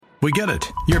We get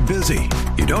it. You're busy.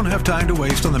 You don't have time to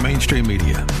waste on the mainstream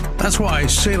media. That's why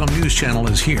Salem News Channel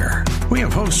is here. We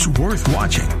have hosts worth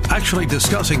watching, actually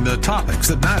discussing the topics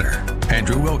that matter.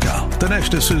 Andrew Wilkow,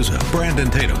 Dinesh D'Souza, Brandon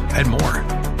Tatum, and more.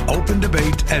 Open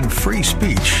debate and free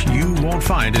speech you won't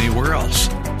find anywhere else.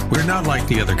 We're not like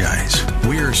the other guys.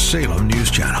 We're Salem News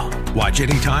Channel. Watch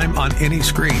anytime on any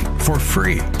screen for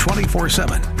free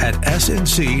 24/7 at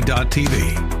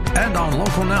snc.tv and on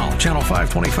Local Now, Channel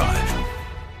 525.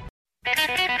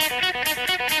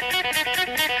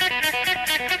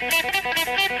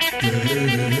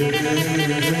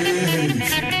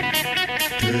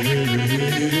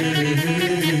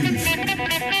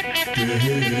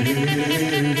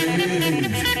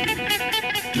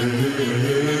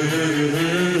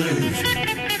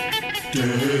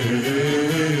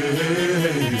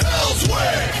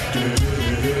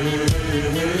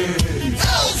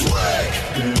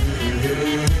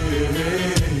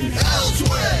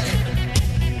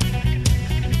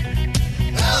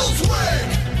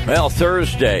 Well,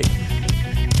 Thursday.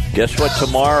 Guess what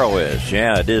tomorrow is?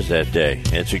 Yeah, it is that day.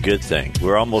 It's a good thing.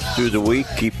 We're almost through the week.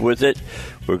 Keep with it.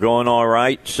 We're going all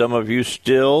right. Some of you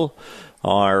still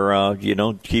are,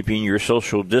 keeping your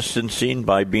social distancing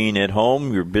by being at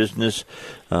home. Your business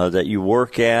that you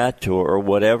work at or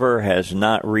whatever has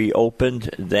not reopened.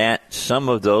 Some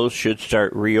of those should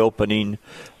start reopening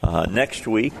next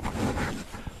week.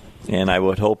 And I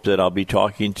would hope that I'll be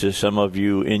talking to some of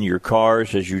you in your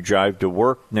cars as you drive to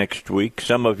work next week.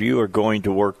 Some of you are going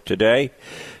to work today.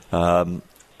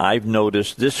 I've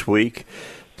noticed this week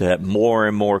that more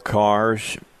and more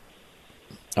cars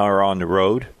are on the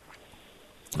road.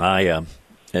 I,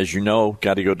 as you know,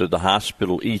 got to go to the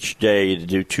hospital each day to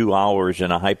do 2 hours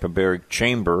in a hyperbaric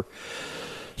chamber.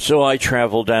 So I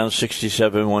travel down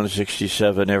 67,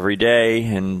 167 every day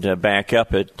and back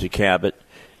up it to Cabot.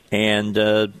 And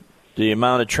the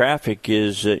amount of traffic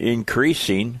is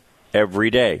increasing every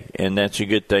day, and that's a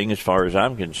good thing as far as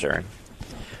I'm concerned.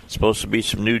 It's supposed to be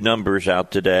some new numbers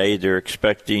out today. They're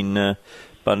expecting about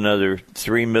another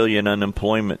 3 million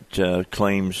unemployment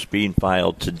claims being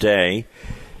filed today.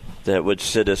 That would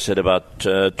sit us at about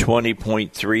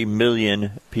 20.3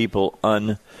 million people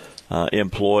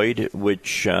unemployed,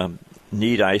 which,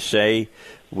 need I say,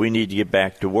 we need to get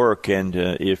back to work. And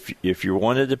if you're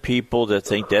one of the people that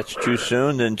think that's too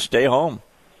soon, then stay home.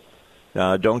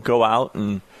 Don't go out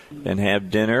and have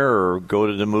dinner or go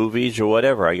to the movies or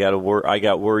whatever. I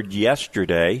got word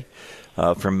yesterday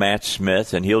from Matt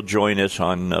Smith, and he'll join us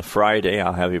on Friday.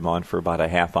 I'll have him on for about a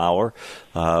half hour.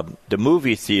 The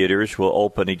movie theaters will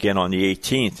open again on the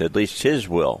 18th, at least his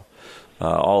will,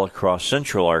 all across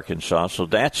central Arkansas. So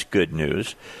that's good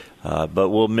news. But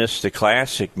we'll miss the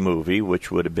classic movie, which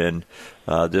would have been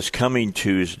this coming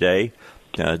Tuesday.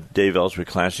 Dave Elswick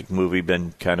classic movie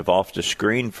been kind of off the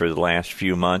screen for the last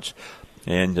few months.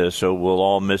 And so we'll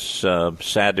all miss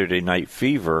Saturday Night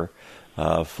Fever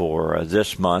for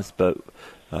this month. But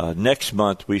next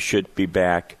month we should be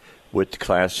back with the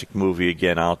classic movie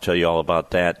again. I'll tell you all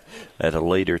about that at a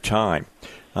later time.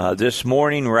 This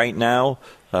morning, right now,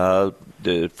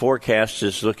 the forecast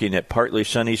is looking at partly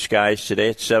sunny skies today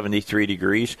at 73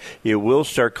 degrees. It will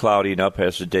start clouding up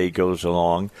as the day goes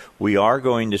along. We are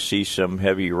going to see some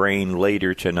heavy rain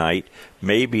later tonight,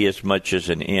 maybe as much as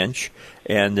an inch.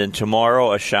 And then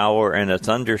tomorrow, a shower and a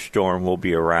thunderstorm will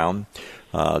be around.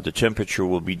 The temperature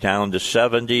will be down to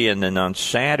 70. And then on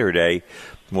Saturday,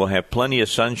 we'll have plenty of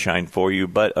sunshine for you,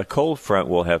 but a cold front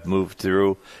will have moved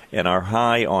through, and our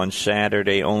high on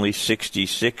Saturday only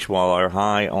 66, while our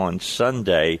high on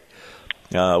Sunday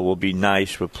will be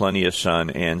nice with plenty of sun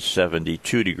and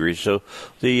 72 degrees. So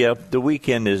the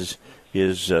weekend is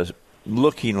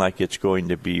looking like it's going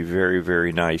to be very,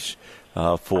 very nice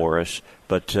for us.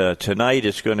 But tonight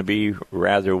it's going to be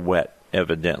rather wet,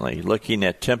 evidently. Looking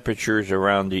at temperatures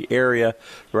around the area,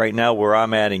 right now where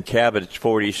I'm at in Cabot, it's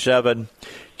 47.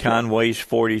 Conway's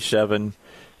 47.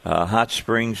 Hot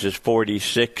Springs is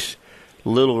 46.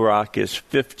 Little Rock is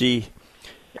 50.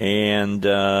 And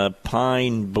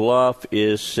Pine Bluff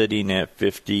is sitting at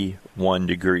 51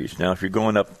 degrees. Now, if you're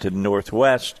going up to the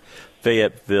northwest,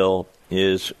 Fayetteville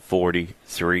is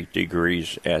 43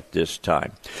 degrees at this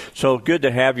time. So good to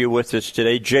have you with us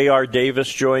today. J.R.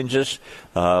 Davis joins us,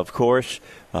 of course.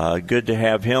 Good to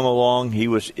have him along. He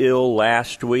was ill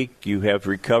last week. You have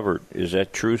recovered. Is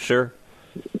that true, sir?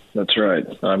 That's right.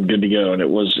 I'm good to go. And it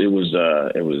was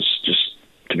just,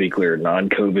 to be clear,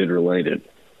 non-COVID related.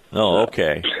 Oh,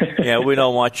 okay. Yeah, we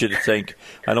don't want you to think,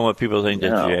 I don't want people to think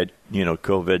that you had,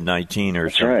 COVID-19 or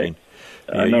That's something. Right.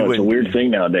 I know, it's a weird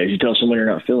thing nowadays. You tell someone you're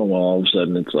not feeling well, all of a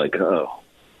sudden it's like, oh.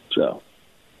 So.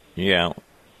 Yeah,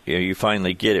 you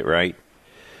finally get it, right?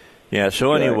 Yeah.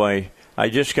 So anyway, I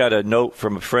just got a note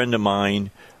from a friend of mine,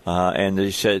 and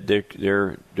they said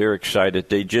they're excited.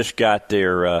 They just got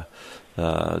their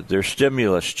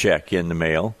stimulus check in the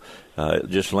mail. It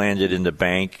just landed in the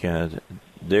bank.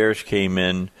 Theirs came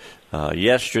in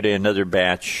yesterday. Another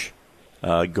batch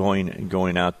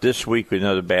going out this week.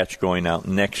 Another batch going out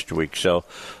next week. So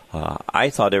I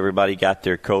thought everybody got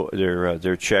their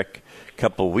check a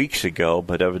couple of weeks ago,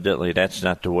 but evidently that's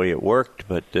not the way it worked.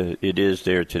 But it is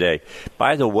there today.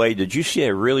 By the way, did you see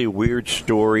a really weird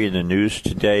story in the news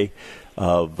today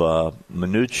of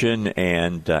Mnuchin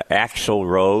and Axl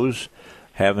Rose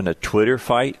having a Twitter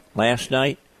fight last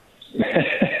night?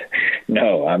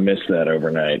 No, I missed that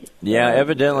overnight. Yeah,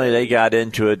 evidently they got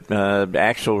into it.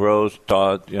 Axl Rose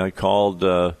called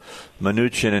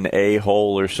Mnuchin an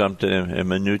a-hole or something, and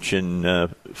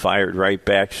Mnuchin fired right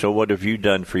back. So what have you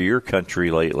done for your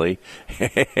country lately?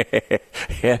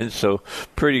 And so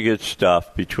pretty good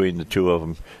stuff between the two of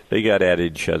them. They got at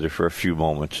each other for a few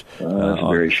moments. That's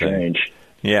very strange.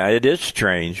 Yeah, it is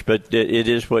strange, but it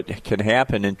is what can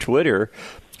happen in Twitter,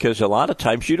 because a lot of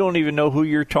times you don't even know who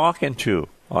you're talking to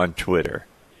on Twitter.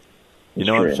 You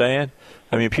know what I'm saying?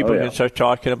 I mean, people can start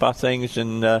talking about things,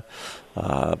 and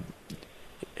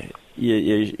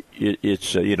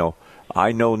it's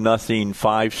I know nothing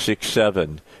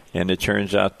 567, and it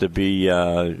turns out to be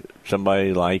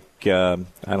somebody like I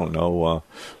don't know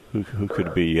who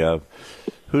could be.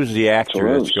 Who's the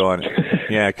actor that's going?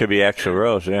 Yeah, it could be Axl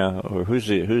Rose. Yeah, or who's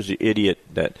the idiot,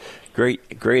 that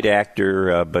great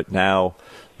actor, but now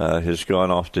has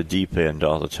gone off the deep end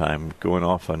all the time, going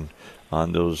off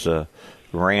on those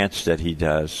rants that he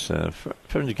does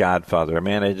from The Godfather.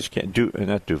 Man, I just can't do.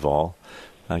 Not Duvall.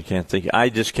 I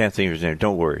just can't think of his name.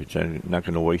 Don't worry, I'm not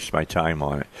going to waste my time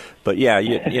on it. But yeah,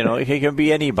 you know, it can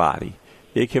be anybody.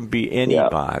 It can be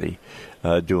anybody.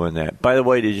 Doing that. By the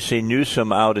way, did you see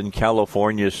Newsom out in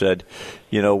California said,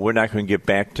 we're not going to get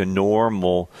back to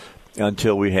normal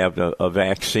until we have a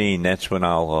vaccine? That's when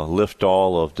I'll lift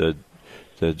all of the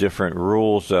different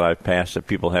rules that I've passed that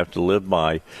people have to live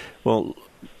by. Well,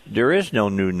 there is no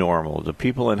new normal. The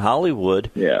people in Hollywood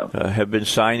have been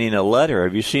signing a letter.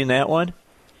 Have you seen that one?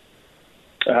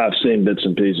 I've seen bits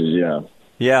and pieces, yeah.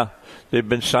 Yeah, they've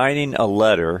been signing a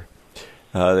letter.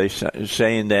 They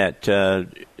saying that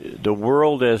the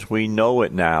world as we know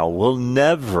it now will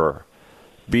never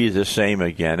be the same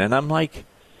again. And I'm like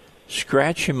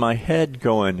scratching my head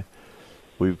going,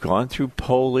 we've gone through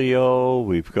polio,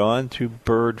 we've gone through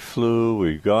bird flu,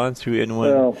 we've gone through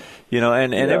influenza,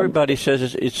 and everybody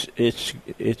says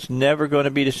it's never going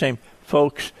to be the same.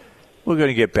 Folks, we're going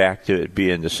to get back to it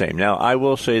being the same. Now, I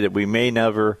will say that we may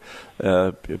never,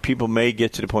 people may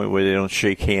get to the point where they don't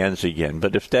shake hands again.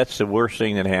 But if that's the worst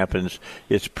thing that happens,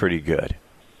 it's pretty good.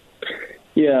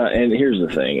 Yeah, and here's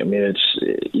the thing. I mean,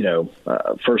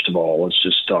 it's, first of all, let's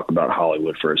just talk about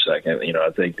Hollywood for a second. I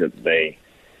think that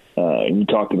you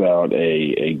talked about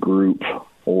a group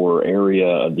or area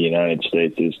of the United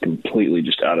States that is completely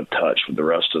just out of touch with the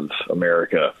rest of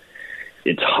America.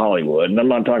 It's Hollywood. And I'm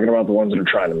not talking about the ones that are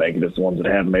trying to make it. It's the ones that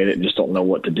have made it and just don't know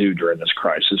what to do during this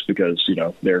crisis because,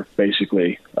 they're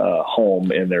basically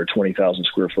home in their 20,000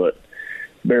 square foot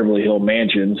Beverly Hill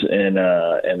mansions and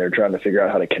they're trying to figure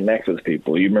out how to connect with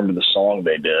people. You remember the song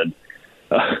they did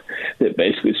that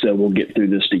basically said, we'll get through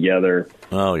this together.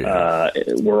 Oh, yeah.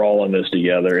 We're all in this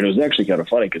together. And it was actually kind of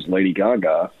funny because Lady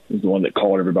Gaga was the one that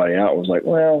called everybody out. Was like,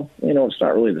 well, it's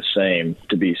not really the same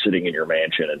to be sitting in your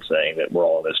mansion and saying that we're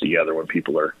all in this together when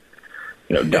people are,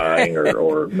 dying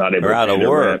or not able to out of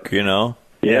work,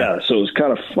 Yeah, so it was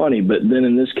kind of funny. But then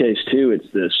in this case, too, it's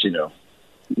this,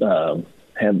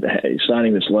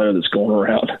 signing this letter that's going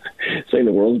around saying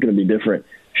the world's going to be different.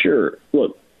 Sure,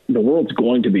 look, the world's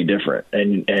going to be different.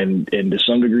 And to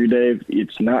some degree, Dave,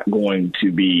 it's not going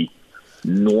to be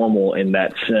normal in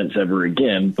that sense ever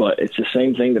again, but it's the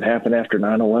same thing that happened after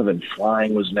 9/11.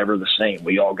 Flying was never the same.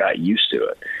 We all got used to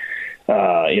it.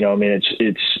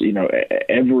 It's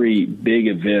every big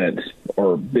event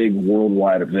or big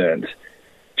worldwide event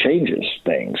changes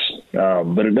things.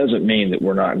 But it doesn't mean that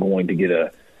we're not going to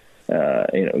get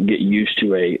get used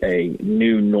to a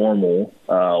new normal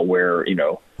where,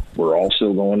 we're all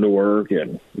still going to work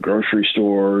and grocery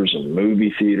stores and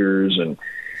movie theaters and,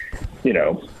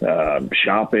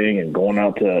 shopping and going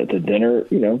out to dinner.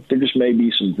 There just may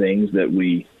be some things that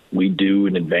we do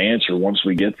in advance or once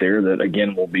we get there that,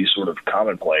 again, will be sort of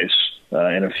commonplace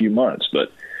in a few months.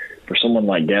 But for someone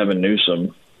like Gavin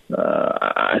Newsom,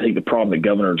 I think the problem that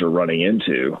governors are running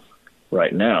into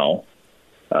right now,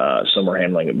 some are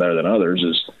handling it better than others,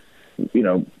 is,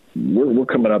 we're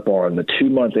coming up on the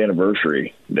 2-month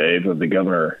anniversary, Dave, of the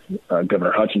Governor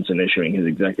Hutchinson issuing his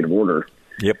executive order.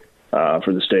 Yep.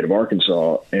 For the state of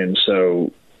Arkansas. And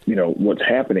so, what's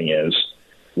happening is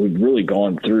we've really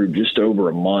gone through just over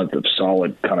a month of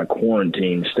solid kind of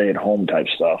quarantine, stay-at-home type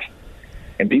stuff.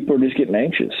 And people are just getting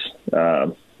anxious.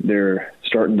 They're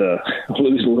starting to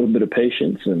lose a little bit of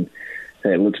patience and,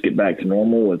 hey, let's get back to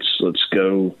normal. Let's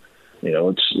go,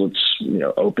 let's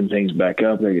open things back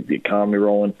up. They get the economy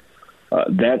rolling.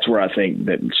 That's where I think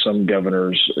that some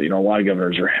governors, a lot of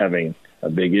governors are having a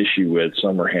big issue with.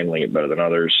 Some are handling it better than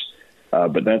others.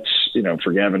 But that's,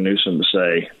 for Gavin Newsom to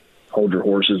say, hold your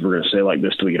horses, we're going to stay like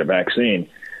this till we get a vaccine.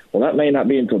 Well, that may not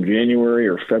be until January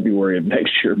or February of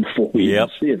next year before we even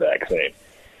see a vaccine.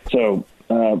 So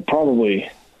probably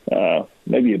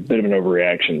maybe a bit of an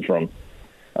overreaction from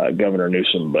Governor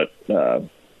Newsom. But,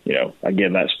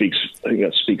 again, I think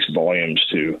that speaks volumes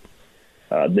to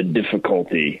the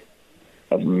difficulty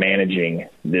of managing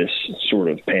this sort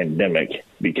of pandemic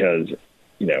because,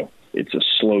 it's a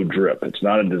slow drip. It's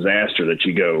not a disaster that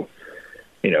you go,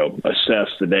 assess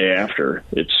the day after.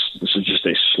 This is just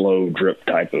a slow drip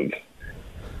type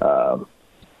of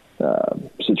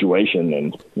situation,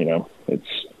 and it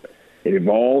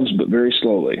evolves, but very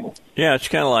slowly. Yeah, it's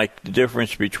kind of like the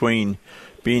difference between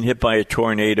being hit by a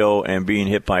tornado and being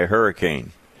hit by a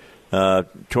hurricane.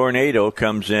 Tornado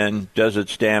comes in, does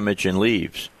its damage, and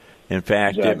leaves. In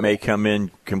fact, It may come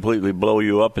in, completely blow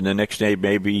you up, and the next day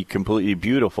may be completely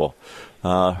beautiful.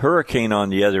 Hurricane, on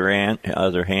the other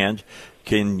hand,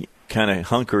 can kind of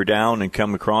hunker down and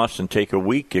come across and take a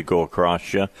week to go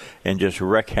across you and just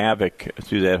wreak havoc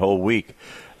through that whole week.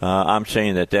 I'm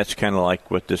saying that's kind of like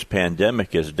what this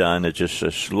pandemic has done. It's just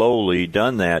slowly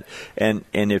done that. And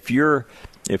if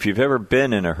you've ever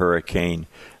been in a hurricane,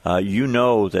 you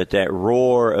know that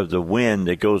roar of the wind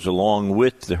that goes along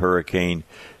with the hurricane,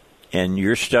 and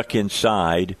you're stuck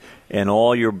inside, and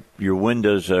all your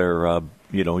windows are,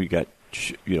 you got,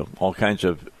 all kinds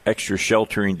of extra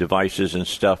sheltering devices and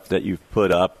stuff that you've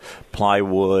put up,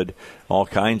 plywood, all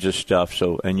kinds of stuff.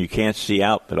 So, and you can't see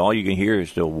out, but all you can hear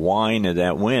is the whine of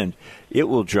that wind. It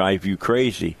will drive you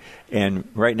crazy. And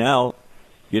right now,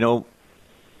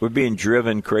 we're being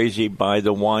driven crazy by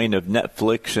the whine of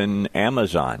Netflix and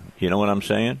Amazon. You know what I'm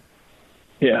saying?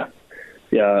 Yeah.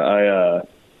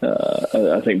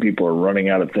 I think people are running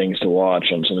out of things to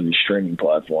watch on some of these streaming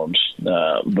platforms.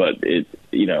 But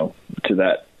to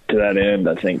that end,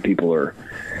 I think people are,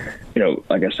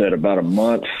 like I said, about a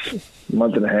month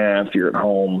and a half, you're at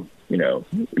home,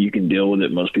 you can deal with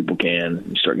it. Most people can.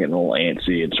 You start getting a little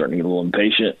antsy and starting to get a little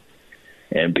impatient,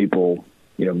 and people,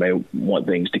 may want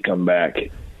things to come back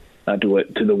to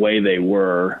the way they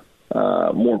were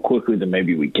more quickly than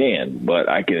maybe we can. But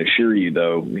I can assure you,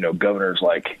 though, governors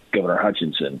like Governor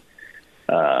Hutchinson,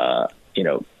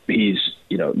 he's,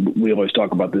 we always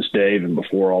talk about this, Dave, and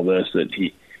before all this, that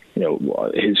he,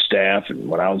 his staff, and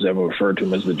when I was ever referred to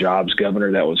him as the jobs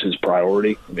governor, that was his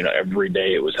priority. Every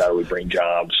day it was, how do we bring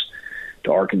jobs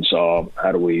to Arkansas?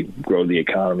 How do we grow the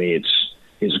economy? It's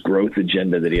his growth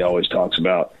agenda that he always talks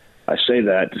about. I say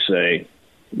that to say,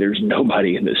 there's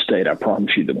nobody in this state, I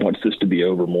promise you, that wants this to be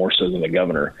over more so than the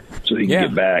governor, so he can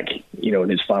get back, in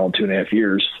his final 2.5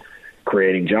 years,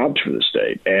 creating jobs for the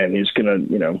state. And it's going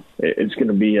to, it's going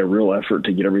to be a real effort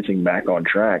to get everything back on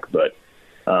track. But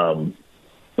I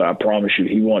promise you,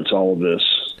 he wants all of this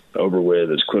over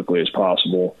with as quickly as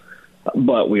possible.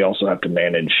 But we also have to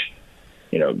manage,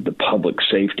 the public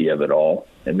safety of it all,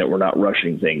 and that we're not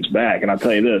rushing things back. And I'll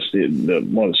tell you this,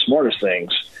 one of the smartest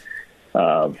things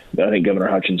that I think Governor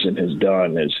Hutchinson has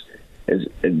done is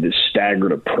this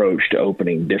staggered approach to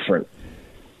opening different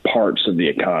parts of the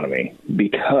economy,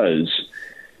 because,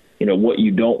 what you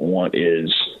don't want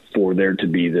is for there to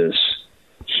be this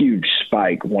huge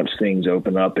spike once things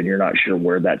open up and you're not sure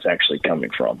where that's actually coming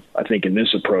from. I think in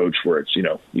this approach where it's,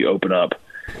 you open up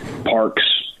parks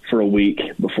for a week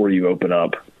before you open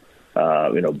up,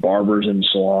 barbers and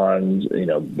salons,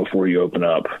 before you open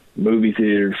up movie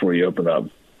theaters, before you open up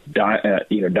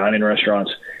dining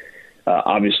restaurants,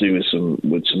 obviously with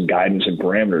some guidance and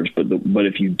parameters. But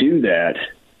if you do that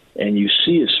and you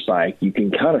see a spike, you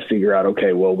can kind of figure out,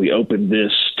 okay, well, we opened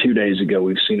this 2 days ago.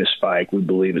 We've seen a spike. We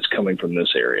believe it's coming from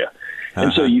this area.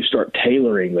 And so you start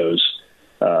tailoring those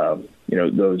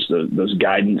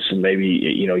guidance, and maybe,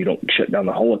 you don't shut down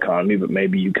the whole economy, but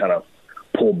maybe you kind of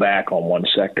pull back on one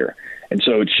sector. And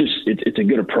so it's a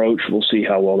good approach. We'll see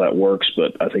how well that works,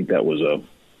 but I think that was a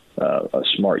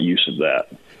smart use of that.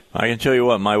 I can tell you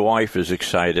what, my wife is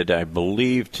excited. I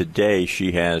believe today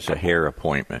she has a hair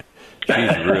appointment.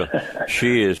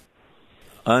 She is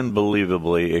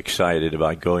unbelievably excited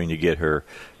about going to get her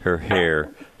her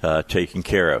hair taken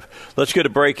care of. Let's get a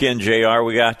break in, JR.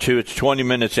 We got to. It's 20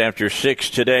 minutes after 6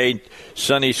 today.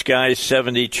 Sunny skies,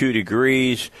 72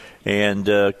 degrees, and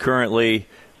currently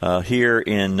here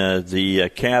in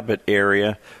the Cabot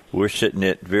area, we're sitting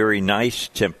at very nice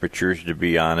temperatures, to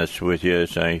be honest with you,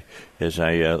 as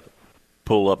I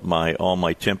pull up all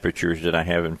my temperatures that I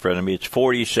have in front of me. It's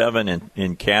 47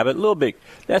 in Cabot.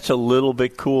 That's a little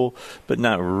bit cool, but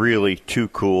not really too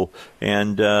cool.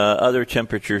 And other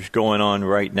temperatures going on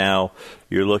right now,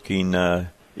 you're looking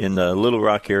in the Little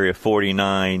Rock area,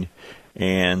 49,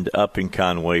 and up in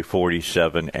Conway,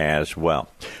 47 as well.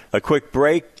 A quick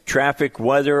break. Traffic,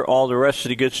 weather, all the rest of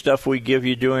the good stuff we give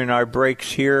you during our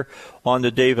breaks here on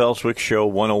the Dave Elswick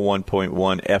Show,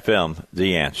 101.1 FM,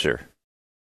 The Answer.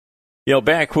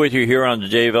 Back with you here on the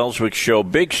Dave Elswick Show.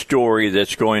 Big story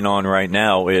that's going on right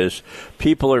now is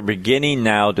people are beginning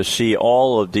now to see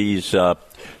all of these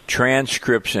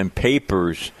transcripts and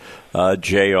papers,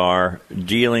 JR,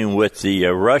 dealing with the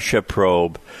Russia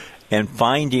probe and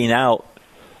finding out,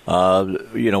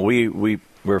 we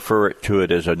refer to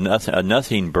it as a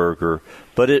nothing burger,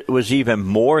 but it was even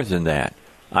more than that.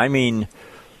 I mean,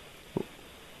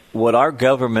 what our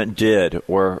government did,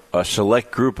 or a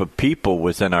select group of people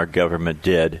within our government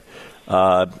did,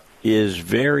 is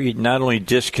very not only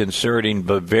disconcerting,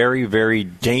 but very, very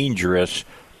dangerous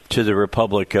to the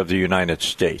Republic of the United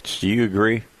States. Do you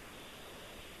agree?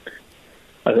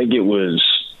 I think it was,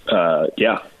 I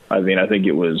think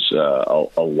it was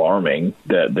alarming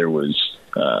that there was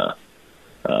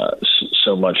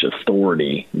so much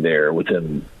authority there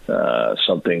within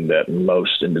something that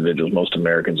most individuals, most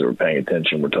Americans that were paying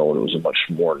attention were told it was a much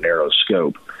more narrow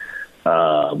scope.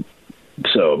 The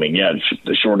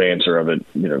short answer of it,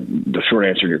 the short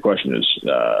answer to your question is,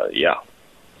 yeah.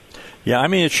 Yeah, I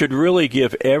mean, it should really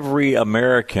give every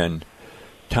American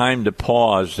time to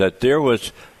pause that there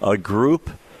was a group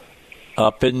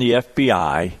up in the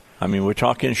FBI. I mean, we're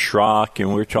talking Schrock,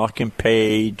 and we're talking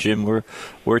Page, and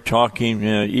we're talking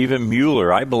even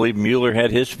Mueller. I believe Mueller had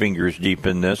his fingers deep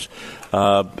in this,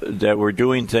 that were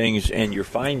doing things, and you're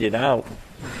finding out,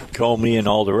 Comey and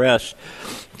all the rest,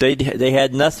 they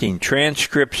had nothing.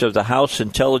 Transcripts of the House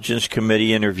Intelligence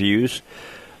Committee interviews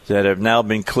that have now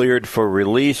been cleared for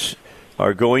release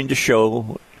are going to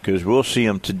show, because we'll see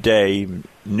them today,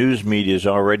 news media is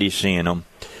already seeing them,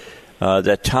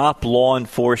 that top law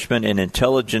enforcement and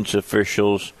intelligence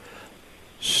officials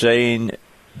saying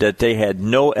that they had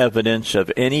no evidence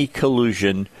of any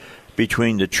collusion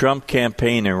between the Trump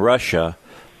campaign and Russia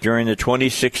during the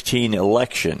 2016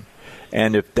 election.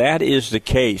 And if that is the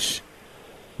case,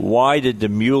 why did the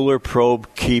Mueller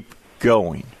probe keep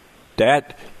going?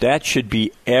 That should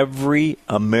be every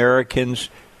American's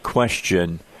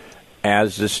question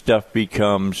as this stuff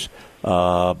becomes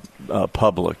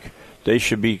public. They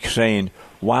should be saying,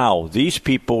 wow, these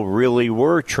people really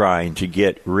were trying to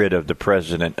get rid of the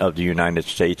President of the United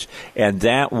States, and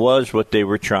that was what they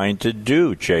were trying to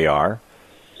do, JR.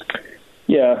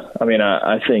 Yeah, I mean,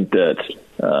 I think that,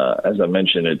 as I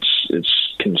mentioned,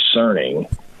 it's concerning.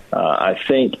 I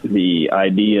think the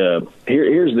idea here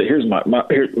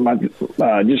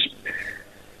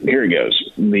it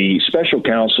goes. The special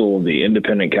counsel, the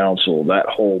independent counsel, that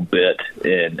whole bit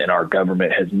in our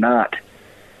government has not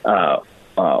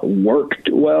worked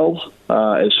well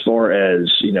as far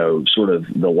as sort of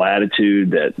the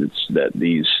latitude that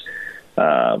these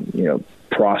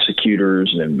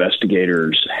prosecutors and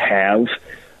investigators have.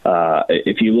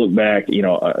 If you look back,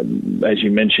 as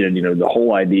you mentioned, the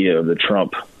whole idea of the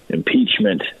Trump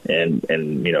impeachment and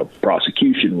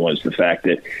prosecution was the fact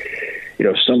that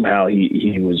somehow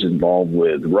he was involved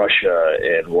with Russia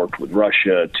and worked with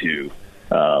Russia to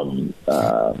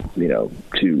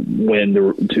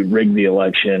to rig the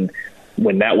election,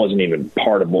 when that wasn't even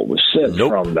part of what was sent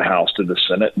from the House to the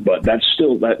Senate. But that's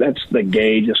still that's the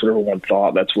gauge. That's what everyone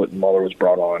thought. That's what Mueller was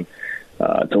brought on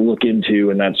to look into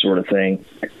and that sort of thing.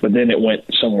 But then it went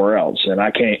somewhere else. And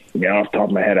I can't, off the top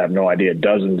of my head, I have no idea,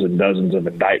 dozens and dozens of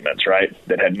indictments, right,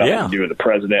 that had nothing to do with the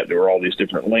president. There were all these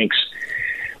different links.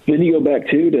 Then you go back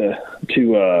to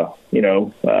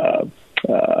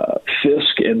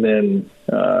Fisk and then,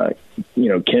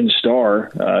 Ken Starr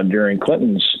during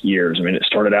Clinton's years. I mean, it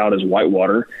started out as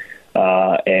Whitewater,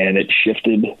 and it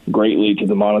shifted greatly to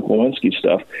the Monica Lewinsky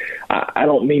stuff. I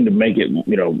don't mean to make it,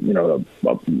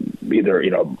 either,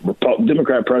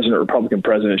 Democrat president or Republican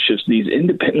president. It's just these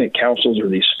independent counsels or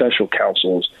these special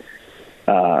counsels.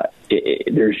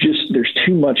 There's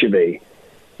too much of a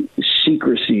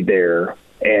secrecy there,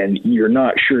 and you're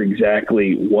not sure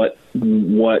exactly what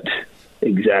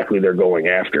exactly they're going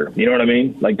after. You know what I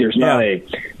mean? Like there's not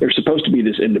there's supposed to be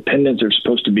this independence. There's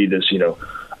supposed to be this,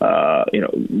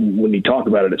 when you talk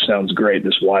about it, it sounds great.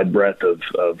 This wide breadth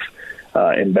of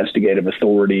investigative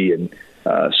authority and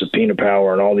subpoena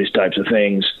power and all these types of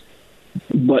things.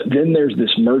 But then there's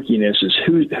this murkiness: is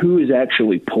who is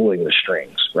actually pulling the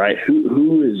strings, right?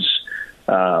 Who is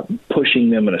pushing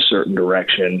them in a certain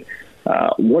direction?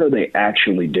 What are they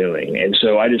actually doing? And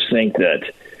so I just think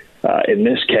that in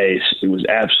this case, it was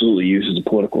absolutely used as a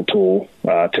political tool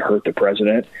to hurt the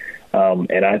president.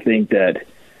 And I think that,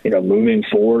 moving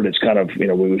forward, it's kind of,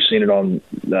 we've seen it on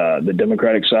the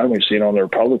Democratic side, we've seen it on the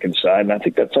Republican side. And I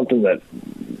think that's something that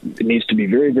needs to be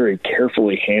very, very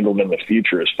carefully handled in the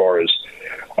future as far as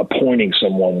appointing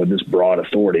someone with this broad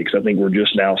authority, because I think we're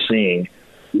just now seeing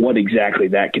what exactly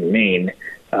that can mean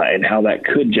and how that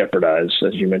could jeopardize,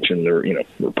 as you mentioned, the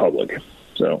Republic.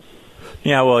 So,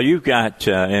 yeah, well, you've got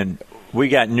and we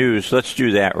got news. Let's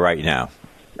do that right now.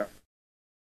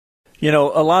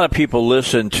 A lot of people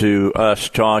listen to us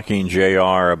talking,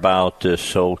 JR, about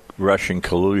this whole Russian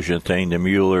collusion thing, the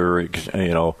Mueller,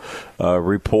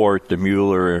 report, the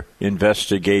Mueller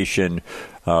investigation,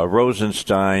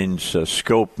 Rosenstein's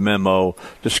scope memo.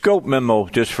 The scope memo,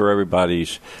 just for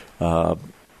everybody's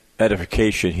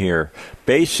edification here,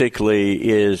 basically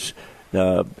is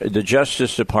the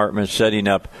Justice Department setting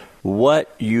up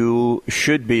what you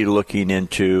should be looking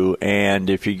into,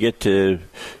 and if you get to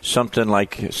something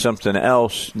like something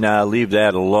else, leave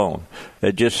that alone.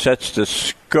 It just sets the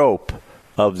scope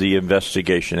of the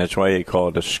investigation. That's why they call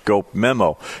it a scope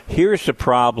memo. Here's the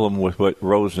problem with what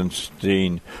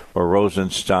Rosenstein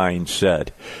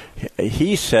said.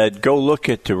 He said, go look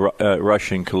at the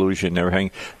Russian collusion and everything.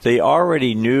 They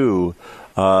already knew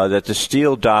that the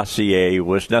Steele dossier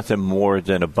was nothing more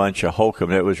than a bunch of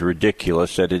hokum. It was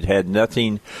ridiculous, that it had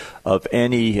nothing of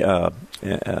any,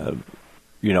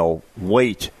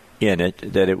 weight in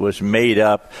it, that it was made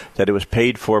up, that it was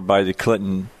paid for by the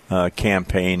Clinton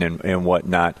campaign and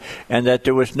whatnot, and that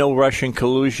there was no Russian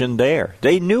collusion there.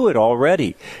 They knew it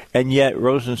already, and yet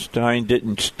Rosenstein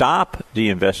didn't stop the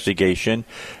investigation.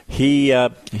 He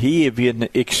even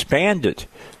expanded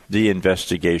the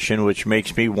investigation, which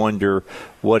makes me wonder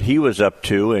what he was up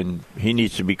to, and he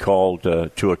needs to be called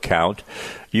to account.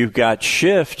 You've got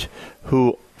Schiff,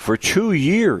 who for 2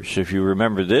 years, if you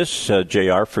remember this,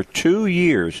 JR, for 2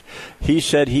 years, he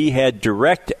said he had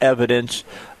direct evidence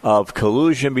of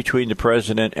collusion between the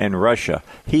president and Russia.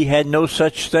 He had no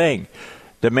such thing.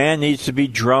 The man needs to be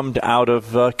drummed out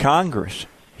of Congress.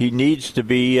 He needs to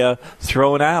be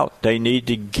thrown out. They need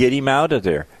to get him out of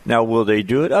there. Now, will they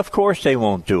do it? Of course they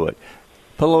won't do it.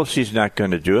 Pelosi's not going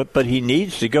to do it, but he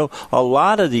needs to go. A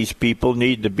lot of these people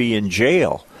need to be in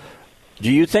jail.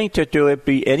 Do you think that there would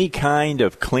be any kind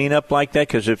of cleanup like that?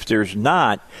 Because if there's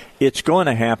not, it's going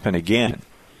to happen again.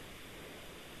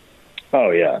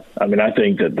 Oh, yeah. I mean, I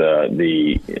think that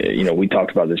we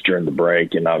talked about this during the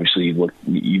break, and obviously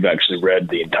you've actually read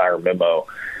the entire memo.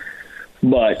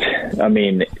 But, I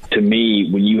mean, to me,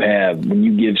 when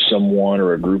you give someone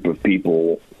or a group of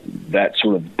people that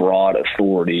sort of broad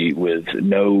authority with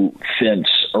no fence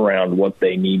around what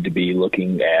they need to be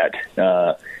looking at,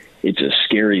 it's a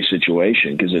scary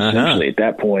situation, because essentially at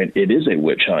that point it is a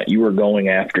witch hunt. You are going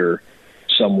after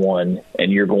someone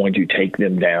and you're going to take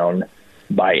them down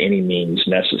by any means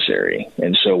necessary.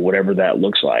 And so whatever that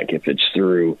looks like, if it's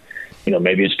through,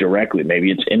 maybe it's directly, maybe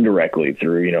it's indirectly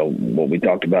through, what we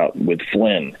talked about with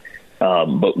Flynn.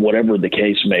 But whatever the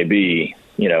case may be,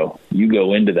 you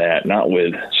go into that not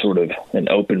with sort of an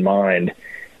open mind.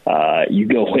 You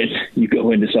go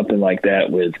into something like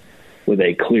that with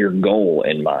a clear goal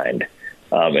in mind,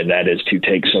 and that is to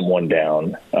take someone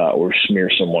down or smear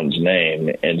someone's name.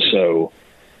 And so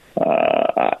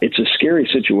it's a scary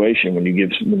situation when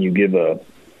you give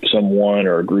someone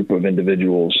or a group of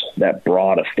individuals that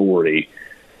broad authority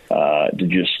to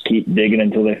just keep digging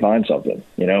until they find something,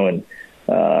 and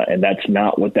that's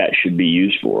not what that should be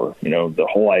used for. The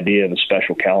whole idea of a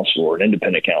special counsel or an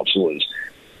independent counsel is,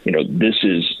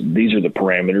 these are the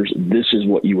parameters. This is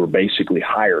what you were basically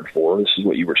hired for. This is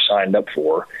what you were signed up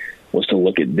for, was to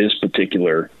look at this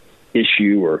particular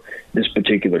issue or this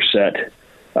particular set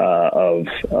of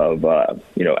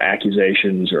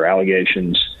accusations or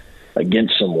allegations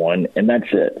against someone, and that's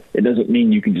it. It doesn't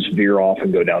mean you can just veer off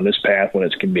and go down this path when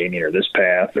it's convenient, or this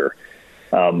path, or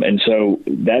and so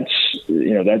that's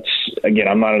again,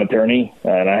 I'm not an attorney,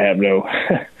 and I have no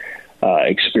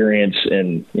experience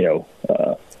in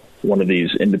one of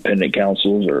these independent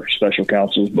counsels or special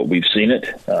counsels, but we've seen it.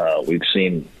 We've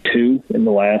seen 2 in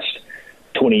the last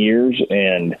 20 years,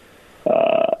 and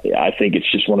I think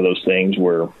it's just one of those things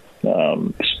where,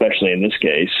 especially in this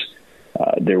case,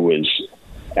 there was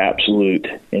absolute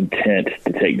intent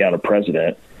to take down a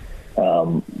president,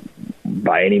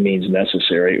 by any means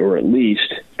necessary, or at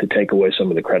least to take away some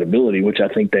of the credibility, which I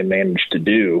think they managed to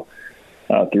do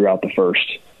throughout the first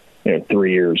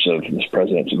 3 years of this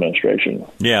president's administration.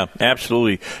 Yeah,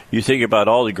 absolutely. You think about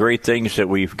all the great things that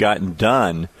we've gotten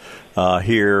done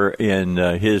here in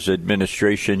his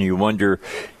administration. You wonder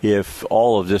if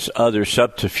all of this other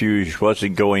subterfuge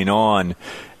wasn't going on,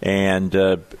 and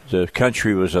the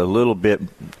country was a little bit.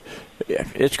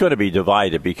 It's going to be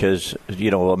divided because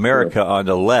America on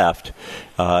the left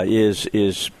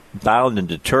is bound and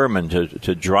determined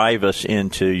to drive us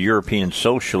into European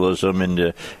socialism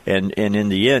and in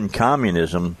the end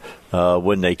communism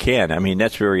when they can. I mean,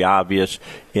 that's very obvious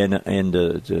in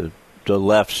the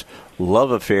left's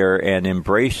love affair and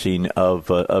embracing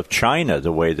of China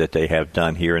the way that they have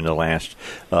done here in the last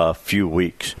few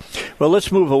weeks. Well,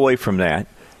 let's move away from that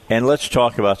and let's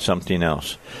talk about something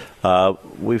else.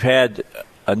 We've had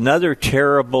another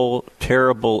terrible,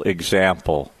 terrible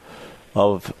example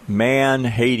of man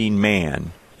hating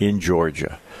man in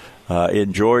Georgia.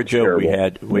 In Georgia,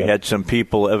 we had some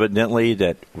people evidently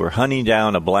that were hunting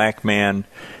down a black man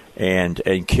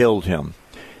and killed him,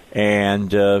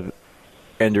 and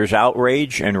there's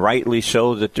outrage, and rightly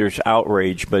so that there's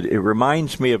outrage. But it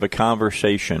reminds me of a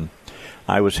conversation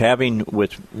I was having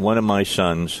with one of my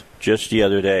sons just the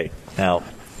other day. Now,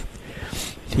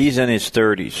 he's in his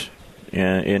 30s,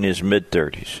 in his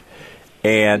mid-30s,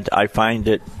 and I find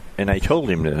it. And I told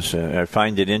him this. I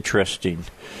find it interesting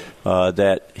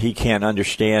that he can't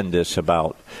understand this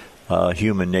about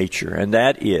human nature, and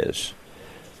that is,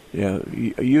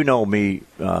 you know me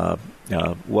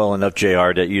well enough,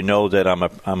 JR, that you know that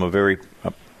I'm a very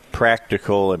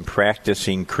practical and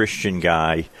practicing Christian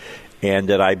guy, and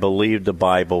that I believe the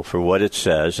Bible for what it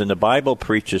says. And the Bible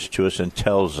preaches to us and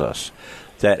tells us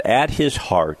that at his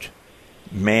heart,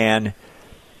 man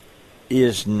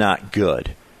is not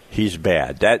good. He's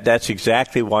bad. That's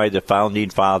exactly why the Founding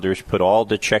Fathers put all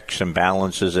the checks and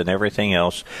balances and everything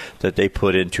else that they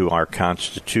put into our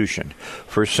Constitution.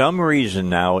 For some reason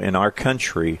now in our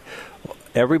country,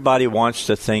 everybody wants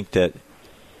to think that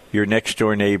your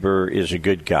next-door neighbor is a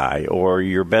good guy my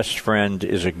your best friend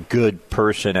is a good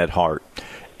person at heart.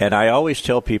 And I always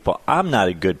tell people, I'm not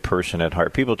a good person at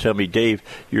heart. People tell me, Dave,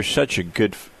 you're such a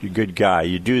good guy.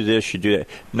 You do this, you do that.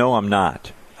 No, I'm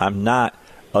not. I'm not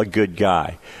a good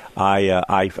guy.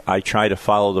 I try to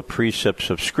follow the precepts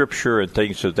of Scripture and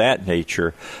things of that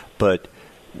nature, but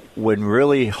when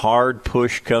really hard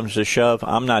push comes to shove,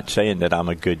 I'm not saying that I'm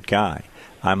a good guy.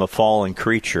 I'm a fallen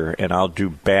creature, and I'll do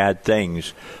bad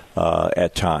things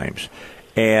at times.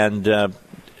 And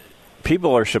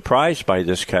people are surprised by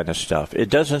this kind of stuff. It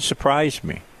doesn't surprise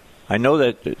me. I know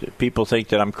that people think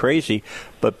that I'm crazy,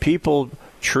 but people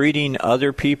treating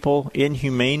other people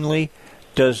inhumanely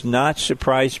does not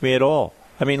surprise me at all.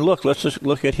 I mean, let's just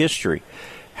look at history.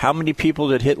 How many people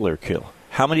did Hitler kill?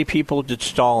 How many people did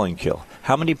Stalin kill?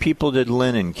 How many people did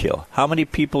Lenin kill? How many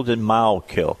people did Mao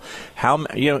kill?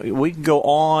 We can go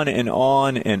on and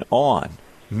on and on.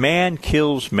 Man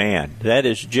kills man. That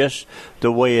is just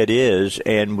the way it is,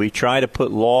 and we try to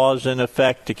put laws in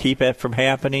effect to keep that from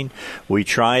happening. We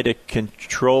try to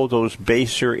control those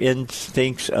baser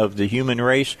instincts of the human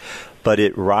race, but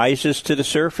it rises to the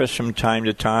surface from time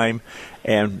to time,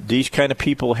 and these kind of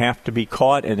people have to be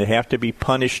caught, and they have to be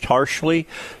punished harshly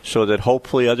so that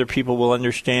hopefully other people will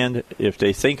understand if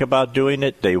they think about doing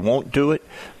it, they won't do it.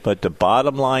 But the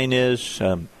bottom line is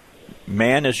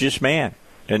man is just man.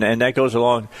 And that goes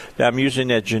along. I'm using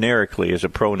that generically as a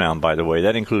pronoun, by the way.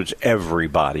 That includes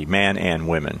everybody, man and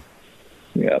women.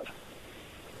 Yeah.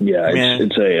 Yeah,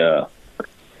 it's a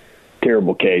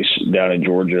terrible case down in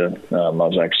Georgia. I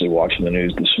was actually watching the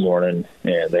news this morning,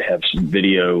 and they have some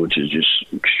video, which is just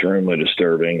extremely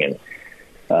disturbing.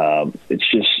 And it's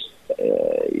just,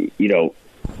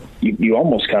 you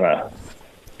almost kind of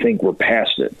think we're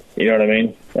past it. You know what I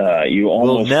mean? You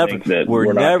almost think that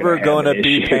we're never going to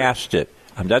be past it.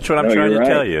 That's what I'm trying to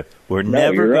tell you. We're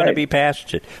never going to be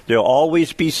past it. There'll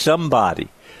always be somebody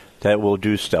that will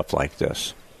do stuff like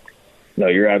this. No,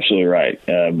 you're absolutely right.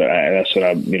 But that's what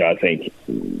I think.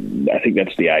 I think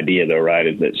that's the idea, though, right?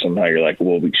 Is that somehow you're like,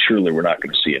 well, surely we're not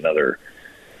going to see another,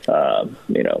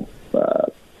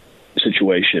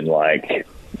 situation like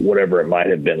whatever it might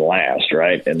have been last,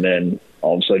 right? And then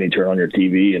all of a sudden you turn on your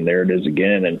TV and there it is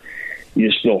again, and you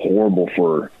just feel horrible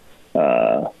for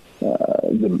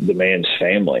the man's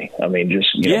family. I mean,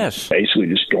 just basically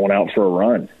just going out for a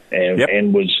run,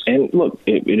 and look,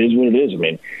 it is what it is. I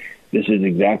mean, this is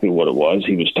exactly what it was.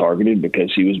 He was targeted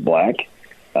because he was black,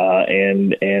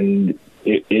 and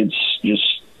it's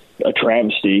just a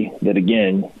travesty that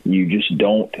again you just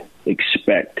don't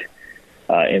expect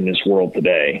in this world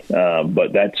today.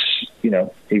 But that's, he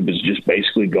was just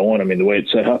basically going, I mean, the way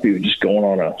it's set up, he was just going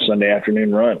on a Sunday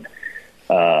afternoon run.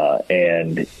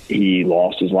 And he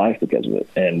lost his life because of it.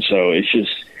 And so it's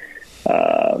just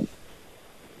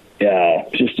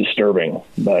disturbing.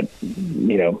 But,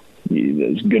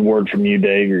 it's a good word from you,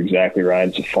 Dave. You're exactly right.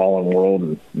 It's a fallen world,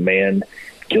 and man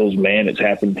kills man. It's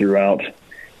happened throughout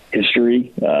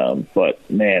history. But,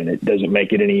 man, it doesn't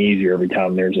make it any easier every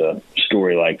time there's a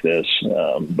story like this.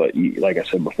 But like I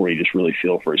said before, you just really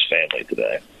feel for his family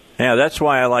today. Yeah, that's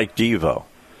why I like Devo.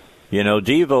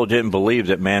 Devo didn't believe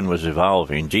that man was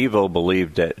evolving. Devo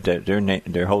believed that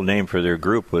their whole name for their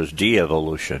group was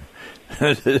de-evolution.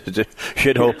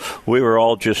 We were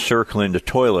all just circling the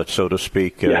toilet, so to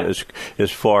speak,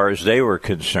 as far as they were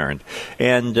concerned.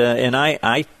 And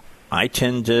I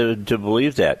tend to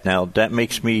believe that. Now, that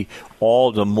makes me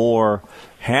all the more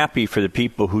happy for the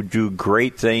people who do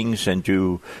great things and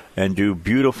do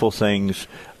beautiful things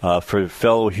for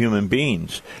fellow human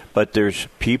beings. But there's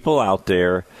people out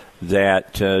there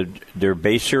that their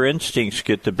baser instincts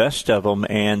get the best of them,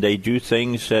 and they do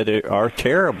things that are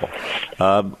terrible.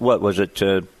 What was it,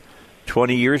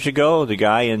 20 years ago, the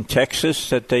guy in Texas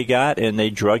that they got, and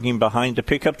they drug him behind the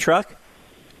pickup truck?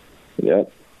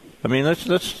 Yep. I mean,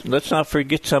 let's not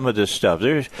forget some of this stuff.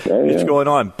 It's going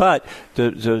on, but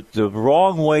the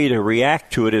wrong way to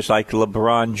react to it is like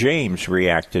LeBron James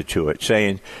reacted to it,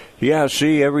 saying, "Yeah,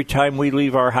 see, every time we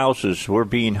leave our houses, we're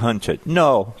being hunted."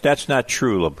 No, that's not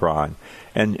true, LeBron,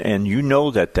 and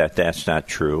that's not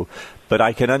true. But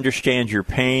I can understand your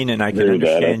pain, and I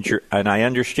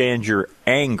understand your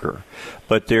anger.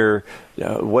 But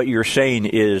what you're saying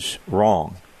is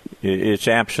wrong. It's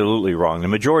absolutely wrong. The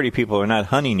majority of people are not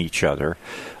hunting each other,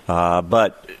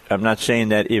 but I'm not saying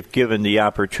that if given the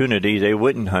opportunity, they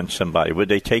wouldn't hunt somebody. Would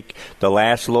they take the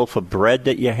last loaf of bread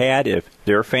that you had if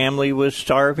their family was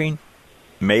starving?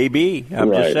 Maybe.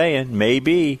 I'm just saying,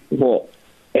 maybe. Well,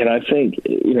 and I think,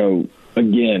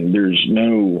 again, there's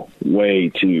no way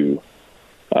to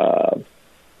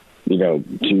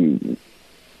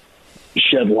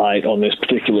shed light on this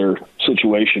particular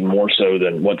situation more so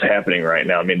than what's happening right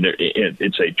now. I mean,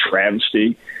 it's a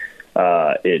travesty.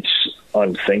 It's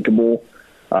unthinkable.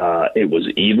 It was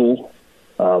evil,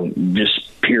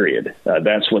 just period.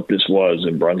 That's what this was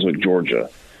in Brunswick, Georgia.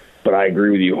 But I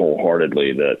agree with you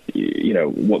wholeheartedly that,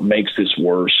 what makes this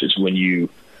worse is when you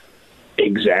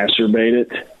exacerbate it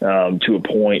to a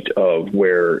point of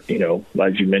where,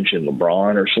 like you mentioned,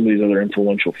 LeBron or some of these other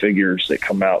influential figures that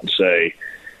come out and say,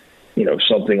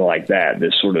 something like that,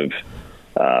 this sort of,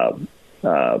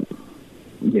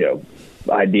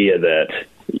 idea that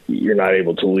you're not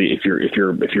able to leave, if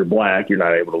you're black, you're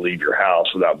not able to leave your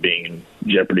house without being in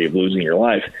jeopardy of losing your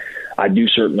life. I do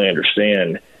certainly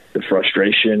understand the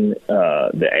frustration,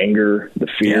 the anger, the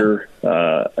fear,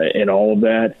 and all of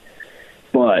that.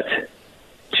 But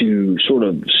to sort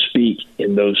of speak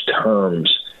in those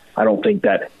terms, I don't think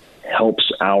that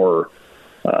helps our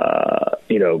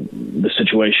the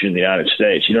situation in the United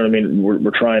States. You know what I mean?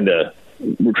 We're trying to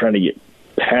get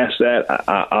past that.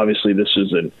 Obviously, this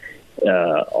is a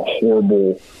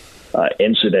horrible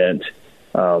incident,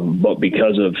 but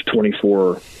because of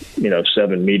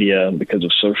 24/7 media, because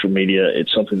of social media,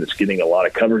 it's something that's getting a lot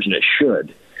of coverage, and it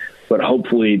should. But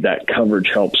hopefully, that coverage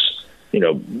helps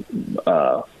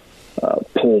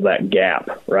pull that gap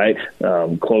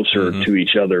closer to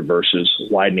each other versus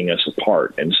widening us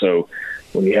apart. And so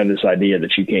when you have this idea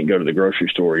that you can't go to the grocery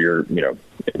store, you're, in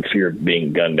fear of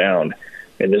being gunned down.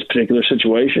 In this particular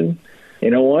situation,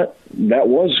 you know what? That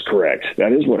was correct.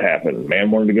 That is what happened.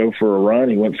 Man wanted to go for a run.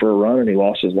 He went for a run, and he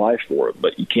lost his life for it.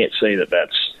 But you can't say that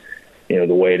that's, the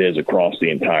way it is across the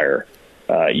entire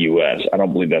U.S. I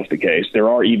don't believe that's the case. There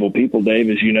are evil people, Dave,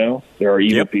 as you know. There are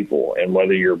evil people. And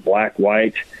whether you're black,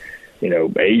 white,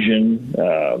 Asian,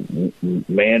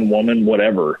 man, woman,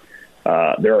 whatever,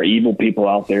 there are evil people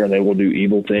out there, and they will do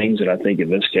evil things. And I think in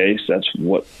this case, that's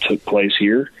what took place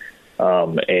here.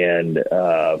 And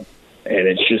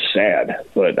it's just sad.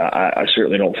 But I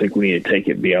certainly don't think we need to take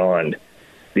it beyond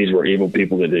these were evil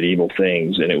people that did evil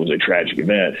things, and it was a tragic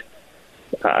event.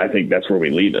 I think that's where we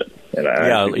leave it. And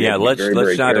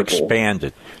let's not expand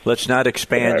it. Let's not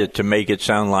expand it to make it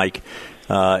sound like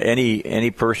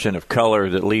any person of color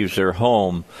that leaves their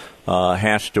home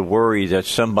has to worry that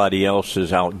somebody else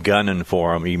is out gunning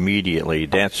for them immediately.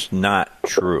 That's not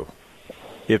true.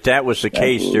 If that was the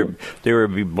case, there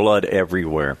would be blood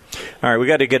everywhere. All right, we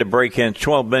got to get a break in.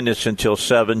 12 minutes until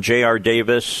 7. J.R.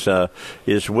 Davis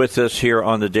is with us here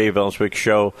on the Dave Elswick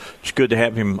Show. It's good to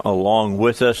have him along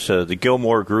with us. The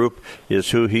Gilmore Group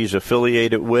is who he's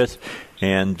affiliated with.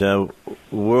 And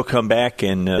we'll come back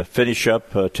and finish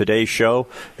up today's show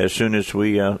as soon as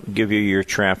we give you your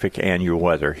traffic and your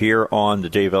weather here on the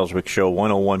Dave Elswick Show,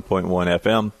 101.1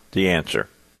 FM, The Answer.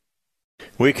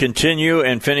 We continue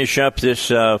and finish up this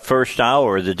first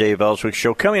hour of the Dave Elswick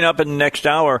Show. Coming up in the next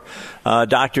hour,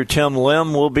 Dr. Tim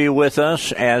Lim will be with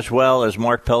us, as well as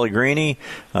Mark Pellegrini.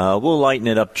 We'll lighten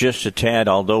it up just a tad,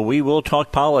 although we will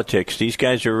talk politics. These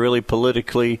guys are really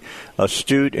politically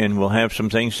astute, and we'll have some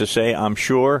things to say, I'm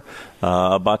sure,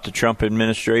 about the Trump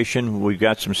administration. We've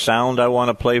got some sound I want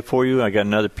to play for you. I got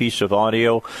another piece of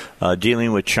audio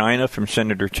dealing with China from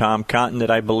Senator Tom Cotton that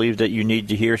I believe that you need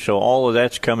to hear. So all of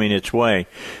that's coming its way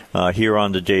here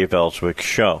on the Dave Elswick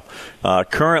Show.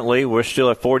 Currently, we're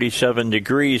still at 47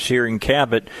 degrees here in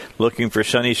Cabot, looking for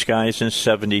sunny skies and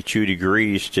 72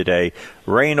 degrees today.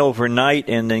 Rain overnight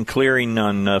and then clearing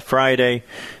on Friday.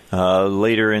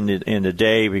 Later in the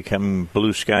day, becoming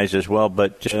blue skies as well.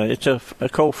 But it's a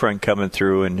cold front coming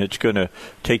through, and it's going to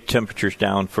take temperatures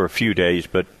down for a few days,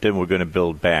 but then we're going to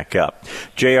build back up.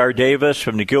 J.R. Davis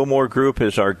from the Gilmore Group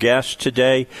is our guest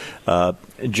today.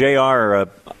 J.R.,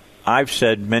 I've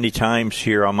said many times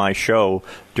here on my show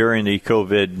during the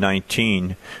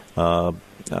COVID-19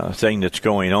 thing that's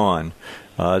going on,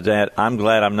 that I'm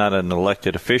glad I'm not an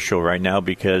elected official right now,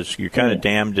 because you're kind of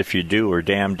damned if you do or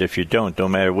damned if you don't. No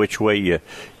matter which way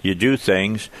you do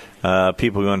things,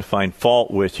 people are going to find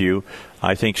fault with you.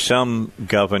 I think some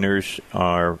governors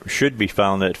should be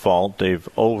found at fault. They've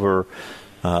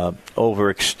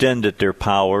overextended their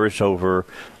powers over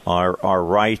our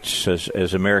rights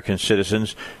as American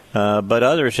citizens, but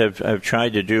others have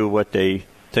tried to do what they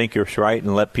think is right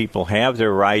and let people have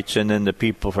their rights, and then the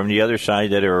people from the other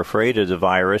side that are afraid of the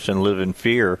virus and live in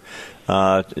fear,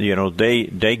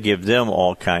 they give them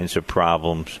all kinds of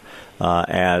problems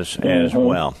as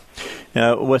well.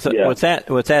 With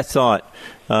that thought,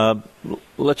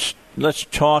 let's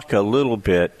talk a little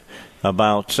bit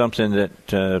about something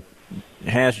that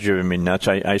has driven me nuts.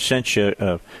 I sent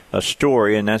you a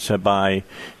story, and that's by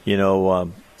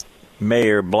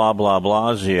Mayor blah blah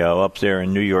Blasio up there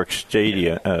in New York City.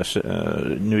 I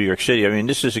mean,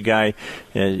 this is a guy.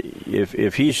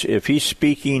 If he's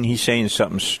speaking, he's saying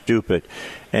something stupid.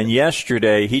 And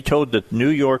yesterday, he told the New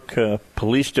York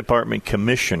Police Department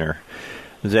commissioner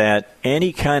that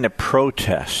any kind of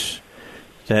protests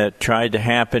that tried to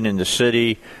happen in the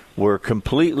city were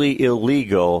completely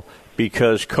illegal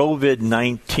because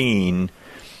COVID-19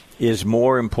 is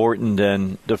more important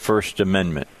than the First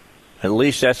Amendment. At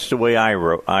least that's the way I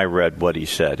read what he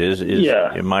said.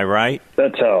 Am I right?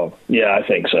 That's how. Yeah, I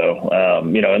think so.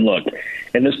 And look,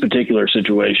 in this particular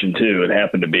situation too, it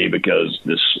happened to be because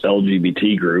this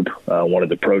LGBT group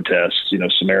wanted to protest.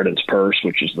 Samaritan's Purse,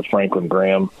 which is the Franklin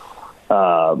Graham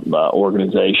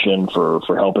organization for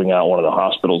helping out one of the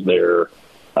hospitals there.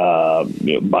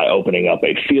 By opening up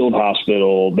a field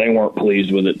hospital. They weren't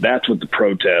pleased with it. That's what the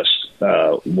protest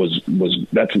was.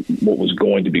 That's what was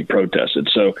going to be protested.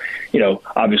 So,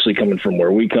 obviously coming from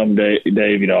where we come,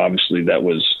 Dave, obviously that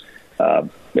was, I'm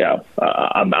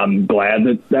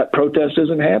glad that protest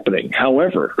isn't happening.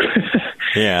 However,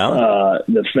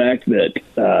 the fact that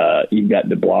you've got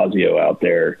de Blasio out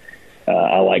there,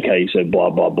 I like how you said blah,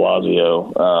 blah,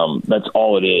 Blasio. That's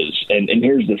all it is. And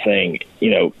here's the thing,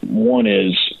 one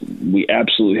is we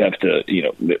absolutely have to,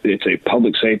 it's a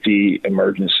public safety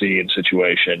emergency and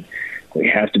situation. We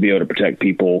have to be able to protect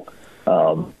people.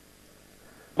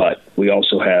 But we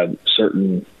also have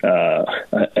certain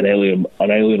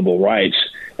unalienable rights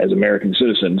as American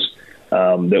citizens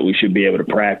that we should be able to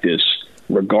practice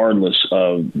regardless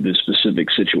of the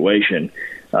specific situation.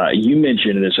 You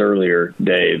mentioned this earlier,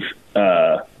 Dave,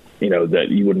 that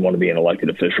you wouldn't want to be an elected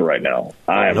official right now.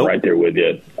 I am right there with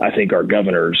you. I think our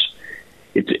governors,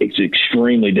 it's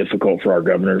extremely difficult for our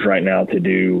governors right now to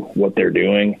do what they're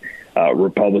doing,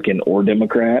 Republican or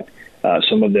Democrat.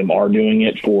 Some of them are doing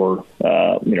it for,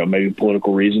 maybe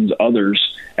political reasons.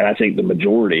 Others, and I think the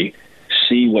majority,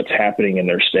 see what's happening in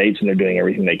their states, and they're doing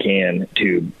everything they can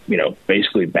to,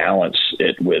 basically balance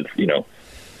it with,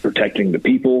 protecting the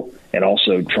people and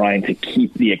also trying to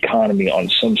keep the economy on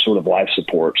some sort of life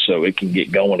support so it can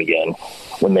get going again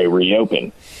when they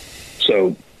reopen.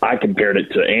 So I compared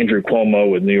it to Andrew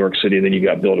Cuomo with New York City, and then you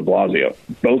got Bill de Blasio.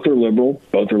 Both are liberal.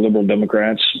 Both are liberal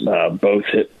Democrats. Both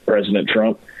hit President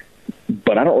Trump.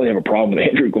 But I don't really have a problem with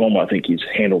Andrew Cuomo. I think he's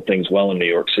handled things well in New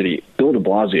York City. Bill de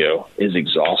Blasio is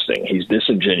exhausting. He's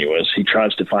disingenuous. He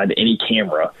tries to find any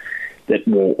camera that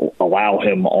will allow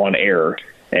him on air,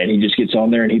 and he just gets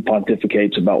on there and he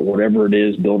pontificates about whatever it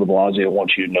is Bill de Blasio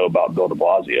wants you to know about Bill de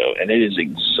Blasio, and it is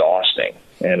exhausting.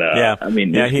 And I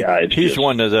mean, this guy is he's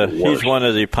one of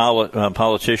the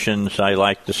politicians. I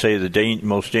like to say the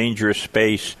most dangerous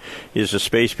space is the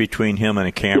space between him and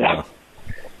a camera. Yeah.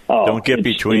 Oh, don't get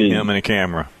between him and a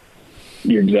camera.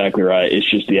 You're exactly right. It's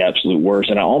just the absolute worst,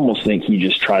 and I almost think he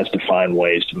just tries to find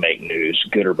ways to make news,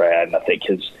 good or bad. And I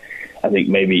think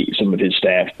maybe some of his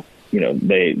staff,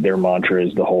 their mantra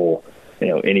is the whole,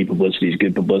 any publicity is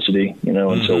good publicity,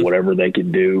 and so whatever they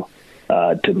can do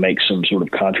to make some sort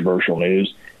of controversial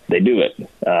news, they do it.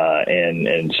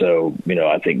 And so,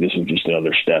 I think this is just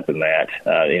another step in that.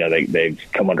 They've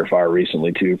come under fire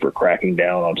recently, too, for cracking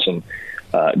down on some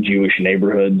Jewish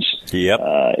neighborhoods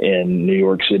in New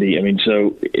York City. I mean,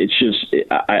 so it's just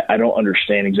I don't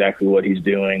understand exactly what he's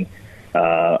doing.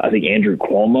 I think Andrew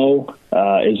Cuomo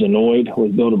is annoyed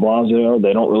with Bill de Blasio.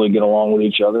 They don't really get along with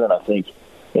each other, and I think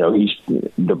de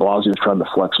Blasio's trying to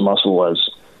flex muscle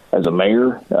as a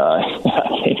mayor.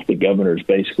 I think the governor's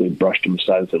basically brushed him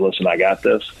aside and said, "Listen, I got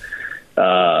this."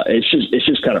 It's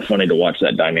just kind of funny to watch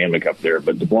that dynamic up there.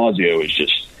 But de Blasio is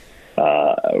just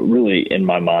really, in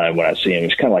my mind, when I see him,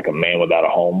 he's kind of like a man without a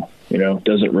home.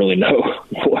 Doesn't really know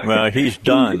he's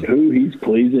done who he's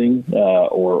pleasing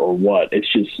or what.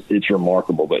 It's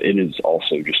remarkable, but it is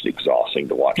also just exhausting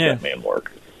to watch that man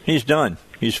work. He's done.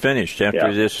 He's finished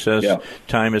after this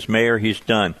time as mayor. He's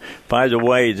done. By the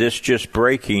way, this just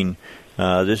breaking.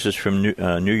 This is from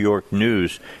New York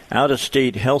News.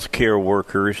 Out-of-state healthcare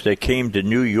workers that came to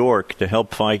New York to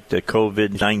help fight the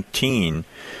COVID-19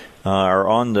 are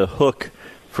on the hook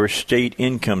for state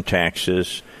income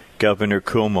taxes, Governor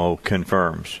Cuomo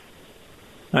confirms.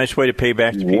 Nice way to pay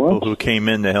back the people who came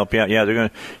in to help you out. Yeah, they're going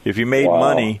to. If you made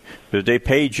money, if they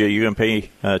paid you, you're going to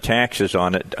pay taxes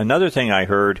on it. Another thing I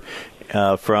heard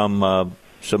from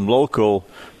some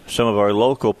of our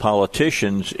local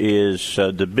politicians is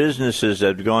the businesses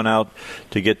that have gone out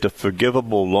to get the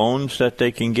forgivable loans that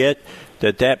they can get.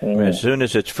 As soon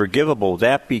as it's forgivable,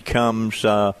 that becomes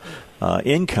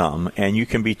income, and you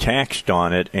can be taxed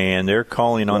on it. And they're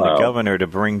calling on the governor to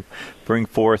bring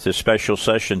forth a special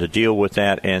session to deal with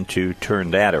that and to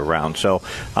turn that around. So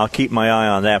I'll keep my eye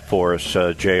on that for us,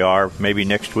 JR. Maybe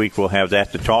next week we'll have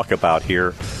that to talk about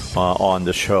here on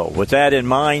the show. With that in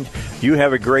mind, you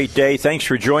have a great day. Thanks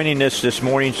for joining us this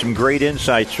morning. Some great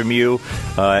insights from you,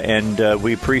 and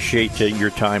we appreciate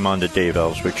your time on the Dave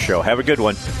Elswick Show. Have a good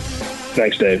one.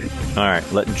 Thanks, Dave. All right,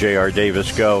 letting J.R.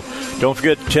 Davis go. Don't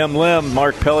forget Tim Lim,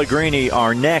 Mark Pellegrini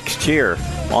are next here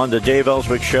on the Dave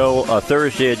Elswick Show, a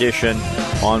Thursday edition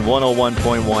on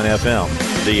 101.1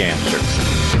 FM, The Answer.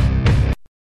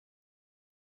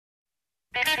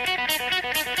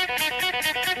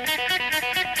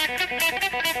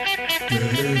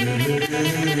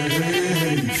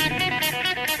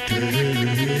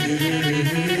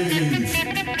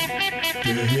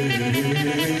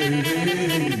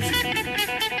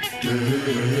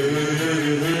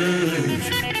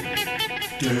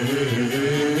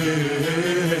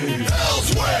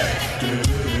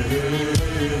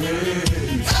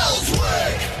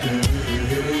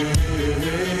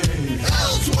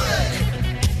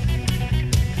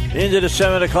 Into the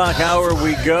 7 o'clock hour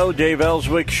we go. Dave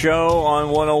Elswick Show on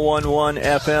 101.1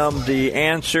 FM. The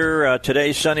Answer.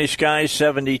 Today, sunny skies,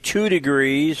 72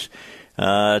 degrees.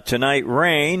 Tonight,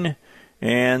 rain.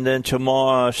 And then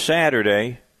tomorrow,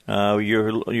 Saturday,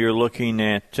 you're looking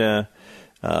at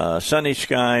sunny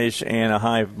skies and a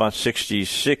high of about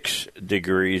 66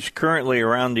 degrees. Currently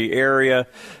around the area,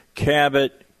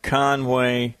 Cabot,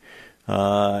 Conway,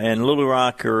 and Little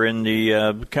Rock are in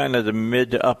the kind of the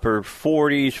mid to upper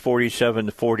 40s, 47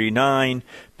 to 49.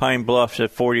 Pine Bluff's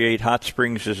at 48. Hot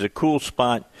Springs is a cool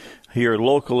spot here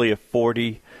locally at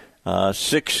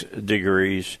 46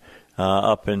 degrees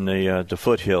up in the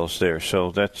foothills there.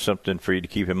 So that's something for you to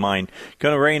keep in mind.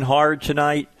 Going to rain hard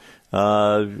tonight.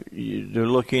 They're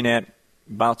looking at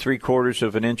about 3/4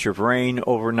 of an inch of rain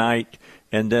overnight,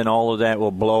 and then all of that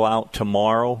will blow out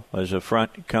tomorrow as a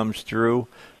front comes through.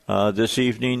 This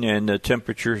evening, and the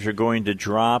temperatures are going to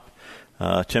drop.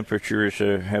 Temperatures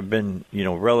have been,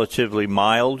 relatively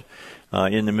mild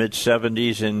in the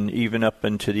mid-70s and even up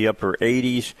into the upper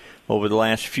 80s over the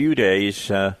last few days.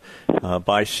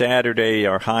 By Saturday,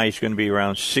 our high is going to be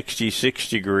around 66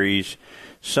 degrees.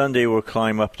 Sunday will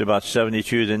climb up to about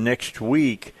 72. The next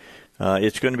week,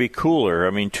 it's going to be cooler.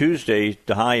 I mean, Tuesday,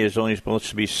 the high is only supposed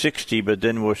to be 60, but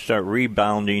then we'll start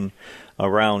rebounding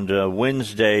around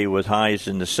Wednesday with highs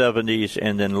in the 70s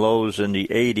and then lows in the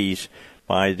 80s.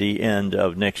 By the end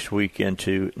of next week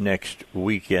into next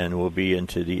weekend, we'll be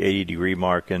into the 80-degree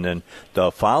mark. And then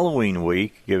the following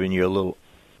week, giving you a little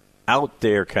out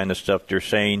there kind of stuff, they're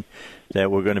saying that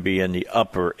we're going to be in the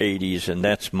upper 80s, and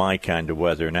that's my kind of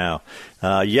weather now.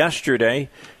 Yesterday,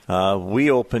 we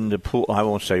opened the pool. I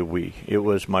won't say we. It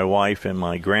was my wife and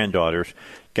my granddaughters.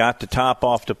 Got the top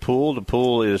off the pool. The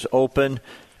pool is open.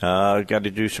 Got to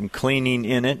do some cleaning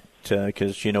in it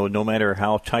because, no matter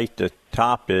how tight the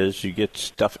top is, you get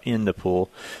stuff in the pool.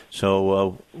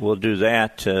 So we'll do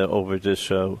that over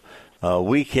this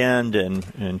weekend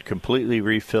and completely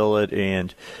refill it.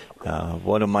 And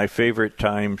one of my favorite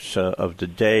times of the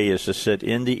day is to sit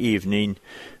in the evening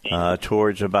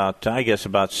towards about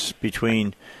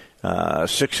between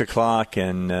 6 o'clock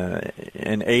and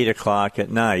 8 o'clock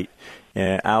at night,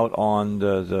 out on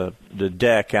the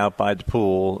deck out by the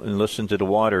pool and listen to the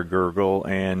water gurgle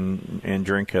and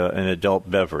drink an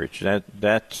adult beverage.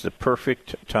 That's the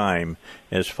perfect time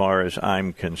as far as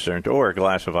I'm concerned, or a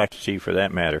glass of iced tea for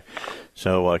that matter.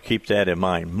 So keep that in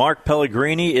mind. Mark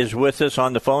Pellegrini is with us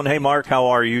on the phone. Hey, Mark, how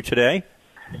are you today?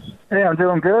 Hey, I'm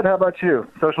doing good. How about you?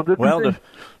 Social distancing? Well,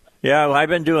 yeah, I've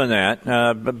been doing that.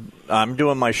 But I'm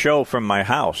doing my show from my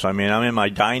house. I mean, I'm in my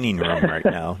dining room right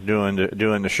now doing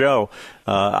the show.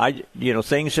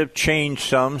 Things have changed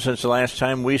some since the last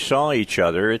time we saw each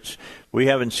other. We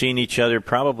haven't seen each other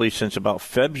probably since about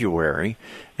February,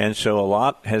 and so a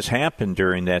lot has happened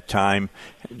during that time.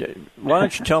 Why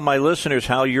don't you tell my listeners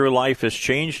how your life has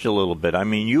changed a little bit? I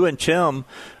mean, you and Tim's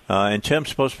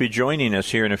supposed to be joining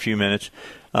us here in a few minutes.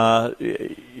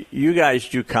 You guys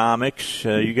do comics.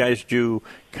 You guys do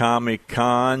Comic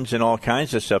Cons and all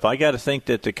kinds of stuff. I got to think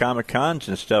that the Comic Cons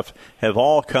and stuff have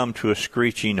all come to a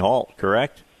screeching halt,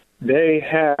 correct? They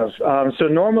have. So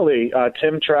normally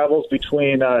Tim travels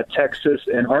between Texas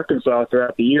and Arkansas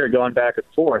throughout the year, going back and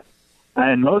forth.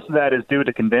 And most of that is due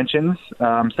to conventions.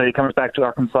 So he comes back to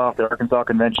Arkansas. The Arkansas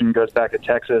convention goes back to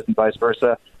Texas and vice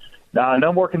versa.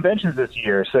 No more conventions this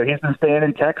year. So he's been staying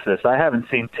in Texas. I haven't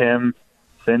seen Tim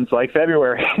since like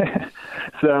February.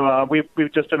 So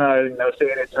we've just been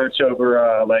staying in touch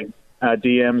over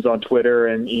DMs on Twitter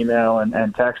and email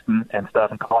and text and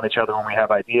stuff, and calling each other when we have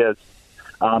ideas.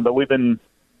 But we've been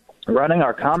running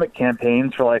our comic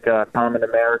campaigns for Common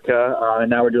America, and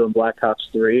now we're doing Black Ops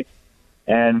 3.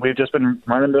 And we've just been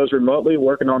running those remotely,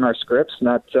 working on our scripts,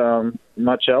 not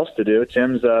much else to do.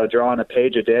 Tim's drawing a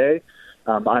page a day.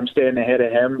 I'm staying ahead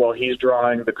of him while he's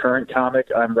drawing the current comic.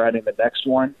 I'm writing the next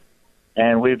one.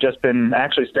 And we've just been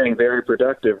actually staying very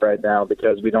productive right now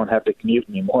because we don't have to commute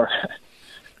anymore.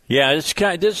 Yeah,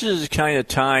 this is the kind of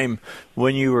time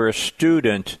when you were a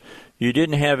student, you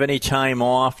didn't have any time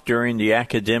off during the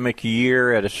academic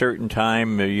year at a certain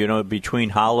time, between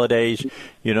holidays.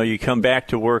 You come back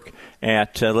to work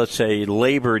at, let's say,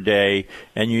 Labor Day,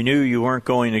 and you knew you weren't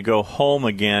going to go home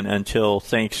again until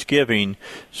Thanksgiving.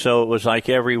 So it was like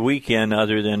every weekend,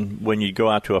 other than when you'd go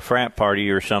out to a frat party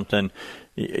or something,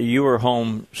 you were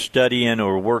home studying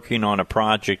or working on a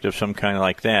project of some kind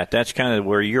like that. That's kind of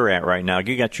where you're at right now.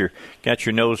 You got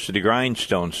your nose to the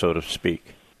grindstone, so to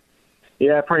speak.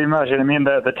 Yeah, pretty much. And I mean,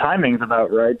 the timing's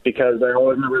about right, because I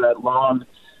always remember that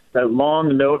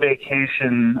long no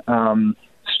vacation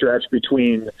stretch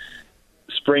between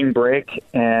spring break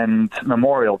and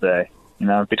Memorial Day.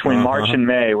 Between March and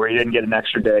May, where you didn't get an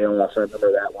extra day off. I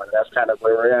remember that one. That's kind of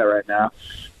where we're at right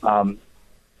now.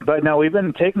 But no, we've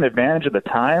been taking advantage of the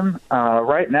time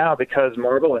right now because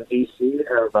Marvel and DC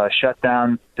have shut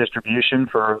down distribution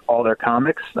for all their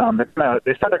comics. They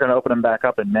said they're going to open them back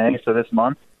up in May, so this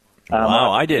month.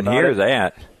 Wow, I didn't hear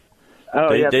that. Oh,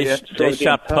 they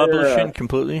stopped publishing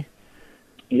completely?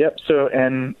 Yep. So,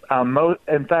 and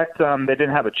in fact, they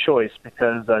didn't have a choice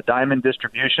because Diamond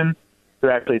Distribution, who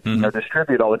actually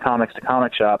distribute all the comics to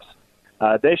comic shops,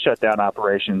 they shut down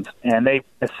operations, and they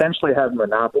essentially have a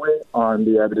monopoly on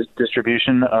the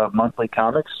distribution of monthly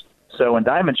comics. So when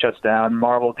Diamond shuts down,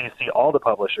 Marvel, DC, all the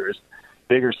publishers,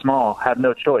 big or small, have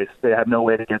no choice. They have no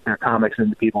way to get their comics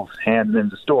into people's hands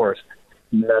into stores.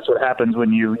 And that's what happens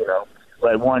when you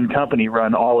let one company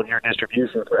run all of your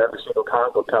distribution for every single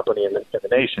comic book company in the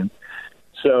nation.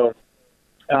 So,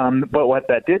 but what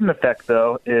that didn't affect,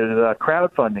 though, is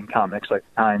crowdfunding comics like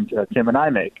the kind Tim and I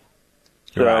make.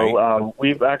 So right.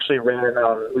 We've actually ran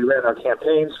our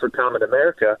campaigns for Common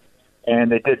America, and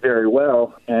they did very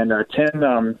well. And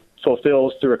Tim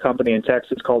fulfills through a company in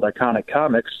Texas called Iconic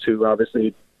Comics, who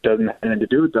obviously doesn't have anything to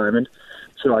do with Diamond.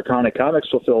 So Iconic Comics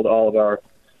fulfilled all of our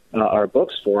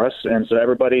books for us, and so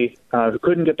everybody who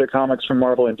couldn't get their comics from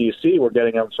Marvel and DC were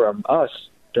getting them from us,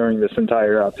 during this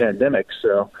entire pandemic.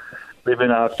 So we've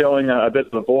been filling a bit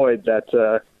of a void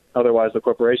that otherwise the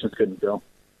corporations couldn't fill.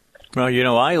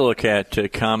 Well, I look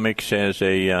at comics as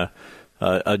a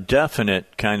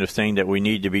definite kind of thing that we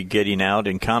need to be getting out,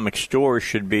 and comic stores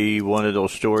should be one of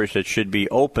those stores that should be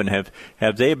open.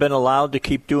 Have they been allowed to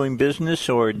keep doing business,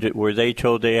 or were they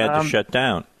told they had to shut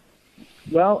down?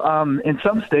 Well, in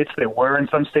some states they were. In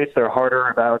some states they're harder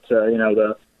about,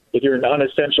 if you're an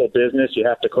unessential business, you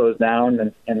have to close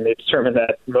down, and they determined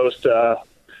that most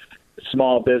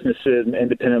small businesses and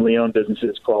independently owned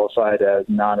businesses qualified as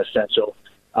non-essential.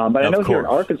 But I know here in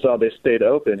Arkansas they stayed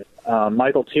open.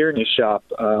 Michael Tierney's shop,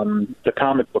 the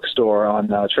comic book store on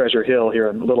Treasure Hill here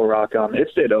in Little Rock, it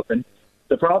stayed open.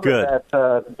 The problem is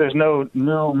that there's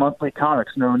no monthly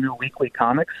comics, no new weekly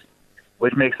comics,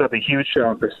 which makes up a huge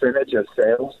percentage of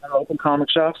sales in local comic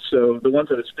shops. So the ones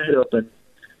that have stayed open,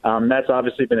 that's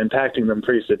obviously been impacting them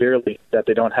pretty severely, that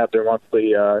they don't have their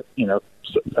monthly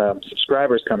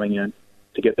subscribers coming in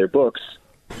to get their books.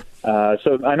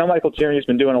 So I know Michael Tierney's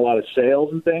been doing a lot of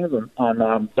sales and things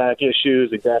on back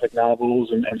issues and graphic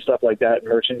novels and stuff like that,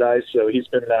 merchandise. So he's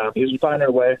been finding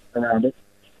a way around it,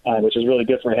 which is really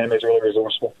good for him. He's really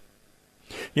resourceful.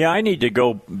 Yeah, I need to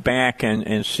go back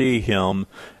and see him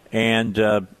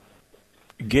and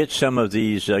get some of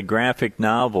these graphic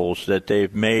novels that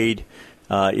they've made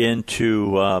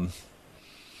into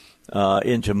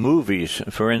movies,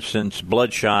 for instance,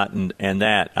 Bloodshot and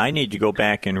that. I need to go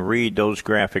back and read those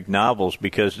graphic novels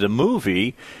because the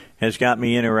movie has got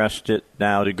me interested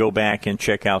now to go back and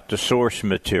check out the source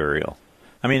material.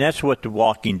 I mean, that's what The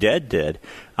Walking Dead did.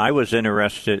 I was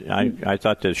interested. I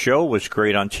thought the show was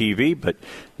great on TV, but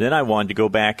then I wanted to go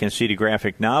back and see the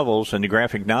graphic novels, and the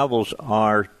graphic novels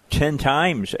are 10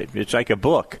 times. It's like a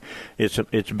book. It's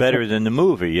better than the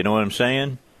movie. You know what I'm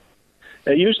saying?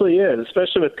 It usually is,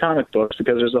 especially with comic books,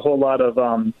 because there's a whole lot of,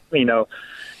 if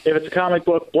it's a comic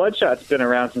book, Bloodshot's been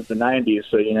around since the 90s,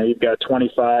 so, you've got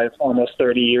 25, almost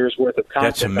 30 years worth of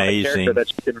content. That's amazing. On a character that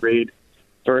you can read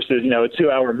versus, a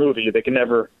 2-hour movie. They can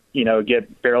never,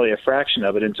 get barely a fraction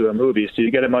of it into a movie, so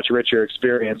you get a much richer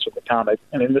experience with the comic.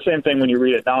 I mean, the same thing when you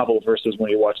read a novel versus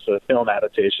when you watch the film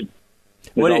adaptation.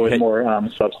 There's always more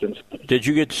substance. Did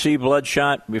you get to see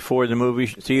Bloodshot before the movie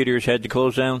theaters had to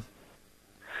close down?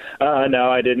 No,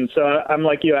 I didn't. So I'm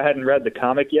like you. I hadn't read the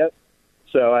comic yet,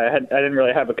 so I didn't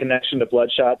really have a connection to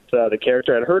Bloodshot, the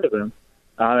character. I'd heard of him,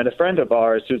 and a friend of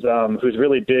ours who's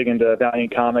really big into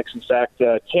Valiant comics. In fact,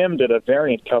 Tim did a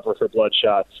variant cover for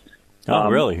Bloodshot. Oh,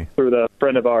 really? Through the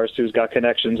friend of ours who's got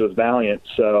connections with Valiant.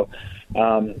 So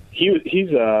he's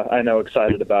I know,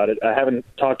 excited about it. I haven't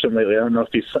talked to him lately. I don't know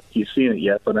if he's seen it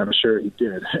yet, but I'm sure he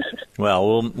did.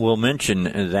 Well, we'll mention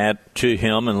that to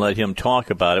him and let him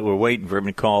talk about it. We're waiting for him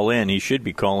to call in. He should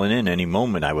be calling in any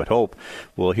moment, I would hope.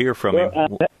 We'll hear from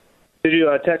him. Did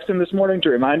you text him this morning to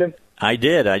remind him? I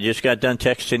did. I just got done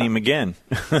texting him again.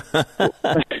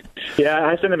 Yeah,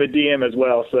 I sent him a DM as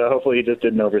well, so hopefully he just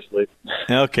didn't oversleep.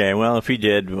 Okay, well, if he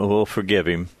did, we'll forgive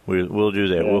him. We'll do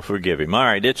that. Yeah. We'll forgive him. All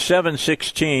right, it's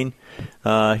 7:16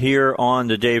 here on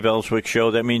the Dave Elswick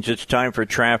Show. That means it's time for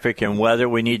traffic and weather.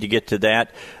 We need to get to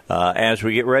that. As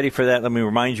we get ready for that, let me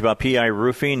remind you about PI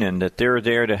Roofing and that they're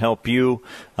there to help you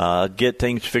get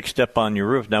things fixed up on your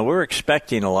roof. Now, we're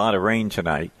expecting a lot of rain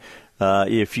tonight.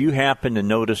 If you happen to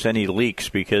notice any leaks,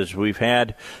 because we've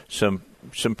had some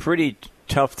pretty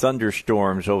tough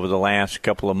thunderstorms over the last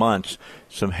couple of months,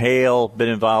 some hail been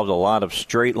involved, a lot of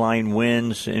straight line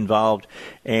winds involved,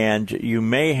 and you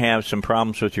may have some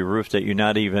problems with your roof that you're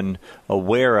not even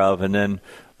aware of, and then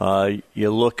you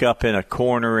look up in a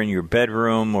corner in your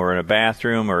bedroom or in a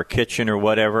bathroom or a kitchen or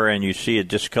whatever, and you see a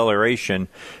discoloration,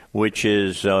 which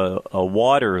is a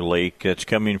water leak that's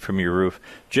coming from your roof.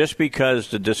 Just because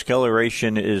the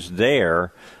discoloration is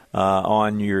there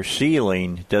on your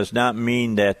ceiling does not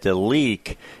mean that the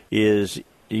leak is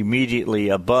immediately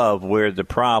above where the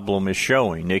problem is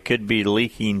showing. It could be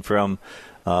leaking from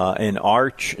an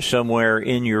arch somewhere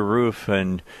in your roof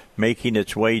and making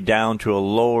its way down to a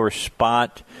lower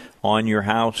spot on your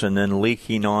house and then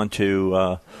leaking onto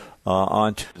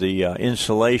the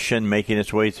insulation, making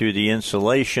its way through the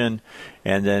insulation,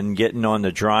 and then getting on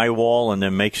the drywall, and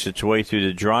then makes its way through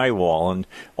the drywall. And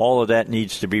all of that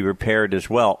needs to be repaired as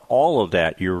well. All of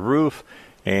that, your roof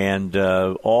and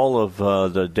all of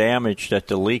the damage that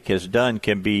the leak has done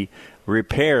can be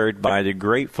repaired by the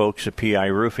great folks at PI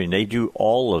Roofing. They do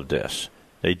all of this.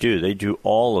 They do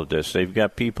all of this. They've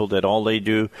got people that all they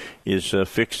do is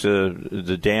fix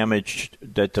the damage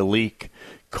that the leak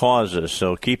causes.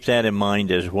 So keep that in mind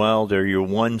as well. They're your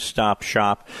one-stop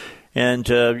shop. And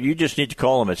you just need to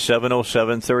call them at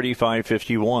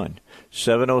 707-3551.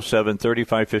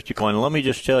 707-3551. And let me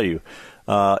just tell you,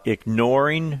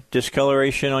 ignoring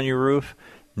discoloration on your roof,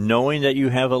 knowing that you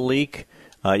have a leak,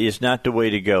 is not the way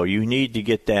to go. You need to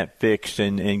get that fixed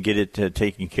and get it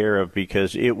taken care of,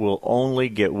 because it will only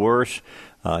get worse.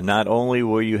 Not only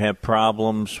will you have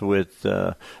problems with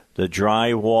the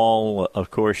drywall,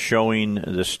 of course, showing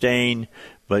the stain,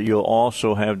 but you'll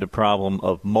also have the problem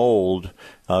of mold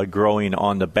growing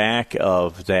on the back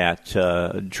of that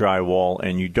drywall,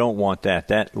 and you don't want that.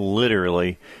 That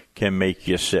literally can make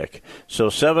you sick. So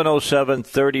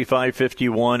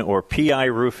 707-3551 or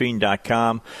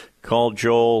piroofing.com. Call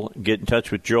Joel, get in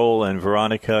touch with Joel and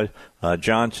Veronica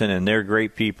Johnson, and they're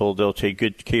great people. They'll take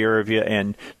good care of you,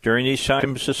 and during these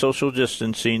times of social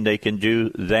distancing, they can do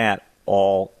that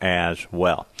all as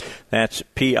well. That's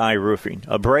PI Roofing.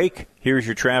 A break. Here's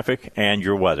your traffic and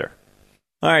your weather.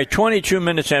 All right, 22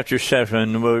 minutes after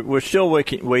 7. We're still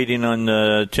waiting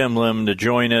on Tim Lim to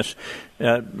join us.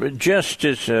 Just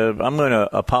as I'm going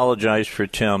to apologize for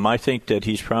Tim. I think that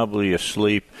he's probably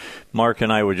asleep. Mark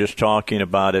and I were just talking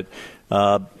about it.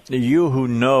 You who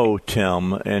know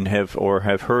Tim and have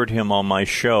heard him on my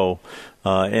show,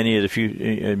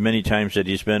 many times that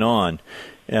he's been on,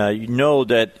 you know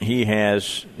that he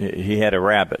had a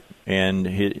rabbit, and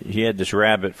he had this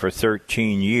rabbit for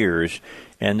 13 years.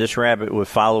 And this rabbit would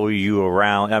follow you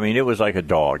around. I mean, it was like a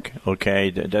dog,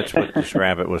 okay? That's what this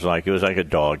rabbit was like. It was like a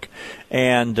dog.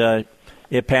 And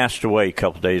it passed away a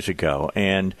couple days ago.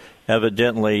 And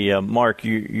evidently, Mark,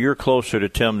 you're closer to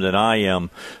Tim than I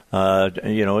am.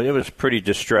 It was pretty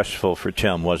distressful for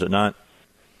Tim, was it not?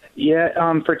 Yeah,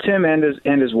 for Tim and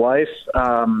his wife.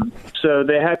 So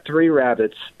they had 3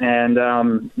 rabbits, and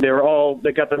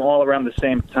they got them all around the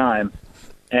same time.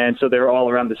 And so they're all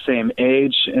around the same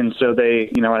age, and so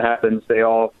what happens, they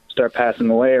all start passing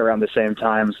away around the same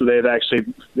time. So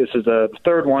this is the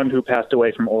 3rd one who passed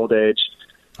away from old age,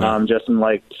 just in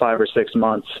like 5 or 6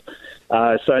 months.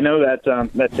 So I know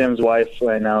that Tim's wife,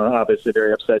 I know, obviously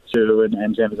very upset too,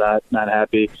 and Tim's not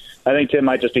happy. I think Tim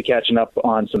might just be catching up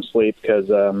on some sleep because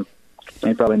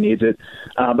he probably needs it.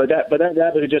 But that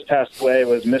rabbit who just passed away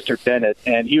was Mr. Bennett,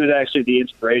 and he was actually the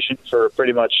inspiration for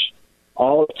pretty much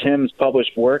all of Tim's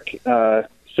published work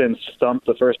since Stump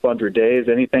the First 100 Days.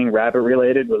 Anything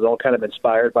rabbit-related was all kind of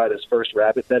inspired by this first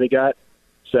rabbit that he got.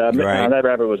 So right. That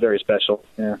rabbit was very special.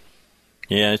 Yeah.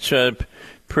 Yeah, it's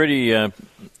pretty.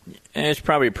 It's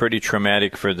probably pretty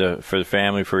traumatic for the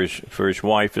family, for his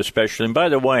wife especially. And by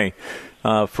the way,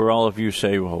 for all of you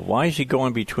say, well, why is he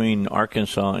going between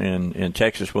Arkansas and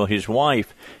Texas? Well, his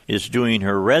wife is doing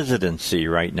her residency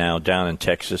right now down in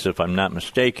Texas, if I'm not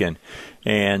mistaken.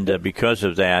 And because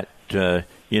of that,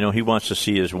 he wants to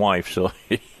see his wife. So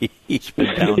he's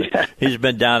been down. He's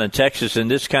been down in Texas,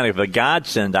 and this is kind of a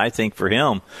godsend, I think, for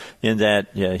him, in that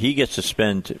he gets to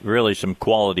spend really some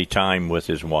quality time with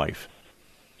his wife.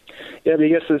 Yeah, but he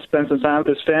gets to spend some time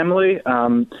with his family.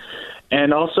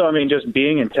 And also, I mean, just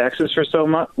being in Texas for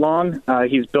so long,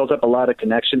 he's built up a lot of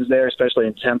connections there, especially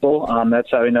in Temple. That's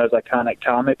how he knows Iconic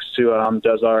Comics, who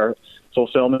does our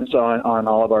fulfillments on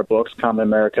all of our books, Common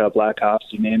America, Black Ops,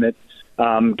 you name it.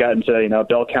 Got into,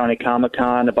 Bell County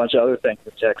Comic-Con, a bunch of other things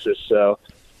in Texas. So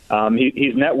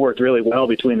he's networked really well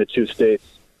between the 2 states.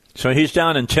 So he's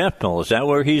down in Temple. Is that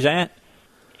where he's at?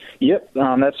 Yep,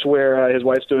 that's where his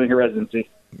wife's doing her residency.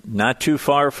 Not too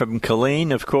far from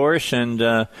Killeen, of course,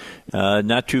 and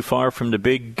not too far from the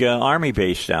big Army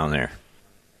base down there,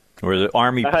 or the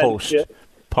Army post. Yeah.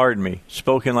 Pardon me,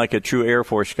 spoken like a true Air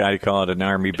Force guy to call it an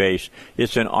Army base.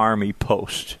 It's an Army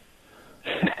post.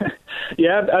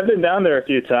 Yeah, I've been down there a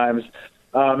few times.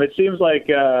 It seems like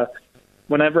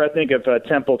whenever I think of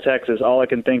Temple, Texas, all I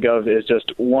can think of is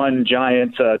just one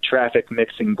giant traffic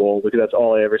mixing bowl, because that's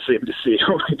all I ever seem to see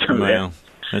when I come there.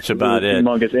 That's about it.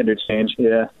 Humongous interchange,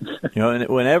 yeah.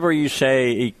 Whenever you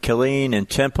say Killeen and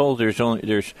Temple, there's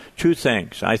 2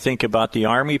 things. I think about the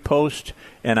Army post,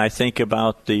 and I think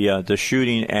about the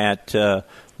shooting at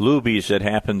Luby's that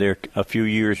happened there a few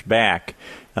years back,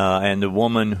 and the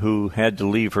woman who had to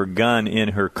leave her gun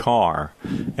in her car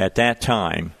at that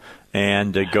time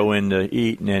and go in to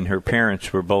eat, and her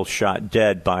parents were both shot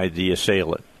dead by the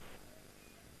assailant.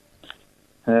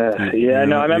 I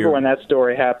remember when that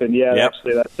story happened. Yeah, yep.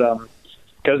 Actually, that's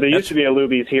because there used to be a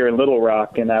Luby's here in Little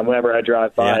Rock, and whenever I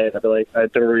drive by it, it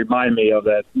would remind me of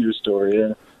that news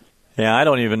story. Yeah, I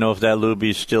don't even know if that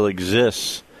Luby's still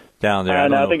exists down there.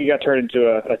 I think it got turned into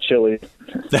a Chili's.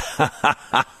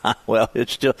 Well,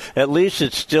 at least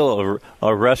it's still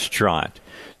a restaurant.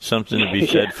 something to be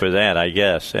said for that, I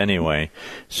guess. Anyway,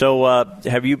 so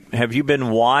have you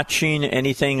been watching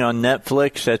anything on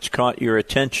Netflix that's caught your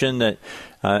attention? That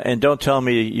and don't tell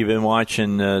me you've been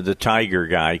watching the Tiger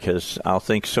guy, because I'll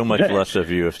think so much less of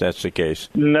you if that's the case.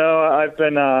 No, I've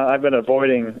been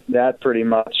avoiding that pretty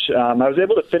much. I was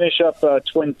able to finish up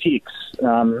Twin Peaks.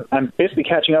 I'm basically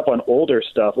catching up on older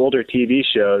stuff, older TV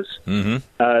shows. Mm-hmm.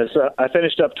 So I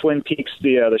finished up Twin Peaks,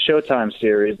 the Showtime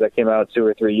series that came out 2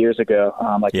 or 3 years ago,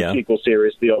 the sequel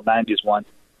series, the old 90s one.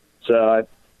 So I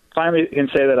finally can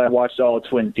say that I watched all of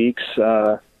Twin Peaks.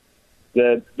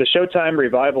 The Showtime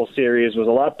revival series was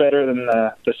a lot better than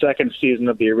the second season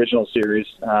of the original series.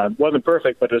 It wasn't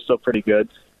perfect, but it was still pretty good.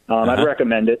 I'd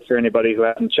recommend it for anybody who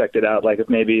hasn't checked it out. Like, if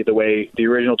maybe the way the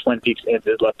original Twin Peaks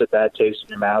ended left a bad taste in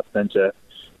your mouth, then to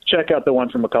check out the one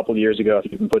from a couple of years ago. If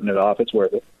you've been putting it off, it's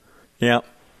worth it. Yeah.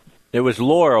 It was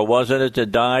Laura, wasn't it,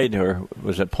 that died, or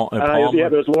was it Palmer? Yeah,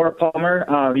 it was Laura Palmer.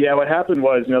 What happened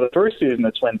was, the first season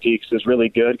of Twin Peaks is really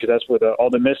good because that's where all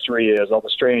the mystery is, all the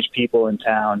strange people in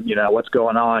town, what's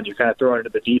going on. You're kind of thrown into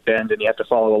the deep end, and you have to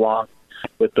follow along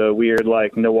with the weird,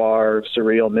 noir,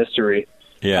 surreal mystery.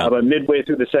 Yeah. But midway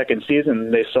through the second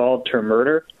season, they solved her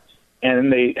murder, and then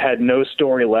they had no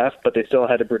story left, but they still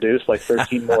had to produce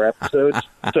 13 more episodes.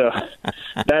 So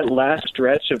that last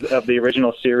stretch of the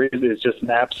original series is just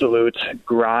an absolute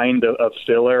grind of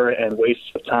filler and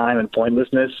waste of time and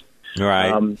pointlessness. Right.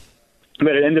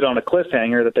 But it ended on a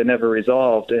cliffhanger that they never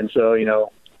resolved. And so,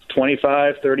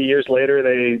 25, 30 years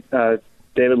later,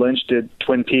 David Lynch did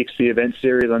Twin Peaks, the event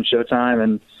series on Showtime,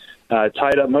 and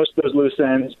tied up most of those loose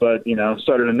ends, but,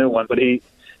 started a new one. But he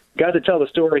got to tell the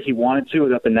story he wanted to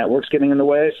without the networks getting in the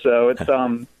way. So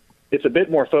it's a bit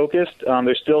more focused.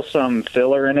 There's still some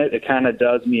filler in it. It kind of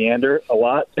does meander a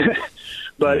lot,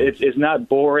 but it's not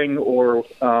boring or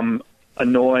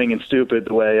annoying and stupid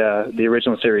the way the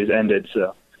original series ended.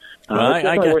 So it's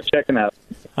definitely worth checking out.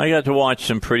 I got to watch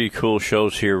some pretty cool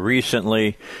shows here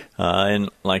recently, and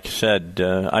like I said,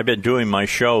 I've been doing my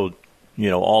show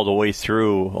all the way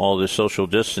through all the social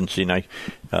distancing.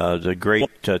 The great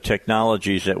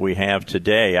technologies that we have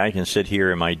today, I can sit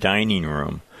here in my dining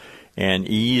room and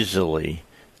easily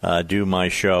do my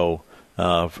show,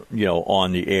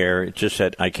 on the air. It's just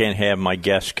that I can't have my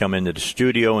guests come into the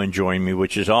studio and join me,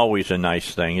 which is always a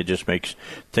nice thing. It just makes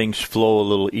things flow a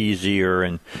little easier,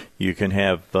 and you can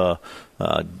have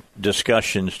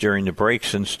discussions during the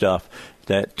breaks and stuff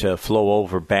that flow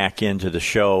over back into the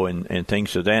show and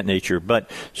things of that nature. But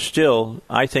still,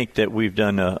 I think that we've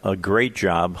done a great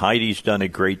job. Heidi's done a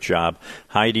great job.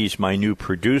 Heidi's my new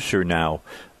producer now,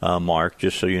 Mark,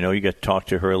 just so you know. You got to talk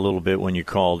to her a little bit when you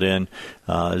called in.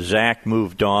 Zach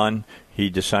moved on. He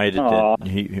decided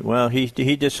that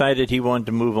he decided he wanted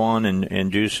to move on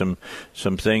and do some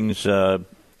things,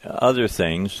 other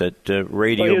things that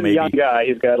radio he's maybe. a young guy.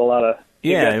 He's got a lot of.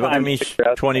 Yeah, he's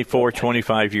 24,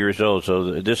 25 years old,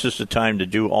 so this is the time to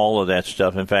do all of that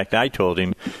stuff. In fact, I told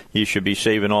him he should be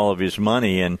saving all of his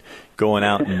money and going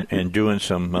out and doing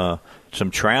some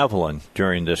traveling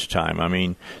during this time. I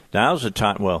mean, now's the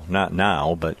time. Well, not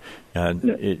now, but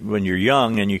when you're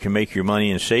young and you can make your money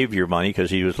and save your money,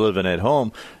 because he was living at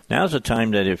home, now's the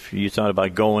time that if you thought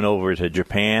about going over to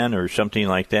Japan or something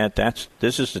like that,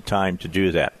 this is the time to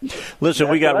do that. Listen,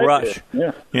 we got Rush.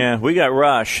 Yeah, we got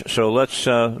Rush. So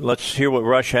let's hear what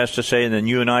Rush has to say, and then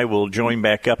you and I will join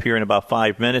back up here in about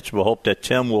 5 minutes. We'll hope that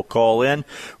Tim will call in.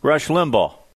 Rush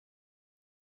Limbaugh. All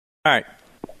right.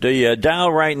 The Dow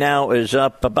right now is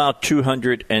up about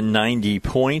 290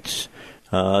 points.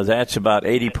 That's about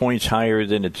 80 points higher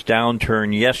than its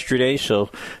downturn yesterday,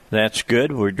 so that's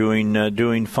good. We're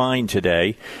doing fine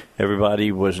today.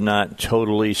 Everybody was not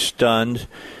totally stunned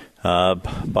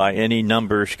by any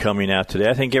numbers coming out today.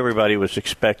 I think everybody was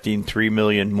expecting 3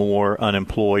 million more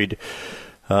unemployed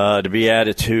to be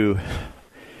added to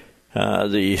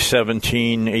the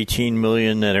 17, 18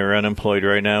 million that are unemployed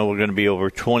right now. We're going to be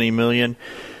over 20 million.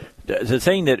 The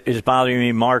thing that is bothering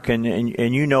me, Mark, and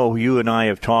you and I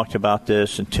have talked about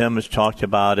this, and Tim has talked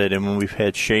about it, and when we've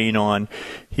had Shane on,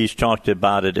 he's talked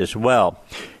about it as well.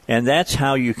 And that's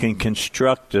how you can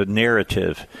construct a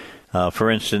narrative, for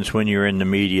instance, when you're in the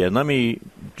media. And let me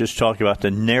just talk about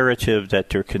the narrative that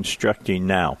they're constructing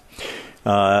now.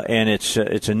 And it's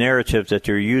a narrative that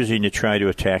they're using to try to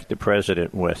attack the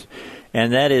president with.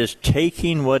 And that is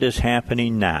taking what is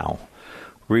happening now,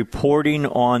 reporting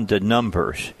on the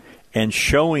numbers, and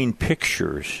showing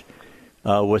pictures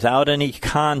without any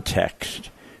context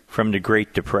from the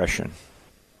Great Depression.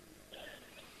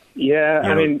 Yeah,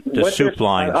 I mean, the soup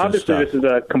lines. Obviously, this is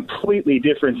a completely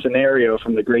different scenario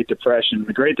from the Great Depression.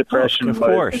 The Great Depression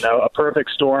was, a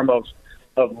perfect storm of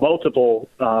of multiple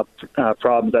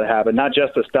problems that happened, not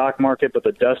just the stock market, but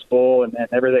the Dust Bowl and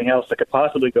everything else that could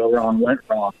possibly go wrong went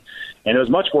wrong. And it was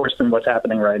much worse than what's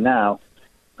happening right now.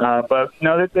 But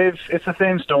no, it's the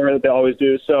same story that they always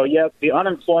do. So, yeah, the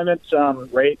unemployment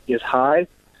rate is high.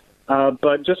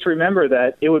 But just remember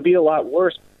that it would be a lot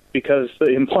worse because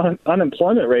the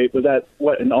unemployment rate was at,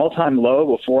 an all-time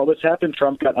low before all this happened.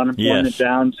 Trump got unemployment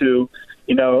down to,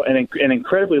 an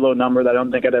incredibly low number that I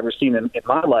don't think I'd ever seen in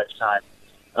my lifetime.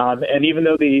 And even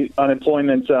though the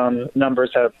unemployment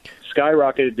numbers have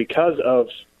skyrocketed because of,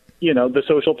 the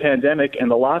social pandemic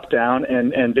and the lockdown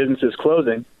and businesses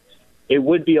closing, it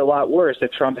would be a lot worse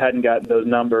if Trump hadn't gotten those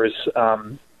numbers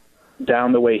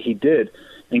down the way he did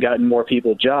and gotten more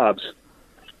people jobs.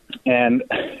 And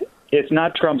it's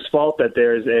not Trump's fault that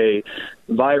there's a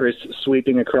virus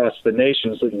sweeping across the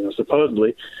nation,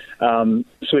 supposedly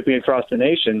sweeping across the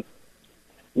nation,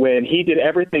 when he did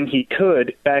everything he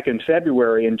could back in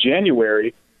February and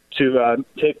January to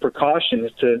take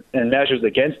precautions and measures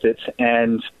against it.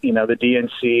 And, the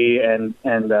DNC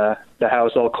and the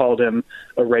House all called him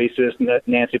a racist. And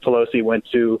Nancy Pelosi went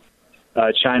to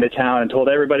Chinatown and told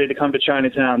everybody to come to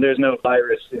Chinatown. There's no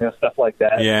virus, stuff like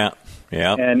that. Yeah.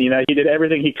 And, he did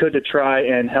everything he could to try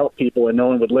and help people, and no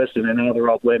one would listen. And now they're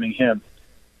all blaming him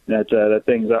that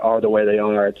things are the way they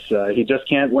are. It's he just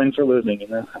can't win for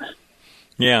losing,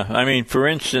 Yeah. I mean, for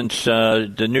instance,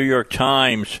 the New York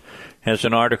Times has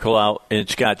an article out.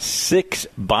 It's got 6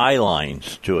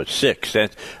 bylines to it. 6.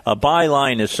 A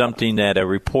byline is something that a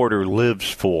reporter lives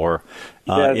for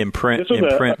in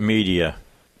print media.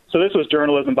 So this was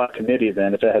journalism by committee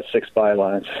then, if it had 6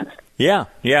 bylines. Yeah,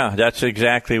 that's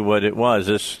exactly what it was.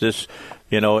 This,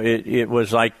 it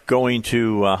was like going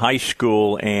to high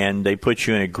school and they put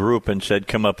you in a group and said,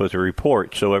 come up with a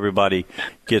report. So everybody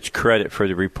gets credit for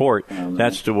the report.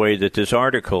 That's the way that this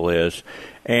article is.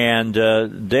 And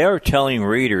they're telling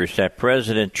readers that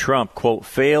President Trump, quote,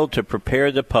 failed to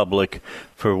prepare the public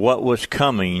for what was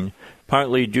coming,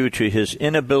 partly due to his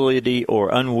inability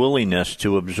or unwillingness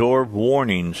to absorb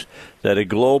warnings that a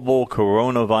global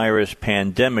coronavirus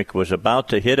pandemic was about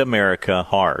to hit America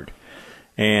hard.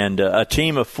 And a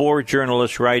team of 4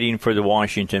 journalists writing for the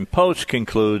Washington Post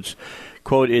concludes,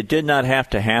 quote, it did not have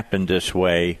to happen this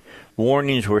way.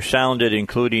 Warnings were sounded,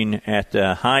 including at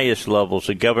the highest levels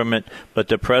of government, but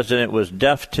the president was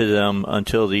deaf to them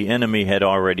until the enemy had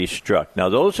already struck. Now,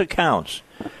 those accounts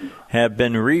have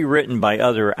been rewritten by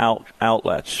other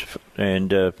outlets.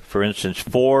 And, for instance,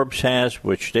 Forbes has,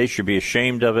 which they should be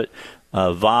ashamed of it,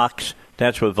 Vox.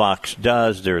 That's what Vox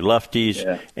does. They're lefties.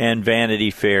 Yeah. And Vanity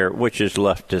Fair, which is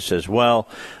leftist as well,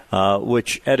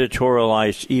 which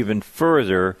editorialized even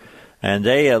further. And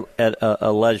they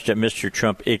alleged that Mr.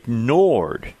 Trump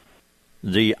ignored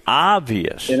the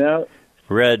obvious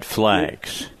red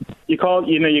flags. You call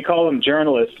them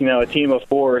journalists, a team of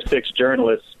 4 or 6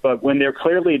 journalists, but when they're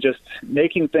clearly just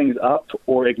making things up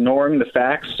or ignoring the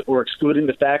facts or excluding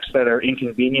the facts that are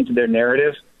inconvenient to their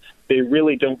narrative, they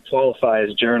really don't qualify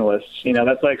as journalists.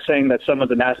 That's like saying that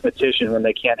someone's a mathematician when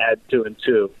they can't add 2 and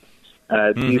 2.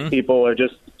 These people are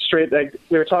just straight. Like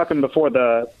we were talking before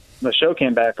the show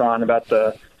came back on about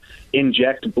the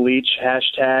inject bleach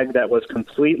hashtag that was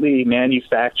completely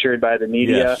manufactured by the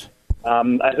media. Yes.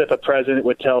 As if a president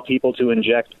would tell people to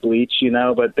inject bleach,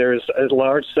 but there's a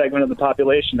large segment of the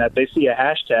population that they see a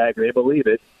hashtag, they believe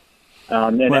it.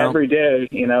 Every day,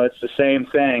 it's the same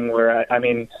thing where,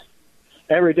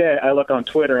 every day I look on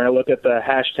Twitter and I look at the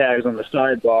hashtags on the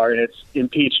sidebar and it's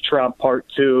impeach Trump part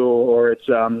 2 or it's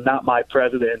not my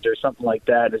president or something like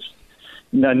that. It's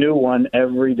a new one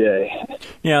every day.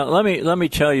 Yeah, let me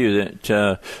tell you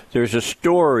that there's a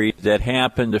story that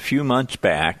happened a few months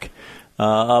back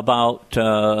about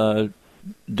the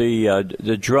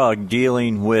drug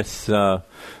dealing with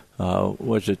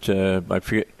was it I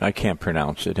forget, I can't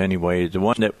pronounce it anyway, the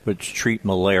one that would treat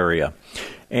malaria,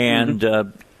 and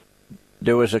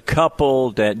there was a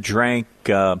couple that drank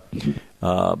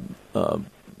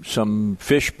some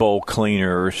fishbowl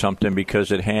cleaner or something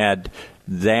because it had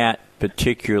that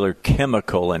particular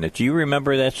chemical in it. Do you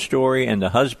remember that story? And the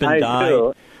husband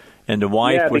died, and the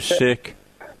wife was sick.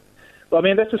 Well,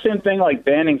 that's the same thing like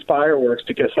banning fireworks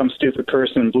because some stupid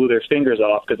person blew their fingers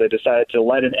off because they decided to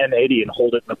light an M80 and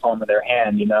hold it in the palm of their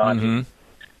hand.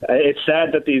 It's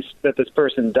sad that this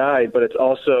person died, but it's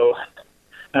also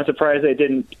I'm surprised they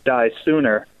didn't die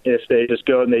sooner. If they just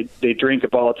go and they drink a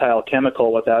volatile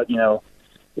chemical without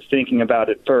thinking about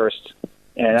it first.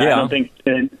 And I don't think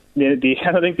the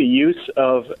use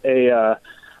of a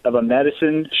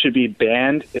medicine should be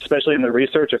banned, especially in the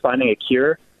research of finding a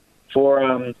cure for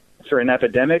an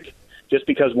epidemic, just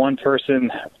because one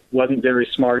person wasn't very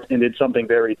smart and did something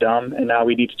very dumb, and now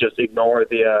we need to just ignore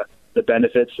the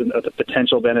benefits and the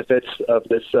potential benefits of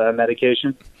this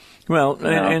medication. Well,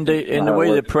 and the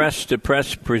way the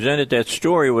press presented that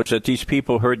story was that these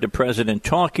people heard the president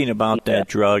talking about that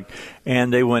drug,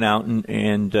 and they went out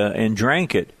and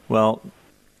drank it. Well,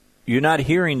 you're not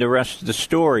hearing the rest of the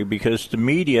story because the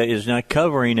media is not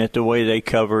covering it the way they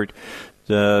covered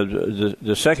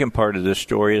the second part of the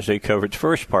story as they covered the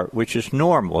first part, which is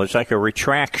normal. It's like a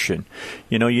retraction.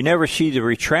 You never see the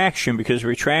retraction because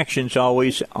retraction's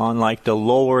always on like the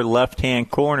lower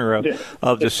left-hand corner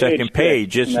of the second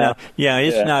page. It's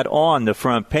not on the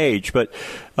front page. But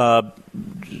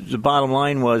the bottom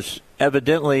line was,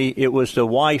 evidently, it was the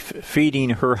wife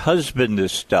feeding her husband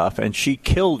this stuff, and she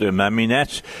killed him. I mean,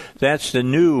 that's the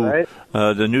new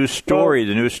story.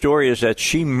 The new story is that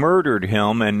she murdered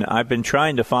him, and I've been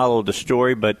trying to follow the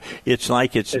story, but it's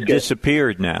like it's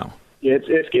disappeared now.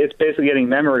 It's basically getting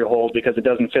memory hold because it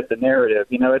doesn't fit the narrative.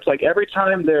 It's like every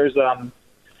time there's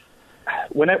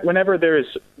whenever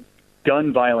there's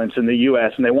gun violence in the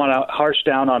U.S. and they want to harsh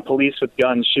down on police with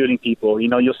guns shooting people,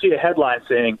 you'll see a headline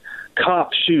saying,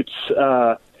 "Cop shoots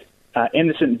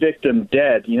innocent victim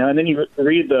dead," and then you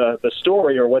read the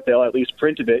story or what they'll at least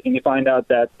print of it, and you find out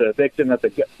that the victim that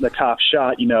the cop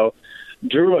shot,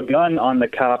 drew a gun on the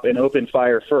cop and opened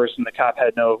fire first, and the cop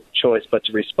had no choice but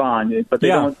to respond. But they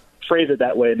don't phrase it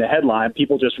that way in the headline.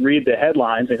 People just read the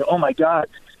headlines and go, "Oh my God,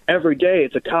 every day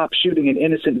it's a cop shooting an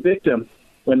innocent victim,"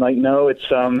 when no, it's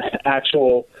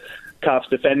actual cops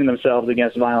defending themselves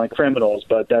against violent criminals.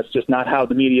 But that's just not how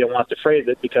the media wants to phrase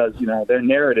it because, their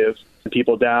narrative is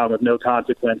people down with no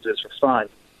consequences for fun,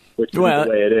 which is the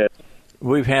way it is.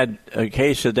 We've had a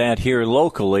case of that here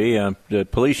locally. The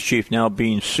police chief now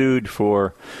being sued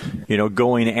for,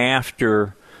 going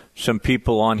after some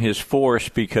people on his force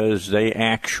because they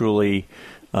actually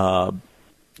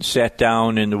sat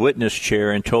down in the witness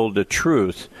chair and told the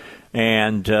truth.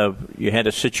 And you had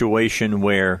a situation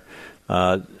where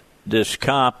this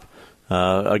cop,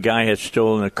 a guy had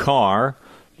stolen a car.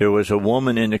 There was a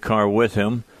woman in the car with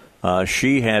him.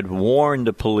 She had warned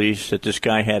the police that this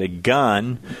guy had a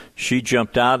gun. She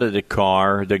jumped out of the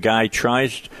car. The guy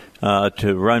tries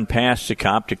to run past the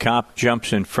cop. The cop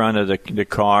jumps in front of the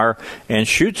car and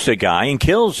shoots the guy and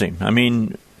kills him. I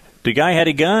mean, the guy had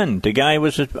a gun. The guy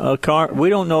was a car. We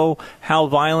don't know how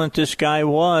violent this guy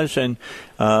was, and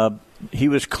he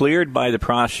was cleared by the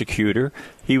prosecutor.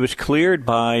 He was cleared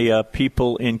by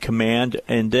people in command,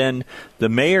 and then the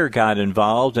mayor got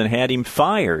involved and had him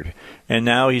fired. And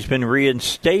now he's been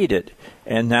reinstated.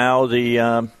 And now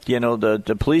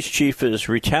the police chief is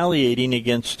retaliating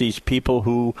against these people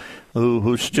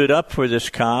who stood up for this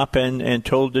cop and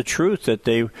told the truth that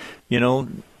they,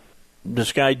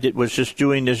 this guy was just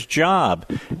doing his job.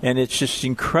 And it's just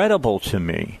incredible to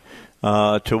me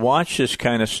to watch this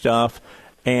kind of stuff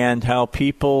and how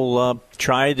people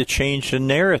try to change the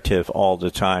narrative all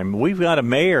the time. We've got a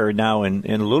mayor now in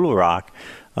Little Rock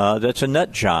that's a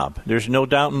nut job. There's no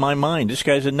doubt in my mind. This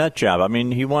guy's a nut job. I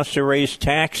mean, he wants to raise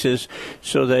taxes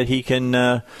so that he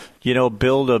can,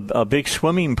 build a big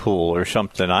swimming pool or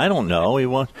something. I don't know. He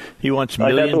wants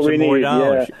millions of more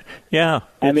dollars. Yeah.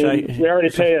 I mean, we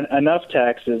already pay enough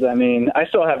taxes. I mean, I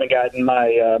still haven't gotten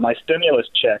my stimulus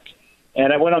check.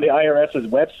 And I went on the IRS's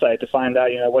website to find out,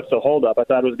 what's the holdup. I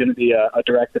thought it was going to be a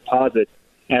direct deposit.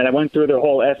 And I went through their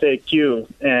whole FAQ,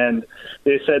 and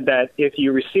they said that if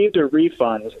you received a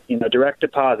refund, direct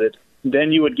deposit,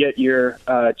 then you would get your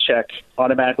check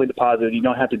automatically deposited. You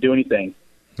don't have to do anything.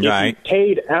 Right. If you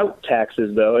paid out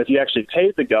taxes, though, if you actually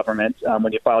paid the government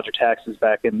when you filed your taxes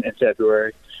back in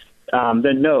February,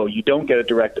 then no, you don't get a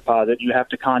direct deposit. You have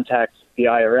to contact the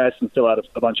IRS and fill out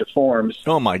a bunch of forms.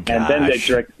 Oh my gosh! And then they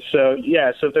direct. So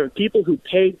the people who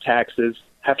paid taxes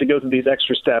have to go through these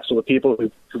extra steps. So the people who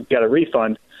get a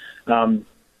refund,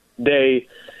 they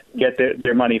get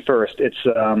their money first. It's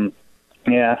but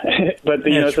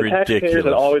it's the taxpayers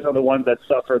that always are the ones that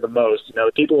suffer the most.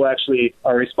 The people who actually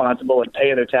are responsible and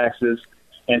pay their taxes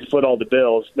and foot all the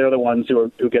bills, they're the ones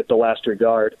who get the last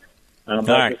regard. That's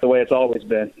just the way it's always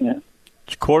been. Yeah.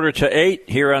 It's 7:45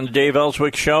 here on the Dave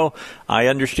Elswick Show. I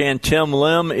understand Tim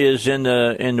Lim is in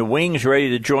the wings, ready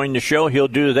to join the show. He'll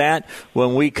do that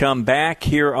when we come back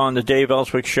here on the Dave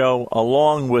Elswick Show,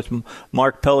 along with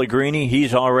Mark Pellegrini.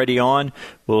 He's already on.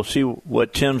 We'll see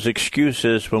what Tim's excuse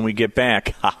is when we get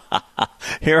back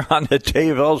here on the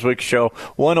Dave Elswick Show,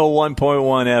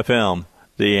 101.1 FM.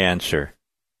 The Answer.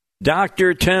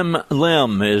 Dr. Tim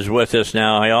Lim is with us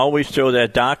now. I always throw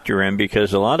that doctor in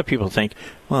because a lot of people think,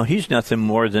 Well, he's nothing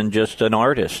more than just an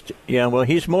artist. Yeah, well,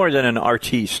 he's more than an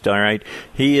artiste, all right?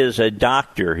 He is a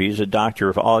doctor. He's a doctor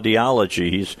of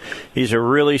audiology. He's a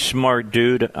really smart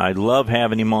dude. I love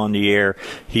having him on the air.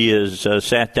 He has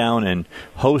sat down and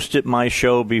hosted my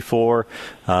show before.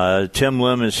 Tim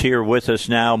Lim is here with us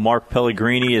now. Mark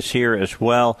Pellegrini is here as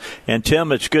well. And,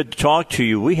 Tim, it's good to talk to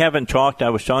you. We haven't talked, I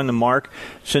was talking to Mark,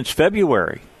 since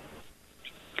February.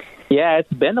 Yeah,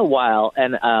 it's been a while.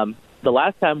 And the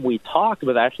last time we talked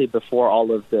was actually before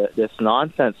all of this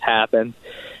nonsense happened.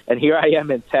 And here I am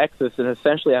in Texas, and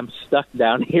essentially I'm stuck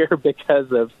down here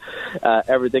because of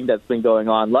everything that's been going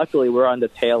on. Luckily, we're on the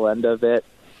tail end of it.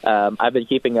 I've been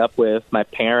keeping up with my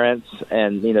parents,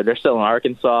 and, they're still in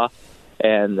Arkansas.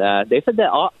 And they said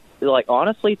that,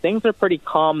 honestly, things are pretty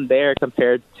calm there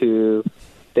compared to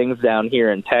things down here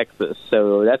in Texas.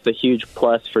 So that's a huge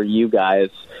plus for you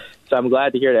guys. So I'm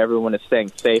glad to hear that everyone is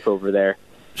staying safe over there.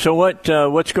 So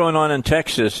what's going on in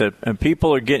Texas? And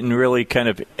people are getting really kind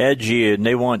of edgy, and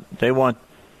they want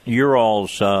your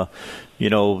all's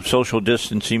social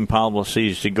distancing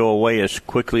policies to go away as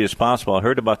quickly as possible. I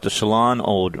heard about the salon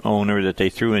owner that they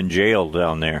threw in jail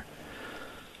down there.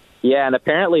 Yeah, and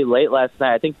apparently late last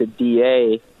night, I think the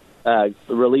DA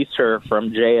released her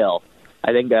from jail.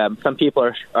 I think some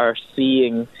people are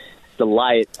seeing the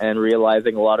light and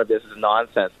realizing a lot of this is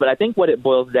nonsense. But I think what it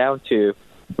boils down to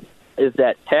is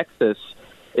that Texas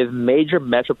is major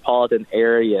metropolitan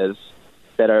areas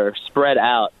that are spread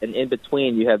out, and in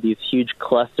between you have these huge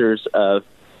clusters of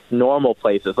normal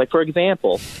places. Like, for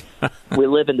example, we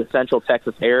live in the central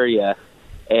Texas area,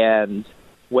 and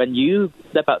when you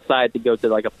step outside to go to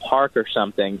like a park or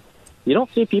something, you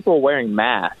don't see people wearing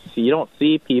masks. You don't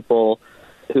see people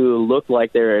who look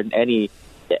like they're in any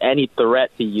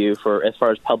threat to you as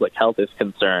far as public health is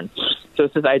concerned. So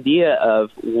it's this idea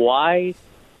of why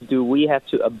do we have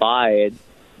to abide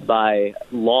by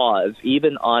laws,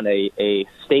 even on a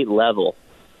state level,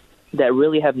 that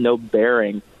really have no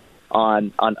bearing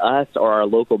on us or our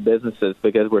local businesses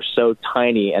because we're so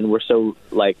tiny and we're so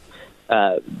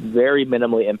very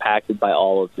minimally impacted by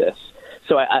all of this.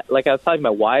 So I was telling my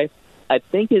wife, I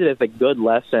think it is a good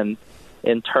lesson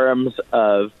in terms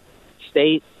of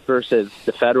state versus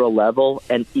the federal level,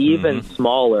 and even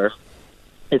smaller,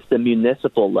 it's the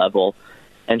municipal level,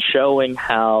 and showing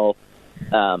how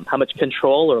much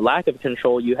control or lack of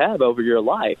control you have over your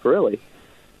life, really.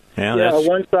 Yeah, a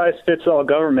one-size-fits-all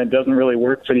government doesn't really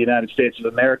work for the United States of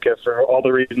America for all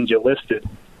the reasons you listed.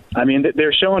 I mean,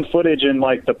 they're showing footage in,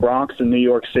 the Bronx in New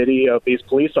York City of these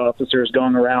police officers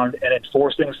going around and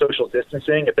enforcing social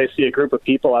distancing. If they see a group of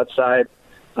people outside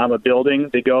a building,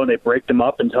 they go and they break them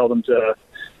up and tell them to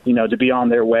be on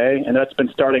their way. And that's been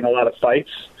starting a lot of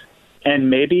fights.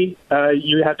 And maybe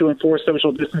you have to enforce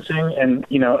social distancing in,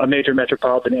 a major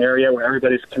metropolitan area where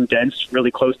everybody's condensed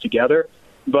really close together.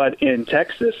 But in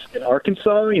Texas, in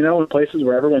Arkansas, in places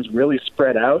where everyone's really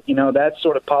spread out, that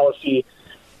sort of policy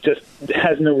just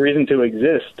has no reason to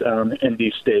exist in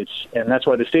these states. And that's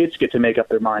why the states get to make up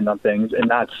their mind on things and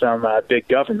not some big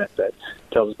government that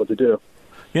tells us what to do.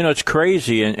 It's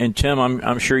crazy, and Tim,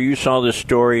 I'm sure you saw this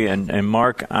story, and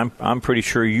Mark, I'm pretty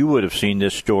sure you would have seen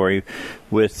this story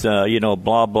with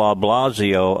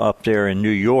Blasio up there in New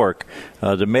York,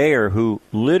 the mayor who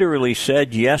literally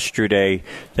said yesterday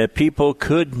that people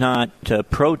could not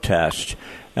protest,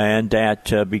 and that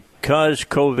because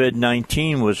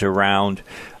COVID-19 was around,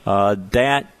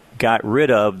 that got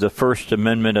rid of the First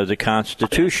Amendment of the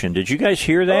Constitution. Did you guys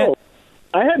hear that? Oh.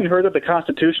 I hadn't heard that the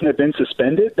Constitution had been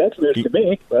suspended. That's news to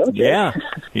me. Well, okay.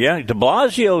 Yeah. De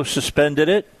Blasio suspended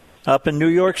it up in New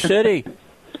York City.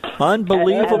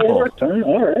 Unbelievable.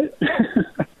 All right.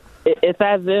 It's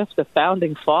as if the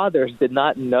founding fathers did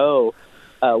not know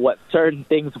what certain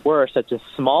things were, such as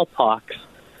smallpox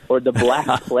or the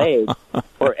Black Plague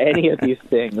or any of these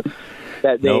things,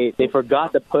 that they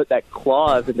forgot to put that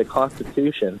clause in the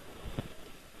Constitution.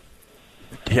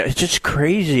 Yeah, it's just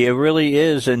crazy. It really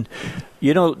is. And,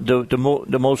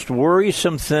 the most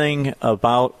worrisome thing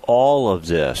about all of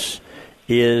this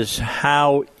is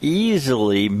how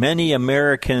easily many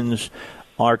Americans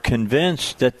are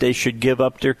convinced that they should give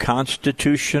up their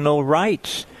constitutional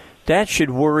rights. That should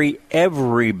worry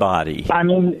everybody. I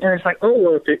mean, it's like,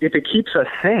 if it keeps us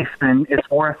safe, then it's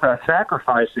worth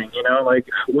sacrificing,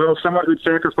 someone who'd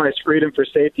sacrifice freedom for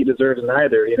safety deserves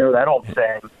neither, that old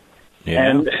saying.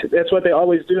 Yeah. And that's what they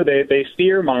always do. They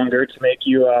fear-monger to make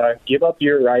you give up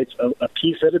your rights a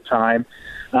piece at a time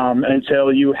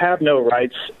until you have no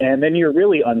rights, and then you're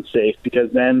really unsafe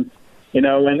because then,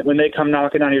 when they come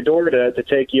knocking on your door to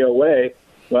take you away,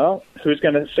 well, who's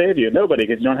going to save you? Nobody,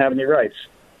 because you don't have any rights.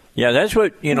 Yeah, that's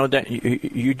what, that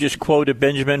you just quoted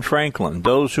Benjamin Franklin.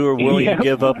 Those who are willing to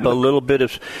give up a little bit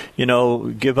of,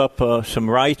 give up some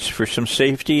rights for some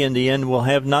safety, in the end will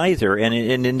have neither.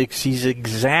 And he's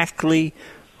exactly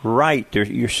right.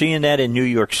 You're seeing that in New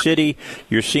York City.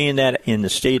 You're seeing that in the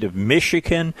state of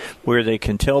Michigan, where they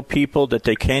can tell people that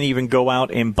they can't even go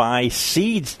out and buy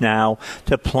seeds now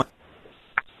to plant.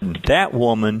 That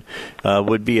woman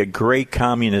would be a great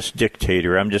communist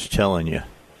dictator. I'm just telling you.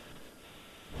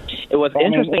 It was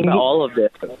interesting about all of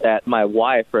this that my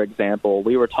wife, for example,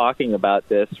 we were talking about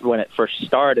this when it first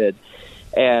started,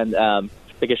 and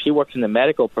because she works in the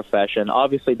medical profession,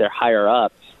 obviously their higher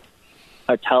ups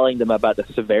are telling them about the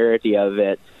severity of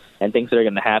it and things that are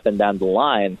going to happen down the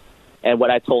line. And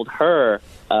what I told her,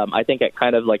 I think at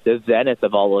kind of like the zenith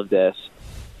of all of this,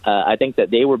 I think that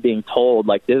they were being told,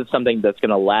 like, this is something that's going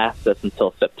to last us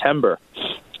until September.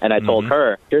 And I told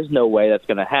her, there's no way that's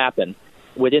going to happen.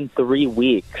 Within 3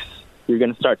 weeks, you're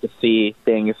going to start to see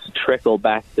things trickle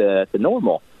back to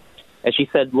normal. And she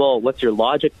said, well, what's your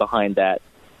logic behind that?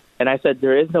 And I said,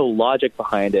 there is no logic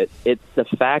behind it. It's the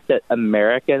fact that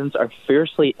Americans are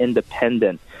fiercely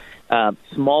independent,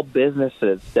 small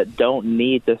businesses that don't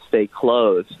need to stay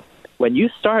closed. When you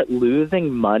start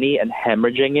losing money and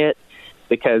hemorrhaging it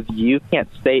because you can't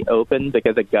stay open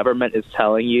because the government is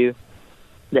telling you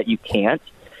that you can't,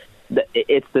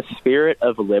 it's the spirit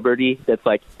of liberty that's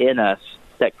like in us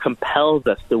that compels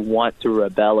us to want to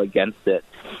rebel against it.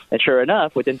 And sure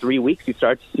enough, within 3 weeks, you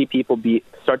start to see people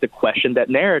start to question that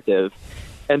narrative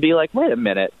and be like, wait a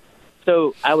minute.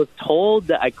 So I was told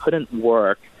that I couldn't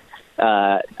work.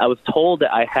 I was told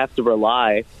that I have to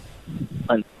rely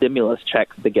on stimulus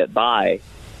checks to get by.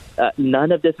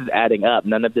 None of this is adding up.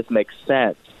 None of this makes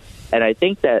sense. And I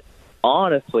think that,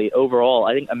 honestly, overall,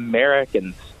 I think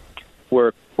Americans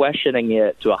were questioning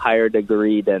it to a higher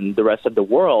degree than the rest of the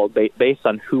world based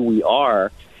on who we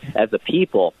are as a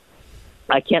people.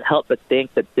 I can't help but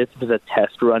think that this was a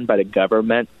test run by the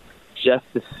government just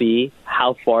to see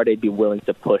how far they'd be willing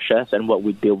to push us and what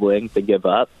we'd be willing to give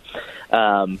up,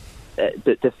 to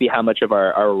see how much of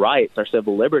our rights, our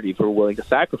civil liberties, we're willing to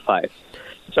sacrifice.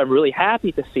 So I'm really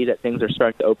happy to see that things are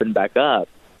starting to open back up.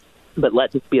 But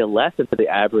let this be a lesson to the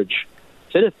average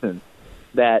citizen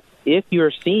that if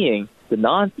you're seeing the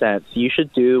nonsense, you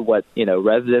should do what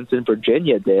residents in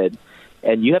Virginia did,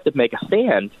 and you have to make a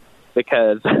stand.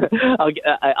 Because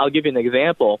I'll give you an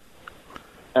example.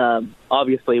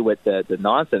 Obviously, with the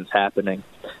nonsense happening,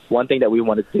 one thing that we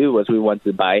wanted to do was we wanted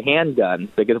to buy a handgun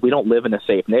because we don't live in a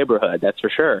safe neighborhood, that's for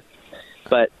sure.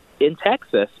 But in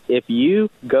Texas, if you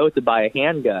go to buy a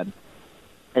handgun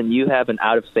and you have an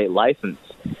out-of-state license,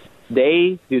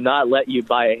 they do not let you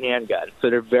buy a handgun. So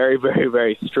they're very, very,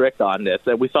 very strict on this.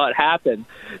 And we saw it happen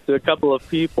to a couple of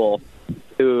people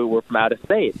who were from out of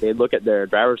state. They'd look at their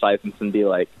driver's license and be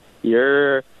like,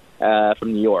 you're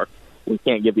from New York. We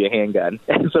can't give you a handgun.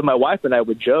 And so my wife and I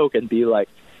would joke and be like,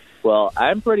 well,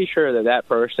 I'm pretty sure that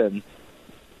person,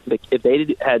 if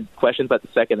they had questions about the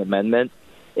Second Amendment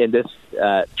in this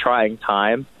trying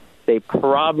time, they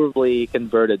probably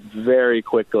converted very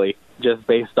quickly just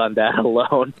based on that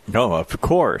alone. No, of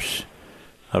course.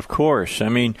 Of course. I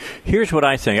mean, here's what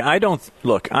I think.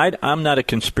 I'm not a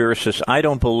conspiracist. I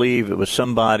don't believe it was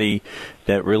somebody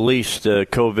that released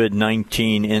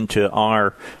COVID-19 into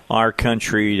our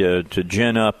country to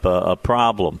gin up a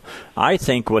problem. I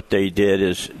think what they did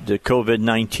is the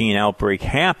COVID-19 outbreak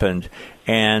happened,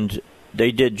 and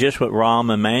they did just what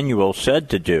Rahm Emanuel said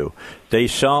to do. They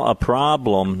saw a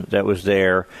problem that was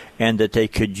there and that they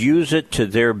could use it to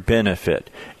their benefit.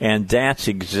 And that's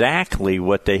exactly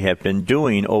what they have been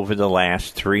doing over the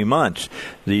last 3 months.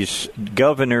 These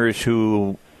governors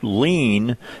who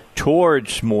lean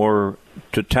towards more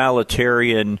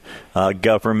totalitarian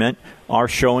government are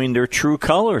showing their true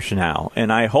colors now.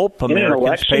 And I hope Americans in an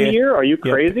election year? Are you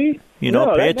crazy?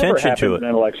 Pay attention to it. In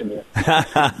an election year.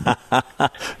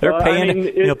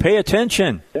 Pay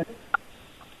attention.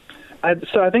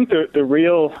 So I think the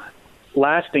real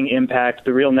lasting impact,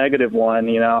 the real negative one,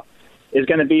 is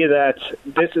going to be that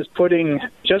this is putting,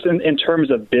 just in terms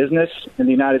of business in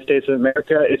the United States of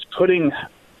America, it's putting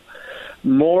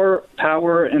more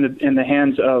power in the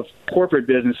hands of corporate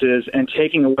businesses and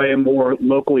taking away more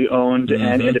locally owned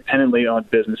and independently owned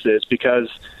businesses, because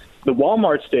the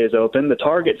Walmart stays open, the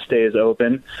Target stays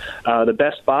open, the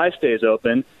Best Buy stays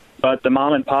open, but the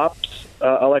mom and pop's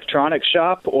electronics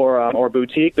shop or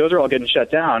boutique, those are all getting shut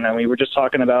down. And we were just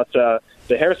talking about the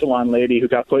hair salon lady who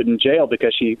got put in jail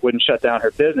because she wouldn't shut down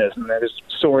her business. And there's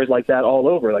stories like that all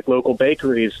over, like local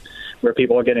bakeries where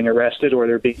people are getting arrested or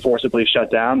they're being forcibly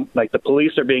shut down. Like the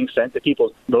police are being sent to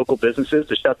people's local businesses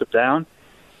to shut them down.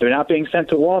 They're not being sent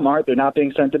to Walmart. They're not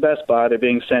being sent to Best Buy. They're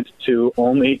being sent to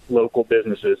only local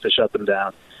businesses to shut them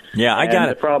down. Yeah, I got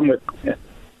it. The problem with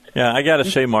Yeah, I got to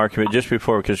say, Mark, just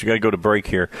before, because you got to go to break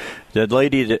here, the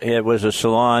lady that it was a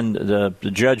salon, the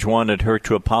judge wanted her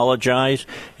to apologize,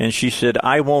 and she said,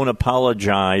 I won't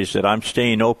apologize that I'm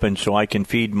staying open so I can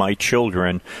feed my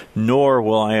children, nor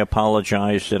will I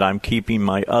apologize that I'm keeping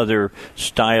my other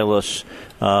stylists,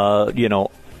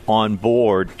 on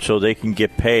board so they can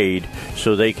get paid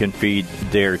so they can feed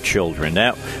their children.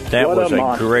 That was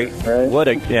a great, right?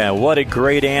 What a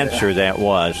great answer that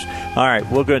was. All right,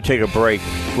 we're going to take a break.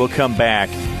 We'll come back.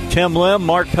 Tim Lim,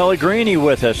 Mark Pellegrini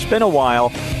with us. It's been a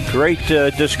while. Great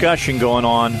discussion going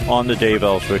on the Dave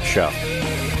Elswick Show.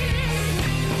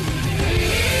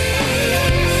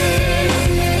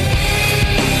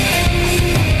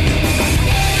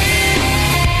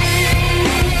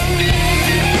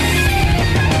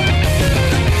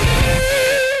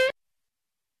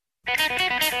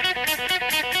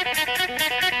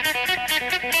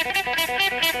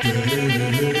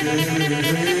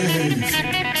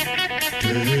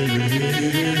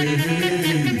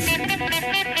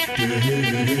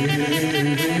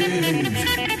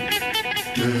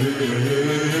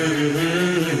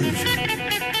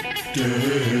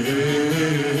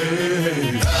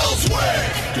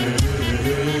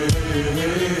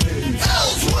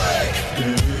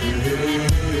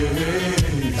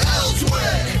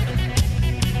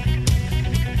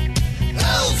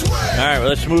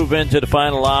 Let's move into the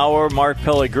final hour. Mark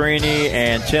Pellegrini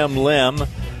and Tim Lim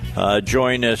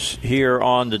join us here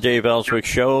on the Dave Elswick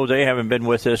Show. They haven't been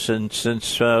with us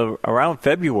since around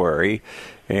February,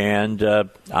 and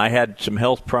I had some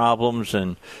health problems,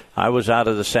 and I was out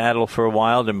of the saddle for a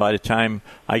while. And by the time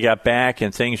I got back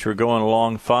and things were going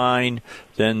along fine,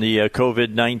 then the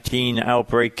COVID-19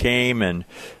 outbreak came, and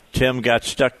Tim got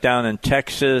stuck down in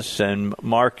Texas, and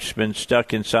Mark's been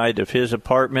stuck inside of his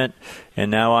apartment,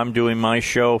 and now I'm doing my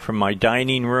show from my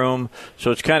dining room.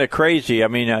 So it's kind of crazy. I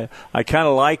mean, I kind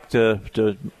of like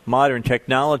the modern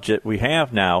technology that we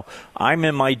have now. I'm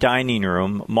in my dining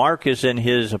room. Mark is in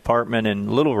his apartment in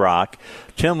Little Rock.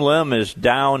 Tim Lim is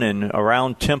down in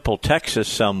around Temple, Texas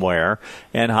somewhere,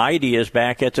 and Heidi is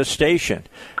back at the station.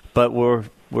 But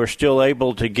we're still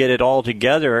able to get it all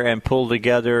together and pull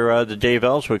together the Dave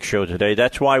Elswick Show today.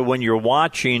 That's why when you're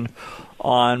watching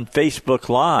on Facebook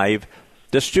Live,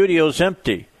 the studio's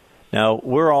empty. Now,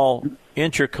 we're all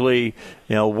intricately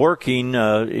working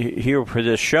here for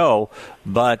this show,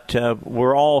 but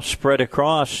we're all spread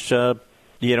across, 2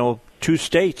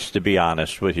 states, to be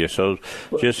honest with you. So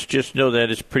just know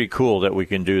that it's pretty cool that we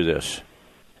can do this.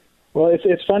 Well,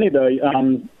 it's funny, though.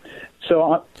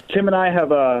 So Tim and I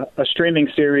have a streaming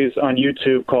series on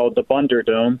YouTube called The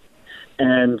Bunderdome,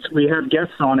 and we have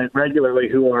guests on it regularly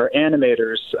who are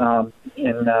animators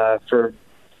for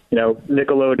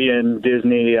Nickelodeon,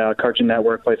 Disney, Cartoon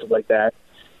Network, places like that.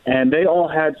 And they all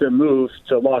had to move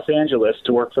to Los Angeles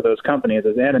to work for those companies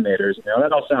as animators.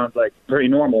 That all sounds like pretty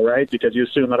normal, right? Because you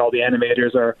assume that all the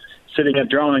animators are sitting at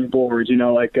drawing boards,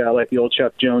 like the old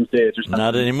Chuck Jones days or something.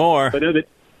 Not anymore. But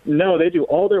no, they do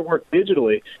all their work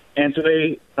digitally. And so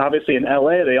they, obviously in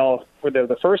L.A., they're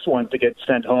the first ones to get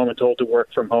sent home and told to work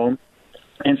from home.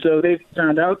 And so they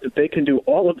found out that they can do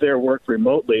all of their work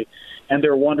remotely, and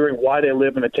they're wondering why they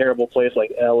live in a terrible place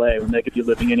like L.A. when they could be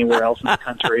living anywhere else in the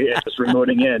country and just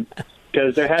remoting in.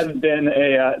 Because there hasn't been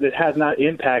that has not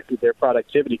impacted their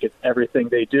productivity because everything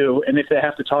they do. And if they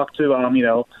have to talk to,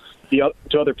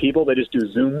 to other people, they just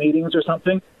do Zoom meetings or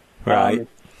something. Right.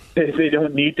 They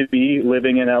don't need to be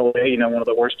living in L.A., one of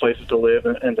the worst places to live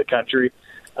in the country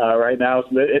right now. So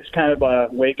it's kind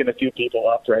of waking a few people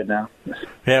up right now.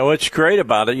 Yeah, what's great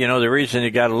about it, the reason you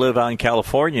got to live out in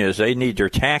California is they need their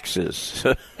taxes.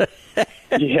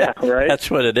 Yeah, right?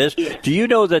 That's what it is. Do you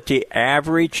know that the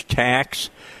average tax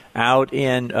out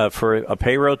in for a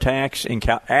payroll tax in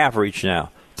average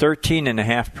now,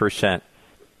 13.5%?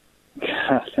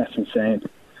 That's insane.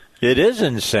 It is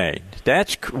insane.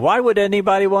 Why would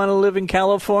anybody want to live in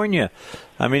California?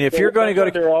 I mean, if you're going to go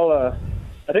to...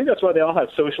 I think that's why they all have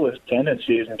socialist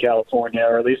tendencies in California,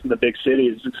 or at least in the big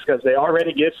cities. It's because they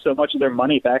already give so much of their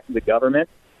money back to the government,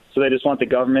 so they just want the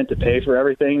government to pay for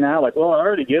everything now. Like, well, I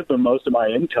already give them most of my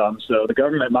income, so the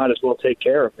government might as well take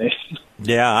care of me.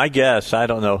 Yeah, I guess. I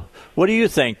don't know. What do you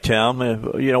think, Tim?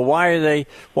 Why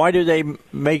do they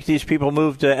make these people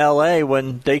move to L.A.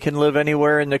 when they can live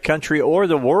anywhere in the country or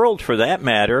the world, for that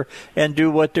matter, and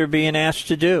do what they're being asked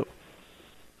to do?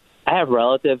 I have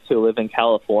relatives who live in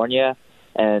California,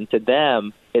 and to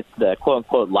them, it's the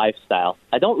quote-unquote lifestyle.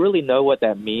 I don't really know what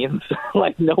that means.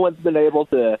 Like, no one's been able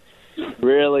to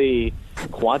really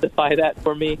quantify that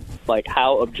for me, like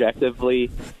how objectively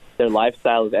their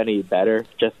lifestyle is any better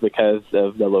just because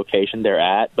of the location they're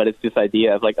at. But it's this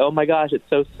idea of like, oh my gosh, it's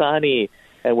so sunny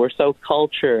and we're so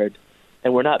cultured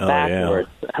and we're not backwards.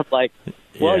 Yeah. I'm like,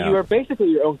 well, you are basically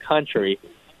your own country.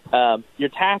 Your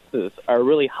taxes are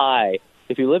really high.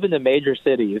 If you live in the major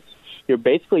cities, you're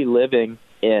basically living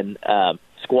in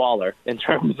squalor in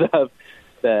terms of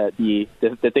the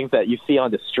things that you see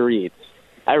on the streets.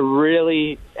 I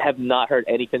really have not heard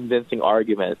any convincing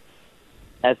argument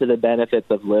as to the benefits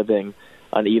of living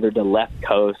on either the left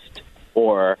coast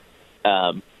or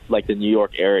like the New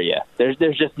York area. There's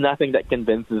just nothing that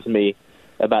convinces me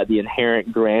about the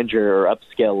inherent grandeur or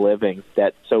upscale living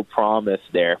that's so promised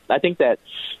there. I think that,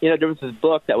 there was this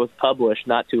book that was published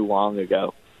not too long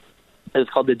ago. It was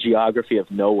called The Geography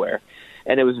of Nowhere.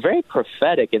 And it was very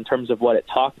prophetic in terms of what it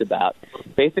talked about.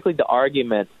 Basically, the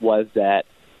argument was that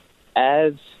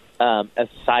as a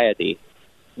society,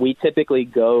 we typically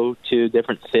go to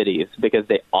different cities because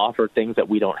they offer things that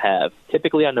we don't have,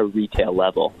 typically on a retail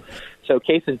level. So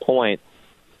case in point,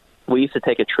 we used to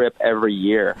take a trip every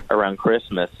year around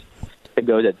Christmas to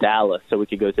go to Dallas so we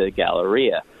could go to the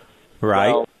Galleria.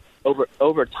 Right. Well,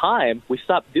 over time, we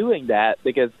stopped doing that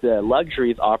because the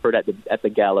luxuries offered at the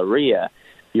Galleria,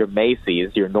 your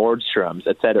Macy's, your Nordstroms,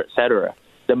 et cetera,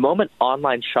 the moment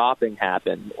online shopping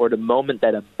happened or the moment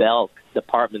that a Belk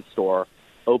department store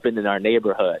opened in our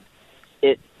neighborhood,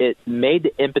 it made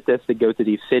the impetus to go to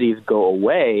these cities go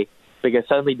away because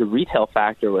suddenly the retail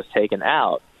factor was taken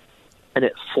out. And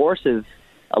it forces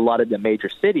a lot of the major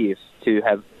cities to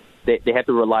they have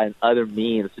to rely on other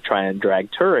means to try and drag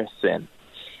tourists in.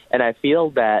 And I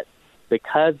feel that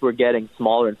because we're getting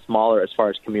smaller and smaller as far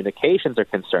as communications are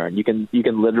concerned, you can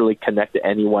literally connect to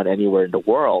anyone anywhere in the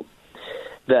world.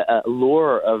 The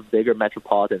allure of bigger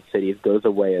metropolitan cities goes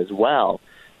away as well,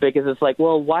 because it's like,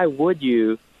 well, why would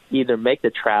you either make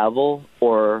the travel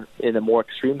or, in a more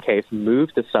extreme case,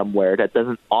 move to somewhere that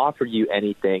doesn't offer you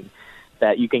anything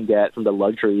that you can get from the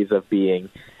luxuries of being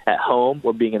at home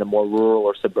or being in a more rural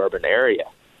or suburban area.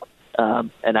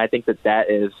 And I think that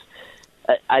is,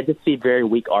 I just see very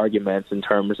weak arguments in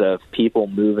terms of people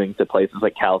moving to places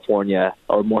like California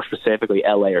or more specifically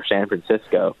LA or San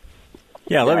Francisco.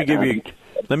 Yeah, let me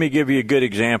give you a good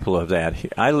example of that.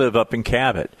 I live up in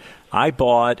Cabot. I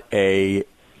bought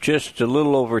just a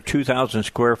little over 2,000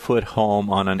 square foot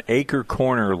home on an acre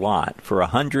corner lot for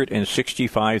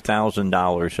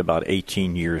 $165,000 about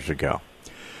 18 years ago.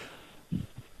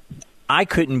 I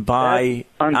couldn't buy.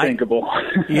 That's unthinkable.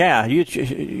 You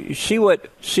see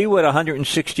what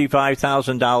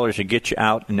 $165,000 would get you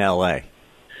out in L.A.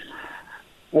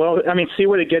 Well, I mean, see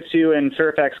what it gets you in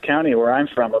Fairfax County, where I'm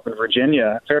from, up in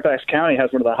Virginia. Fairfax County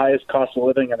has one of the highest costs of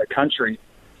living in the country.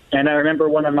 And I remember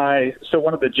one of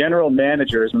the general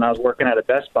managers when I was working at a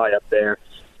Best Buy up there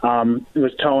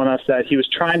was telling us that he was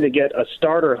trying to get a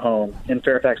starter home in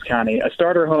Fairfax County. A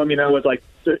starter home, was like,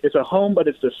 it's a home, but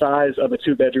it's the size of a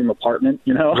 2-bedroom apartment,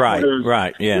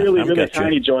 Right, yeah. Really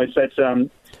tiny joints that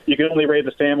you can only raise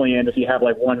a family in if you have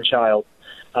like one child.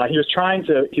 He was trying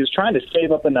to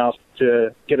save up enough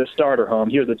to get a starter home.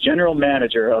 He was the general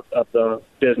manager of the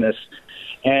business.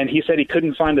 And he said he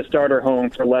couldn't find a starter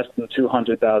home for less than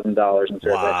 $200,000 in Fairfax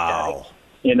County.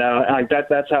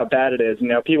 That's how bad it is.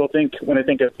 People think when they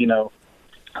think of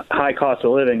high cost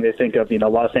of living, they think of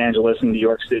Los Angeles and New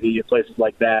York City, places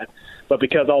like that. But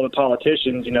because all the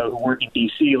politicians who work in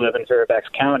D.C. live in Fairfax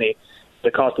County,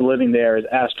 the cost of living there is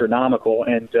astronomical,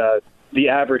 and the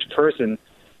average person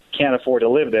can't afford to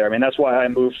live there. I mean, that's why I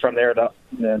moved from there to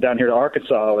down here to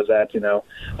Arkansas. Was that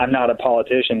I'm not a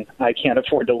politician. I can't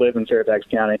afford to live in Fairfax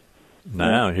County.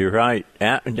 No, you're right.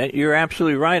 You're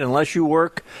absolutely right. Unless you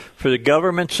work for the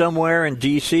government somewhere in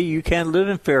D.C., you can't live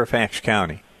in Fairfax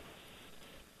County.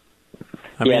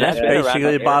 I mean, that's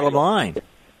basically the bottom line.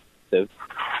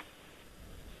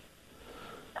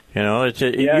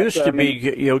 It used to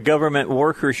be, government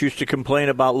workers used to complain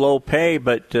about low pay,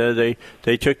 but they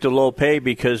took the low pay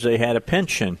because they had a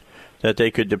pension that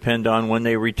they could depend on when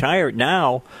they retired.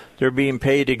 Now they're being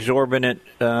paid exorbitant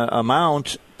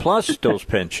amounts plus those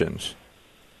pensions.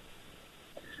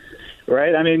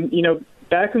 Right. I mean,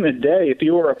 back in the day, if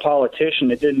you were a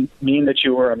politician, it didn't mean that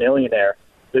you were a millionaire.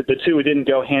 The two didn't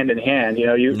go hand in hand.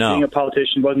 Being a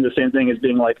politician wasn't the same thing as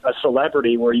being like a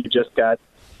celebrity where you just got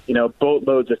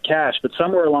boatloads of cash. But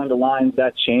somewhere along the lines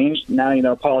that changed.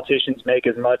 Now, politicians make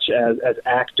as much as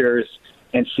actors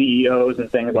and CEOs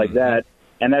and things like that.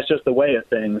 And that's just the way of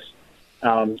things.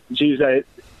 In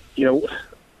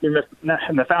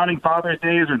the founding fathers'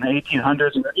 days or in the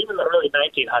 1800s or even the early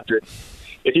 1900s,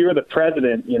 if you were the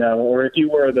president, or if you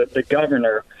were the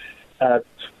governor,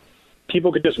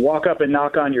 people could just walk up and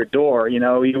knock on your door. You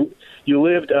know, you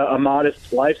lived a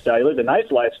modest lifestyle, you lived a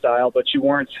nice lifestyle, but you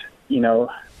weren't, you know,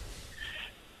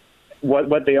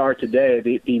 what they are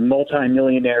today. The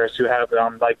multimillionaires who have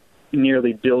like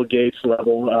nearly Bill Gates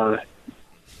level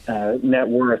net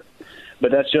worth. But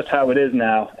that's just how it is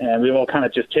now, and we've all kind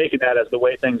of just taken that as the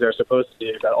way things are supposed to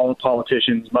be, that all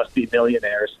politicians must be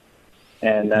millionaires.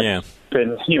 And that's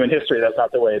been human history. That's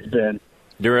not the way it's been.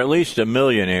 They're at least a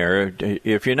millionaire.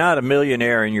 If you're not a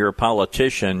millionaire and you're a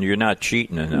politician, you're not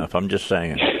cheating enough. I'm just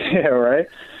saying. Yeah, right?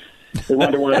 We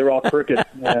wonder why they're all crooked.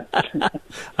 Yeah.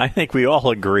 I think we all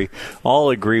agree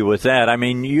with that. I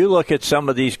mean, you look at some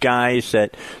of these guys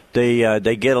that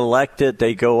they get elected,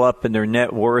 they go up, and their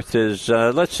net worth is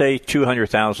let's say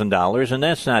 $200,000, and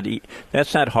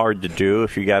that's not hard to do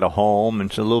if you got a home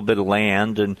and a little bit of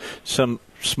land and some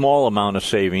small amount of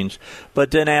savings.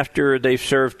 But then after they've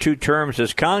served 2 terms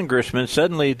as congressman,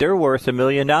 suddenly they're worth $1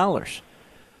 million.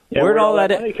 Yeah, where'd all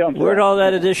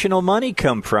that additional money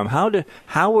come from?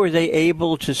 How were they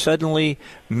able to suddenly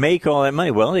make all that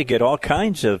money? Well, they get all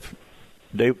kinds of,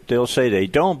 they'll say they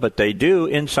don't, but they do,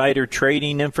 insider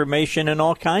trading information and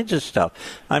all kinds of stuff.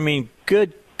 I mean,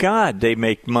 good God, they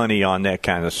make money on that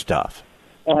kind of stuff.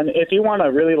 And if you want to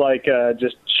really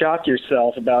just shock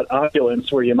yourself about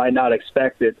opulence where you might not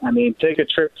expect it, I mean, take a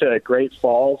trip to Great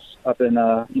Falls up in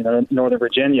Northern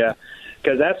Virginia,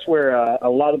 because that's where a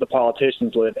lot of the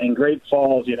politicians live. In Great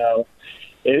Falls, you know,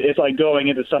 it's like going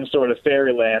into some sort of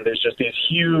fairyland. There's just these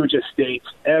huge estates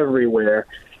everywhere,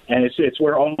 and it's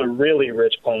where all the really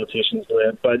rich politicians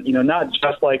live. But you know, not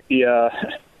just like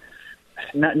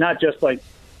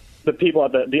the people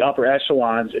at the upper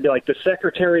echelons. It'd be like the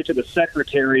secretary to the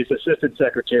secretary's assistant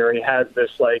secretary has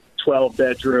this like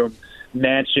 12-bedroom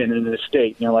mansion in an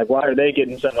estate. You know, like, why are they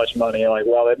getting so much money? You're like,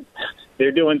 well,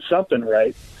 they're doing something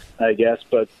right, I guess.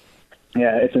 But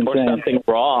yeah, it's insane. Or something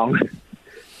wrong.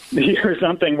 Or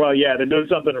something. Well, yeah, they're doing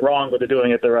something wrong, but they're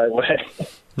doing it the right way.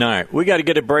 All right, we got to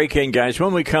get a break in, guys.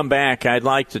 When we come back, I'd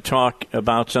like to talk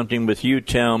about something with you,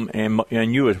 Tim, and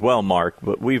you as well, Mark,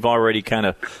 but we've already kind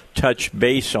of touched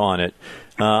base on it.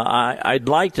 I'd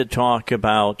like to talk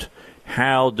about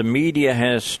how the media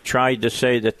has tried to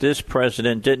say that this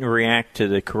president didn't react to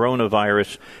the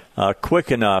coronavirus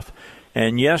quick enough.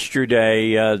 And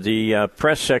yesterday, the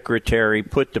press secretary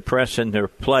put the press in their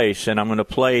place, and I'm going to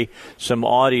play some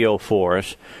audio for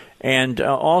us. And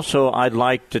also, I'd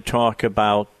like to talk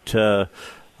about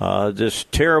this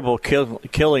terrible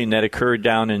killing that occurred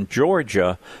down in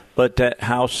Georgia, but that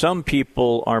how some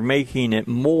people are making it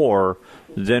more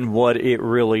than what it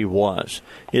really was.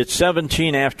 It's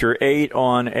 17 after 8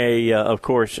 on of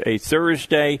course, a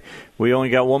Thursday. We only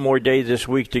got one more day this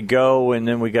week to go, and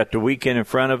then we got the weekend in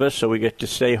front of us, so we get to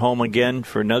stay home again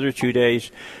for another 2 days.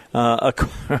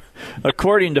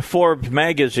 According to Forbes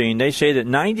magazine, they say that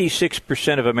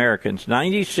 96% of Americans,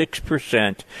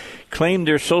 96%, claimed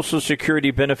their Social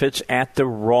Security benefits at the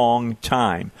wrong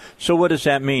time. So what does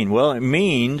that mean? Well, it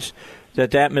means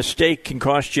that mistake can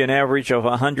cost you an average of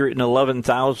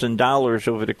 $111,000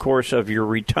 over the course of your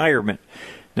retirement.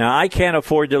 Now, I can't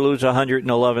afford to lose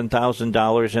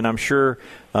 $111,000, and I'm sure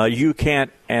you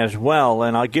can't as well.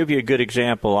 And I'll give you a good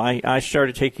example. I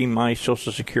started taking my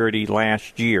Social Security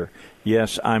last year.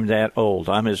 Yes, I'm that old.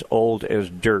 I'm as old as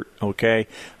dirt, okay?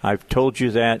 I've told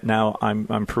you that. Now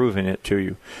I'm proving it to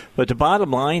you. But the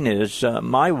bottom line is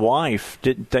my wife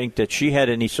didn't think that she had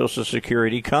any Social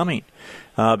Security coming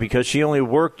because she only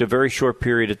worked a very short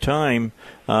period of time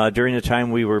during the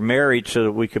time we were married so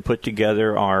that we could put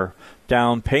together our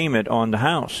down payment on the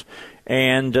house.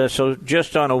 And so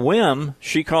just on a whim,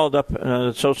 she called up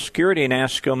Social Security and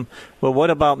asked them, well, what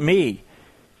about me?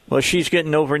 Well, she's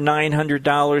getting over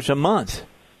 $900 a month,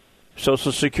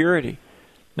 Social Security.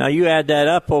 Now, you add that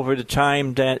up over the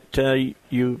time that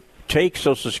you take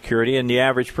Social Security, and the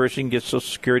average person gets Social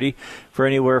Security for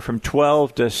anywhere from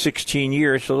 12 to 16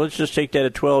 years. So let's just take that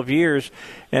at 12 years,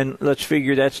 and let's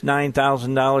figure that's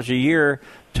 $9,000 a year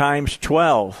times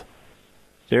 12.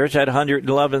 There's that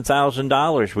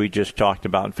 $111,000 we just talked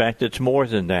about. In fact, it's more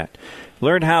than that.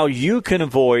 Learn how you can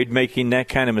avoid making that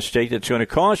kind of mistake that's going to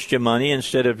cost you money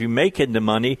instead of you making the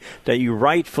money that you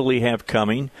rightfully have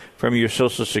coming from your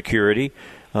Social Security.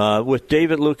 With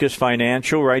David Lucas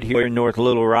Financial right here in North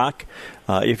Little Rock.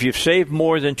 If you've saved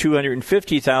more than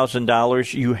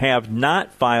 $250,000, you have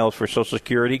not filed for Social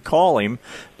Security, call him.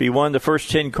 Be one of the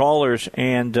first 10 callers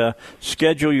and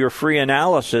schedule your free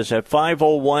analysis at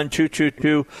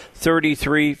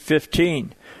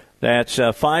 501-222-3315. That's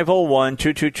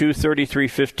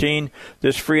 501-222-3315.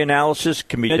 This free analysis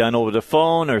can be done over the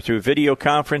phone or through video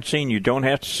conferencing. You don't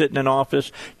have to sit in an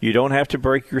office. You don't have to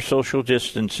break your social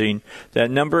distancing.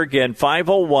 That number again,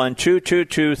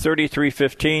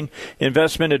 501-222-3315.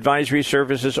 Investment advisory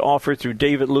services offered through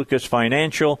David Lucas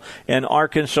Financial, an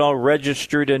Arkansas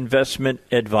registered investment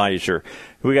advisor.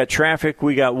 We got traffic,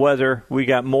 we got weather, we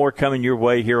got more coming your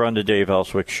way here on the Dave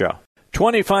Elswick Show.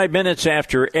 25 minutes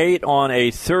after 8 on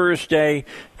a Thursday.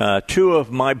 Two of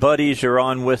my buddies are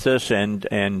on with us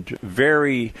and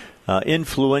very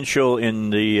influential in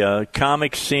the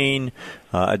comic scene.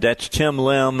 That's Tim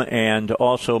Lim and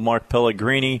also Mark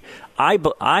Pellegrini.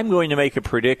 I'm going to make a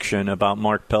prediction about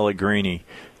Mark Pellegrini.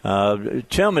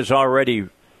 Tim has already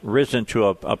risen to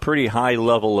a pretty high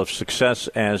level of success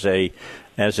as an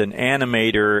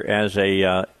animator, as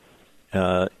a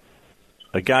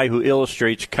guy who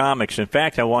illustrates comics. In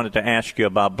fact, I wanted to ask you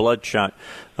about Bloodshot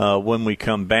when we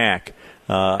come back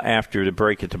after the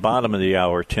break at the bottom of the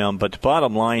hour, Tim. But the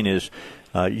bottom line is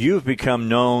you've become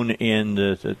known in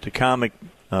the comic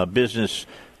business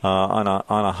on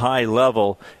a high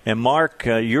level. And, Mark,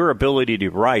 your ability to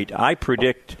write, I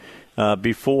predict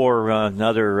before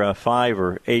another 5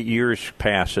 or 8 years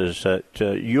passes that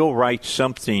you'll write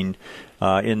something